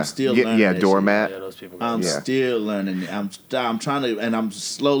 Yeah, I'm still learning. Yeah, that doormat. shit. Yeah, those people. I'm still learning. I'm trying to, and I'm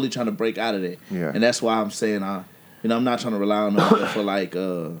slowly trying to break out of that. Yeah, and that's why I'm saying, I'm not trying to rely on them for like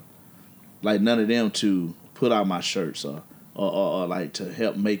none of them to put out my shirts or like to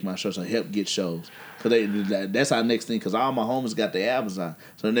help make my shirts or help get shows. Cause that's our next thing. Cause all my homies got their albums out.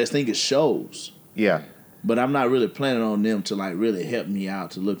 So the next thing is shows. Yeah. But I'm not really planning on them to like really help me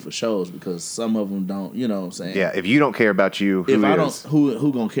out to look for shows because some of them don't, you know what I'm saying? Yeah, if you don't care about you, who is?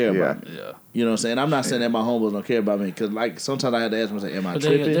 Who gonna care about me? Yeah. You know what I'm saying? I'm not saying that my homeboys don't care about me because like sometimes I have to ask myself, am I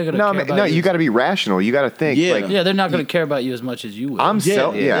tripping? They're No, you got to be rational. You got to think. Yeah. Like, Yeah, they're not going to care about you as much as you will.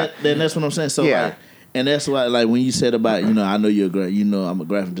 Then that's what I'm saying. So Yeah. like, and that's why like when you said about I know you're I'm a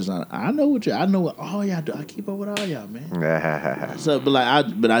graphic designer. I know what all y'all do. I keep up with all y'all, man. So but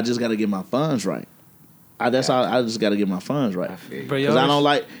I just got to get my funds right. That's all. I just got to get my funds right because I don't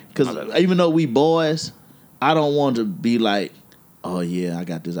like even though we boys, I don't want to be like, oh yeah, I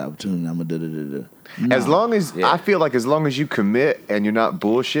got this opportunity. I'm gonna da. No. As long as I feel like as long as you commit and you're not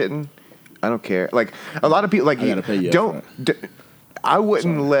bullshitting, I don't care. Like a lot of people, like I gotta pay you don't. I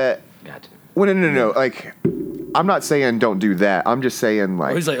wouldn't let. Got to. Well, no. Like, I'm not saying don't do that. I'm just saying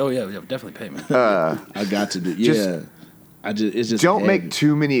like. He's like, oh yeah, definitely pay me. I got to do. Yeah. It's just don't make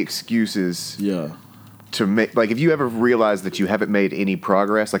too many excuses. Yeah. To make if you ever realize that you haven't made any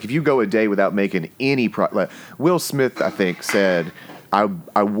progress, like if you go a day without making any like Will Smith, I think, said,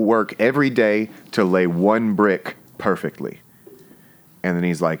 I work every day to lay one brick perfectly. And then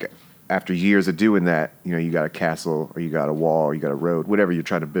he's like, after years of doing that, you got a castle or you got a wall or you got a road, whatever you're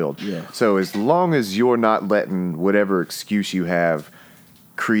trying to build. Yeah. So as long as you're not letting whatever excuse you have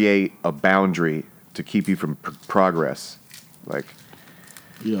create a boundary to keep you from progress, like.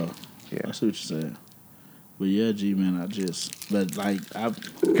 Yeah. I see what you're saying. But yeah, G man,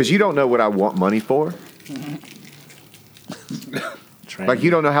 because you don't know what I want money for. Like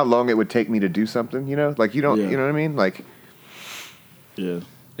you don't know how long it would take me to do something. Like you don't. You know what I mean? Like. Yeah.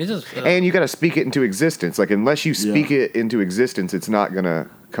 And you got to speak it into existence. Like unless you speak it into existence, it's not gonna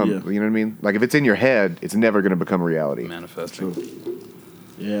come. Yeah. You know what I mean? Like if it's in your head, it's never gonna become a reality. Manifesting.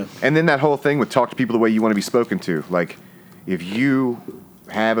 Yeah. And then that whole thing with talk to people the way you want to be spoken to. Like if you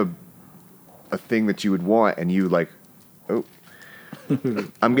have a thing that you would want, and you like,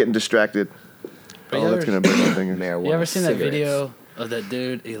 I'm getting distracted. That's gonna break my finger. You ever seen that video of that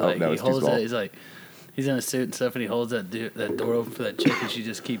dude? He holds it. He's like, he's in a suit and stuff, and he holds that door open for that chick, and she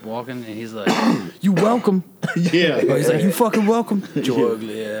just keep walking, and he's like, "You welcome." Yeah. He's like, "You fucking welcome." Joe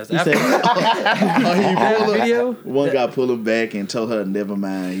ugly ass. Video. One guy pulled him back and told her, "Never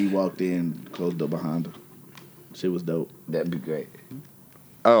mind." He walked in, closed the door behind her. Shit was dope. That'd be great.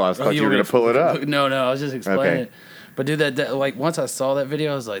 Oh, I thought you were gonna pull it up. No, I was just explaining it. But dude, that like once I saw that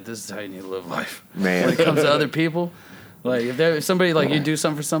video, I was like, "This is how you need to live life." Man, when it comes to other people, like if somebody like you do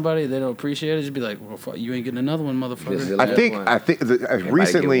something for somebody, they don't appreciate it. Just be like, "Well, fuck, you ain't getting another one, motherfucker." I think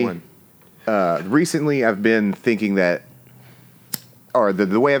recently I've been thinking that, or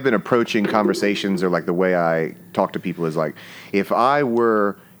the way I've been approaching conversations, or like the way I talk to people is like, if I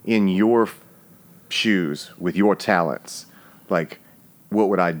were in your shoes with your talents, like. What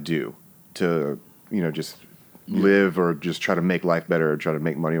would I do to, just live or just try to make life better or try to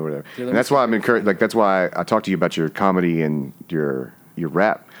make money or whatever? And that's why I'm encouraged. Like, that's why I talk to you about your comedy and your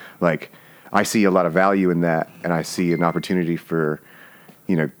rap. Like, I see a lot of value in that, and I see an opportunity for,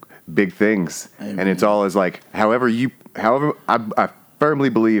 big things. Amen. And it's all as like, however I firmly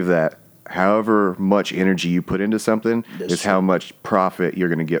believe that however much energy you put into something is how much profit you're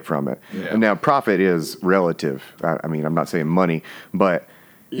going to get from it. Yeah. And now profit is relative. I mean, I'm not saying money, but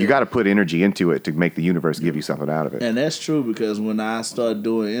You got to put energy into it to make the universe give you something out of it. And that's true because when I started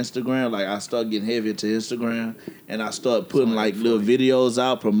doing Instagram, like I started getting heavy into Instagram, and I started putting like little videos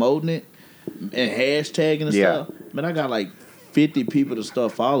out promoting it and hashtagging and stuff. Man, I got like 50 people to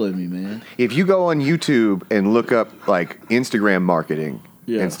start following me, man. If you go on YouTube and look up like Instagram marketing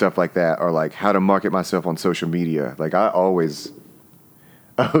and stuff like that, or like how to market myself on social media, like I always,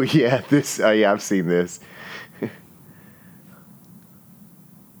 I've seen this.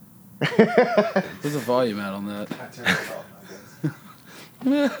 Where's the volume at on that? I turned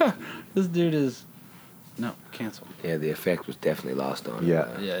it off. This dude is... No, cancel. Yeah, the effect was definitely lost on it.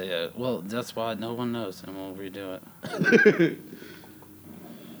 Yeah. Well, that's why no one knows, and we'll redo it.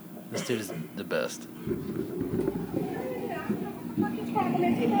 This dude is the best.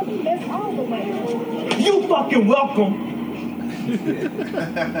 You fucking welcome.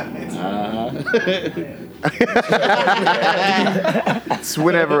 It's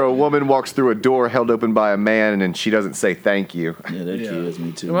whenever a woman walks through a door held open by a man and she doesn't say thank you. Yeah, that kills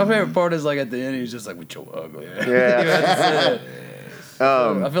me too. My favorite part is like at the end, he's just like, "With your ugly." Yeah.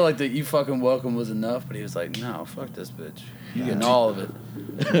 I feel like the "you fucking welcome" was enough, but he was like, "No, fuck this bitch. You getting all of it."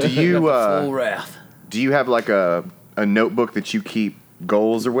 Do you full wrath? Do you have like a notebook that you keep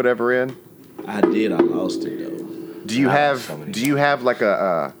goals or whatever in? I did. I lost it though. Do you have like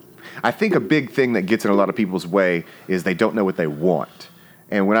I think a big thing that gets in a lot of people's way is they don't know what they want.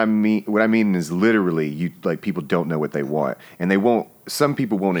 And what I mean is literally people don't know what they want. And some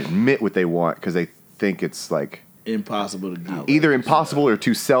people won't admit what they want because they think it's like impossible to get. Either impossible or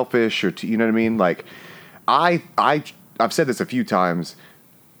too selfish or too, you know what I mean? Like I've said this a few times.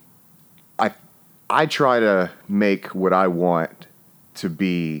 I try to make what I want to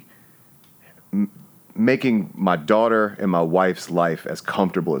be making my daughter and my wife's life as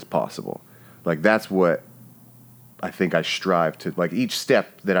comfortable as possible. Like that's what I think I strive to. Like each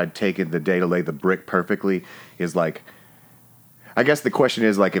step that I'd take in the day to lay the brick perfectly is like, I guess the question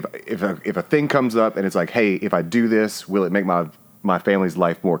is like if a thing comes up and it's like, hey, if I do this, will it make my family's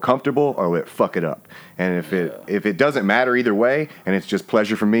life more comfortable or will it fuck it up? And if it doesn't matter either way and it's just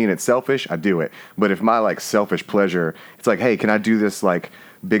pleasure for me and it's selfish, I do it. But if my like selfish pleasure, it's like, hey, can I do this like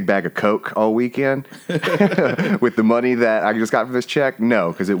big bag of Coke all weekend with the money that I just got from this check?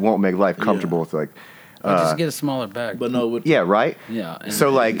 No, because it won't make life comfortable. It's like just get a smaller bag. But no, right? Yeah.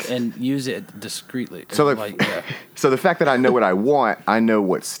 And use it discreetly. So so the fact that I know what I want, I know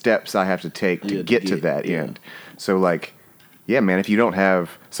what steps I have to take to get to that end. So like, yeah, man, if you don't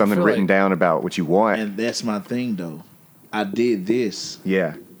have something written down about what you want, and that's my thing though, I did this.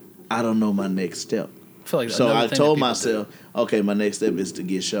 Yeah. I don't know my next step. Like so I told myself, okay, my next step is to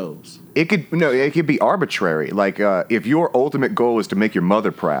get shows. It could be arbitrary. Like if your ultimate goal is to make your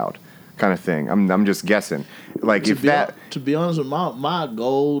mother proud, kind of thing. I'm just guessing. Like to be honest with my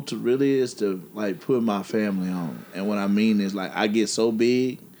goal to really is to like put my family on, and what I mean is like I get so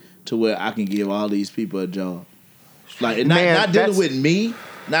big to where I can give all these people a job. Like and not dealing with me,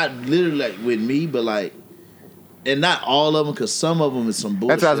 not literally like with me, but like. And not all of them, because some of them is some bullshit.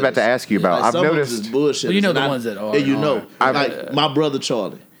 That's what I was about to ask you about. Like, I've noticed. Is bullshit. Well, you know the ones that are. Yeah, you know. Like my brother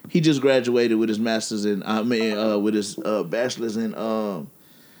Charlie, he just graduated with his master's in. With his bachelor's in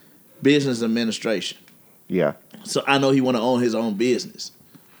business administration. Yeah. So I know he want to own his own business.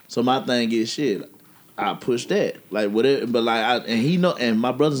 So my thing is shit. I push that like whatever, but like and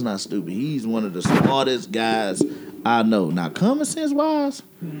my brother's not stupid. He's one of the smartest guys I know. Now common sense wise.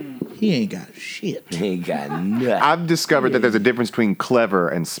 He ain't got shit. He ain't got nothing. I've discovered that there's a difference between clever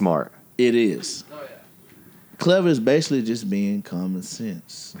and smart. It is. Oh, yeah. Clever is basically just being common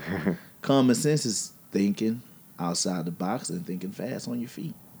sense. Common sense is thinking outside the box and thinking fast on your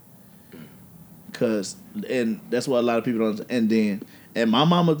feet. And that's what a lot of people don't understand. And my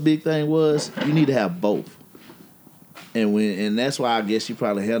mama's big thing was you need to have both. And that's why I guess she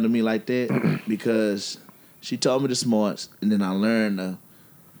probably handled me like that because she taught me the smarts and then I learned the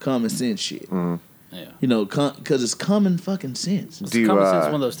common sense shit. Mm-hmm. Yeah. You know, because it's common fucking sense. Common sense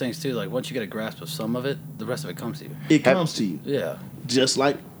is one of those things, too. Like, once you get a grasp of some of it, the rest of it comes to you. It comes to you. Yeah. Just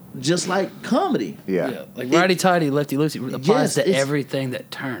like comedy. Yeah. Like, righty-tighty, lefty-loosey applies to everything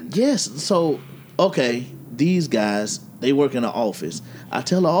that turns. Yes. So, okay, these guys, they work in an office. I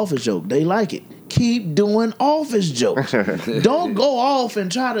tell an office joke. They like it. Keep doing office jokes. Don't go off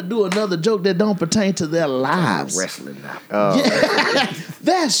and try to do another joke that don't pertain to their lives. Wrestling now.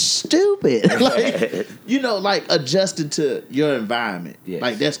 That's stupid. Like, you know, like adjusting to your environment. Yes.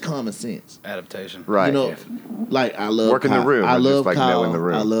 Like that's common sense. Adaptation. Right. You know, like I love Work in the Kyle. room, I or just, love like, Kyle. know in the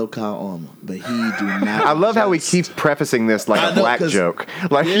room. I love Kyle Armour, but he do not. I love how he adjust. keeps prefacing this like I a know, black 'cause- joke.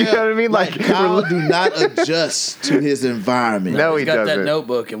 Like, you know what I mean? Like Kyle do not adjust to his environment. No, he He's got doesn't. that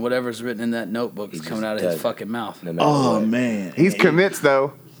notebook, and whatever's written in that notebook is He coming just out of his does. fucking mouth. No matter Oh what. man, He's commits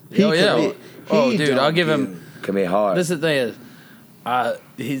though. He Oh, yeah. commit. Oh, He dude, don't I'll give him- give- Commit hard. This is the thing is,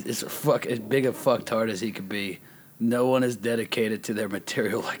 he's as big a fucktard as he could be. No one is dedicated to their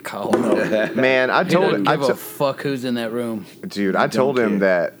material like Kyle. Man, I He told doesn't him, give a fuck who's in that room. dude, I told him care.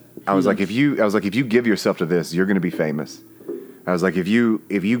 that I was like, if you give yourself to this, you're gonna be famous. I was like, if you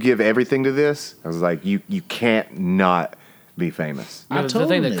give everything to this, I was like, you can't not be famous. I The told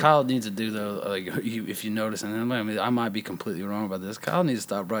thing him that that. Kyle needs to do though, like if you notice, and I mean, I might be completely wrong about this. Kyle needs to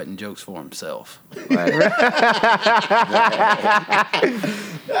stop writing jokes for himself. Like,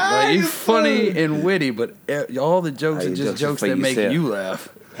 he's funny and witty, but all the jokes Hey, are just jokes jokes for that make yourself. you laugh.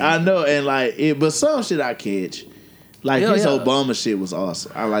 I know, and like it, but some shit I catch. Like Yeah, his yeah. Obama shit was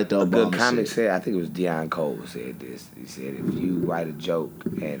awesome. I like the A good Obama comic shit. said, I think it was Deion Cole said this. He said, if you write a joke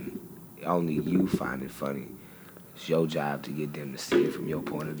and only you find it funny, it's your job to get them to see it from your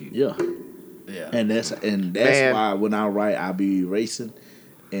point of view. Yeah, Yeah. and that's Man. why when I write, I be erasing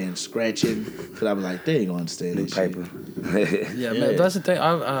and scratching because I be like, they ain't gonna understand New this paper. shit. Yeah, Yeah. man, that's the thing.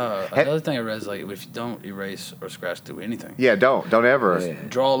 Another thing I read is like if you don't erase or scratch through anything, Yeah, don't ever. Yeah.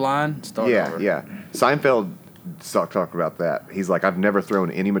 draw a line, start Yeah, over. yeah. Seinfeld talked about that. He's like, I've never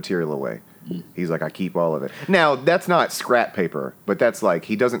thrown any material away. He's like, I keep all of it. Now, that's not scrap paper, but that's like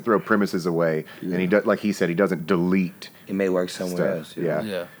he doesn't throw premises away, and he does, like he said, he doesn't delete. It may work somewhere Stuff, else.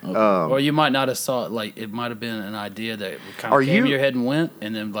 yeah. Yeah. Or you might not have saw it. Like it might have been an idea that kind Are of came you- to your head and went,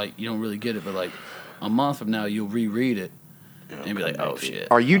 and then like you don't really get it. But like a month from now, you'll reread it and be like, "Oh shit."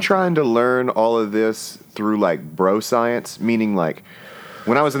 Are you trying to learn all of this through like bro science? Meaning, like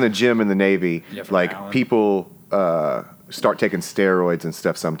when I was in the gym in the Navy, Yeah, from like Alan. people start taking steroids and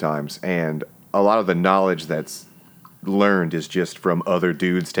stuff sometimes, and a lot of the knowledge that's learned is just from other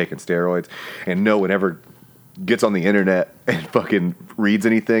dudes taking steroids, and no one ever gets on the internet and fucking reads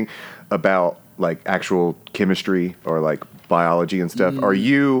anything about like actual chemistry or like biology and stuff. Are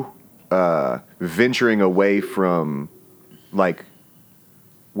you venturing away from like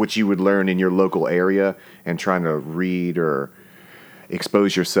what you would learn in your local area and trying to read or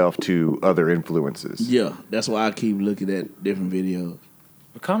expose yourself to other influences? Yeah, that's why I keep looking at different videos.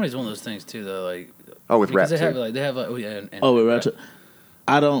 But comedy's one of those things too, though. Like With rap because they have too. like oh yeah. And Oh, wait, right.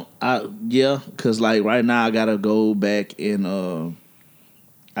 Cause like right now I gotta go back and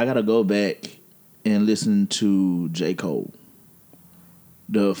listen to J. Cole,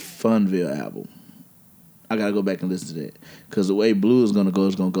 the Funville album. I gotta go back and listen to that because the way Blue is gonna go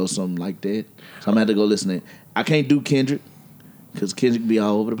something like that. So I'm gonna have to go listen to it. I can't do Kendrick because Kendrick be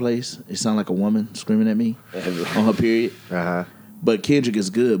all over the place. It sounds like a woman screaming at me on her period. Uh-huh. But Kendrick is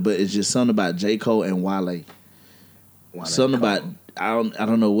good, but it's just something about J. Cole and Wale. Something about I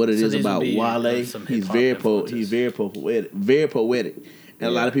don't know what it So is these would about be, Wale. some He's hip-hop very influences. he's very poetic. And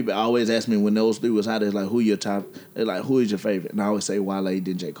a lot of people always ask me when those three was out there, like who your top? They're like who is your favorite? And I always say Wale,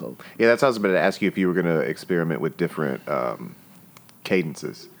 then J. Cole. Yeah, that's how I was about to ask you if you were going to experiment with different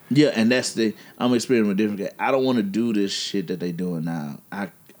cadences. Yeah, and that's I'm experimenting with different guys. I don't want to do this shit that they doing now.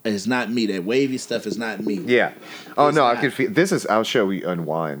 It's not me. That wavy stuff is not me. Yeah. Oh It's no, I not. could feel. This is. I'll show you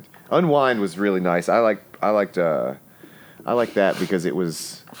Unwind. Unwind was really nice. I liked that because it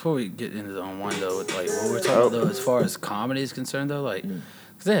was. Before we get into the unwind though, with, like what we're talking about though, as far as comedy is concerned though, like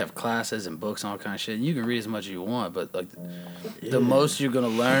because they have classes and books and all kind of shit, and you can read as much as you want, but like the most you're gonna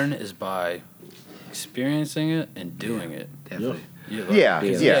learn is by experiencing it and doing it. Definitely.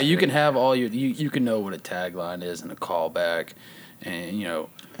 Yeah. You can have all you can know what a tagline is and a callback, and you know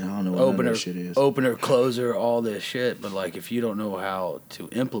And I don't know what none of opener that shit is. opener closer all this shit, but like if you don't know how to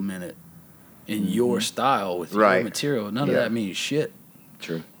implement it in your style with your Right. material, none of Yeah. that means shit.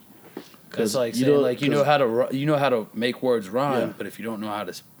 True. It's like you saying, know- like you know how to make words rhyme, Yeah. but if you don't know how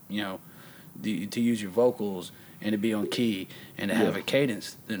to to use your vocals and to be on key and to have a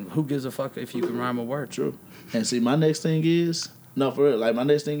cadence, then who gives a fuck if you can rhyme a word? True. And see, my next thing is for real. Like my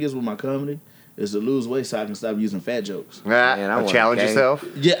next thing is with my comedy is to lose weight so I can stop using fat jokes. Man, I wanna Challenge gang- yourself.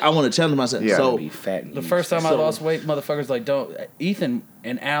 Yeah, I want to challenge myself. Yeah. So Be fat and The use- first time I So- lost weight, motherfuckers like don't. Ethan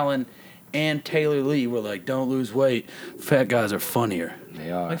and Alan and Taylor Lee were like, "Don't lose weight. Fat guys are funnier."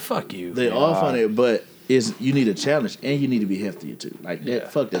 They are. Like fuck you. they are funny, but is you need a challenge and you need to be healthier too. Like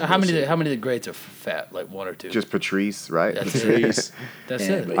that. Fuck that. How many of the greats are fat? Like 1 or 2. Just Patrice, right? That's Patrice. it. That's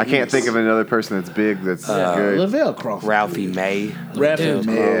it. I can't think of another person that's big that's good. Lavelle Crawford. Ralphie May. Ralphie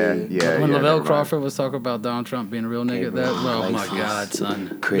May. Yeah. When Lavelle never Crawford was talking about Donald Trump being a real nigga, oh my God,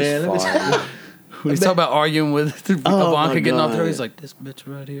 son. Chris Farley. When he's talking about arguing with Oh, my Ivanka getting off God. there, he's like, this bitch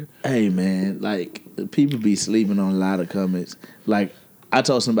right here. Hey man, like people be sleeping on a lot of comments. Like I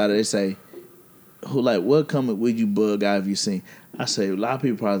told somebody, they say, "Who like what comment would you bug out if you seen?" I say a lot of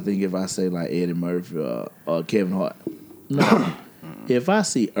people probably think if I say like Eddie Murphy or Kevin Hart. No, if I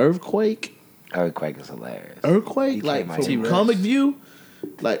see Earthquake Earthquake is hilarious. Earthquake, like came out from T-Rex. Comic View,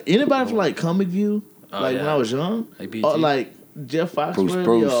 like anybody from like Comic View, Oh, like yeah. when I was young, Like BT. or like Jeff Foxworthy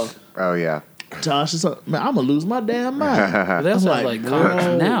Bruce. or Oh yeah. Tosh or something. Man, I'm gonna lose my damn mind. But they also I'm have like, like comics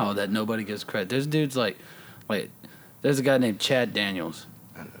bro. now that nobody gives credit. There's dudes like there's a guy named Chad Daniels.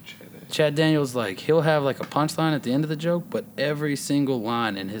 Chad Daniels, like, he'll have like a punchline at the end of the joke, but every single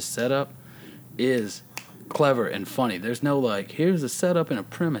line in his setup is clever and funny. There's no like, here's a setup and a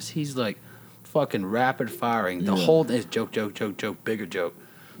premise. He's like fucking rapid firing. The whole thing is joke, bigger joke.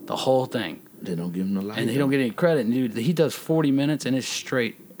 The whole thing. They don't give him the light. And he don't get any credit. And dude, he does 40 minutes and it's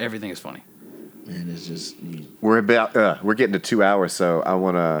straight. Everything is funny. Man, it's just We're getting to 2 hours, so I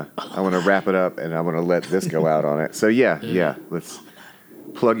wanna wrap it up and I wanna let this go out on it. So yeah, let's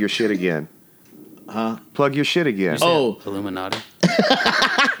plug your shit again. Huh? Plug your shit again. Oh. Illuminati.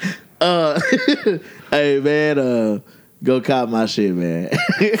 Hey man, go cop my shit, man.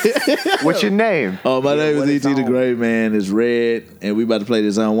 What's your name? Oh, my name what is is E.T. the on? Great, man. It's Red, and we about to play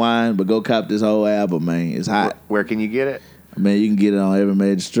this Unwind, but go cop this whole album, man. It's hot. Where can you get it? Man, you can get it on every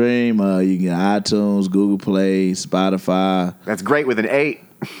major stream. You can get iTunes, Google Play, Spotify. That's great with an 8.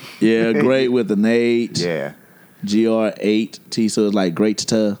 Yeah, great with an 8. Yeah. GR8T, so it's like great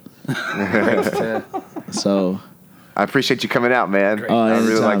to So I appreciate you coming out, man. Oh, I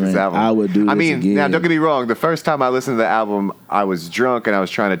really anytime, like this man. album. I would do I this mean, again. now don't get me wrong. The first time I listened to the album, I was drunk and I was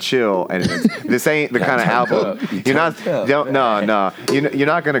trying to chill. And this ain't the kind of album. You're not. No. You're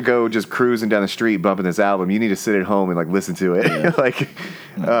not gonna go just cruising down the street bumping this album. You need to sit at home and like listen to it. like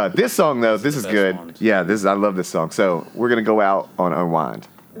this song though, this is best good. ones. Yeah, I love this song. So we're gonna go out on Unwind.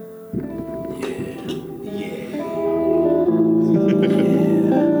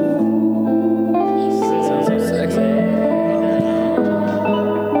 Sounds so sexy.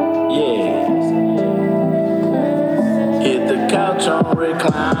 Yeah. Hit the couch on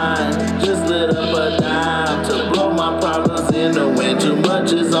recline. Just lit up a dime to blow my problems in the wind. Too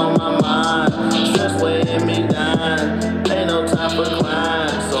much is on my mind. Stress weighing me down. Ain't no time for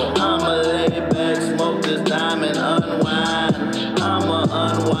crying. So I'ma lay back, smoke this dime and unwind. I'ma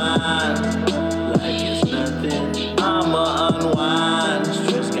unwind like it's nothing. I'ma unwind.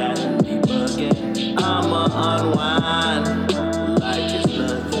 Stress got me bugging. I'ma unwind like it's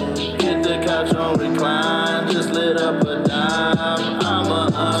nothing. Hit the couch on recline, just lit up a dime. I'ma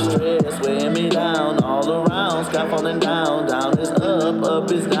unstress, weighing me down all around. Sky falling down, down is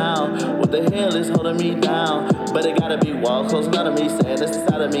up is down. What the hell is holding me down? But it gotta be walls closing out of me, sadness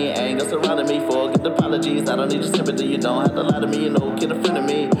inside of me, anger surrounding me. Forget apologies, I don't need your sympathy. You don't have to lie to me, you know, get a friend of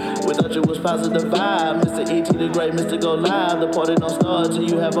me. Without you was positive vibe, Mr. E.T. the Great, Mr. Go Live. The party don't start till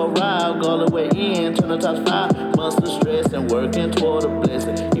you have arrived. All the way in, turn the top 5 months of stress and working toward a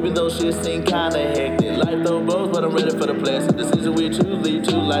blessing. Even though shit seem kinda hectic, life throw blows, but I'm ready for the blessing. Decision we choose lead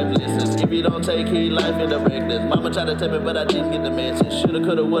to life lessons. If you don't take heed, life in directness. Mama tried to tell me, but I didn't get the message. Shoulda,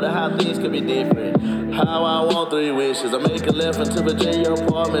 coulda, woulda, how things could be different. How I want 3 wishes. I make a left into Virginia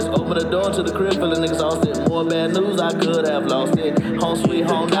apartments. Open the door to the crib, feeling exhausted. More bad news, I could have lost it. Home sweet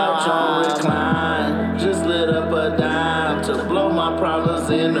home now, on recline. Just lit up a dime to blow my problems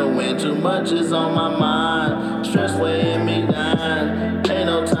in the wind. Too much is on my mind. Stress weighing me down. Ain't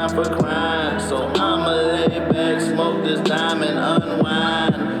no time for crying. So I'ma lay back, smoke this dime and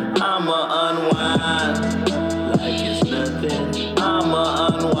unwind. I'ma unwind like it's nothing. I'ma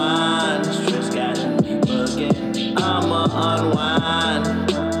unwind. Stress got me bugging. I'ma unwind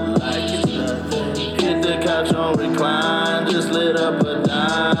like it's nothing. Hit the couch on recline, just lit up a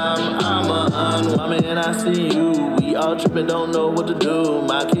dime. I'ma unwind and I see you. We all tripping, don't know what to do.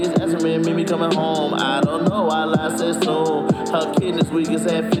 My kids asking me coming home. I don't know, I'll I said soon. Her kidneys weak is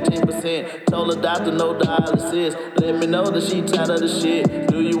at 15%. Told her doctor no dialysis. Let me know that she tired of the shit.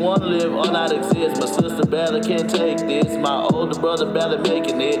 Do you wanna live or not exist? My sister barely can't take this. My older brother barely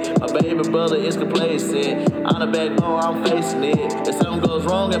making it. My baby brother is complacent. On the backbone, I'm facing it. If something goes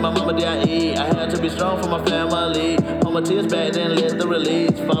wrong and my mama die, I had to be strong for my family. Hold my tears back, then let the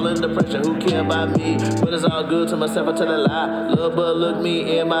release. Fall under pressure, who care about me? But it's all good to myself, I tell a lie. Lil' but look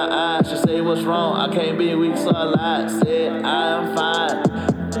me in my eyes. She say what's wrong, I can't be weak, so I lied. Said I am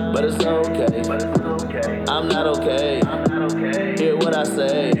fine, but it's okay. I'm not okay. Hear what I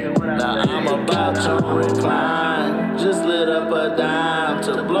say. Now I'm about to recline. Just lit up a dime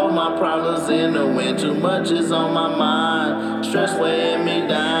to blow my problems in the wind. Too much is on my mind. Stress weighing me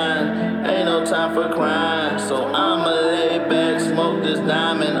down. Ain't no time for crying. So I'ma lay back, smoke this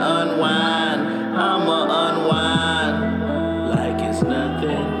dime and unwind. I'ma unwind like it's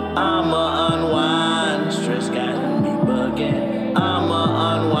nothing. I'ma unwind. Stress got me bugging. I'ma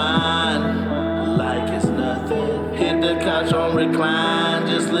unwind like it's nothing. Hit the couch on recline.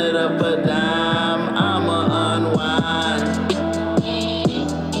 Just lit up a dime.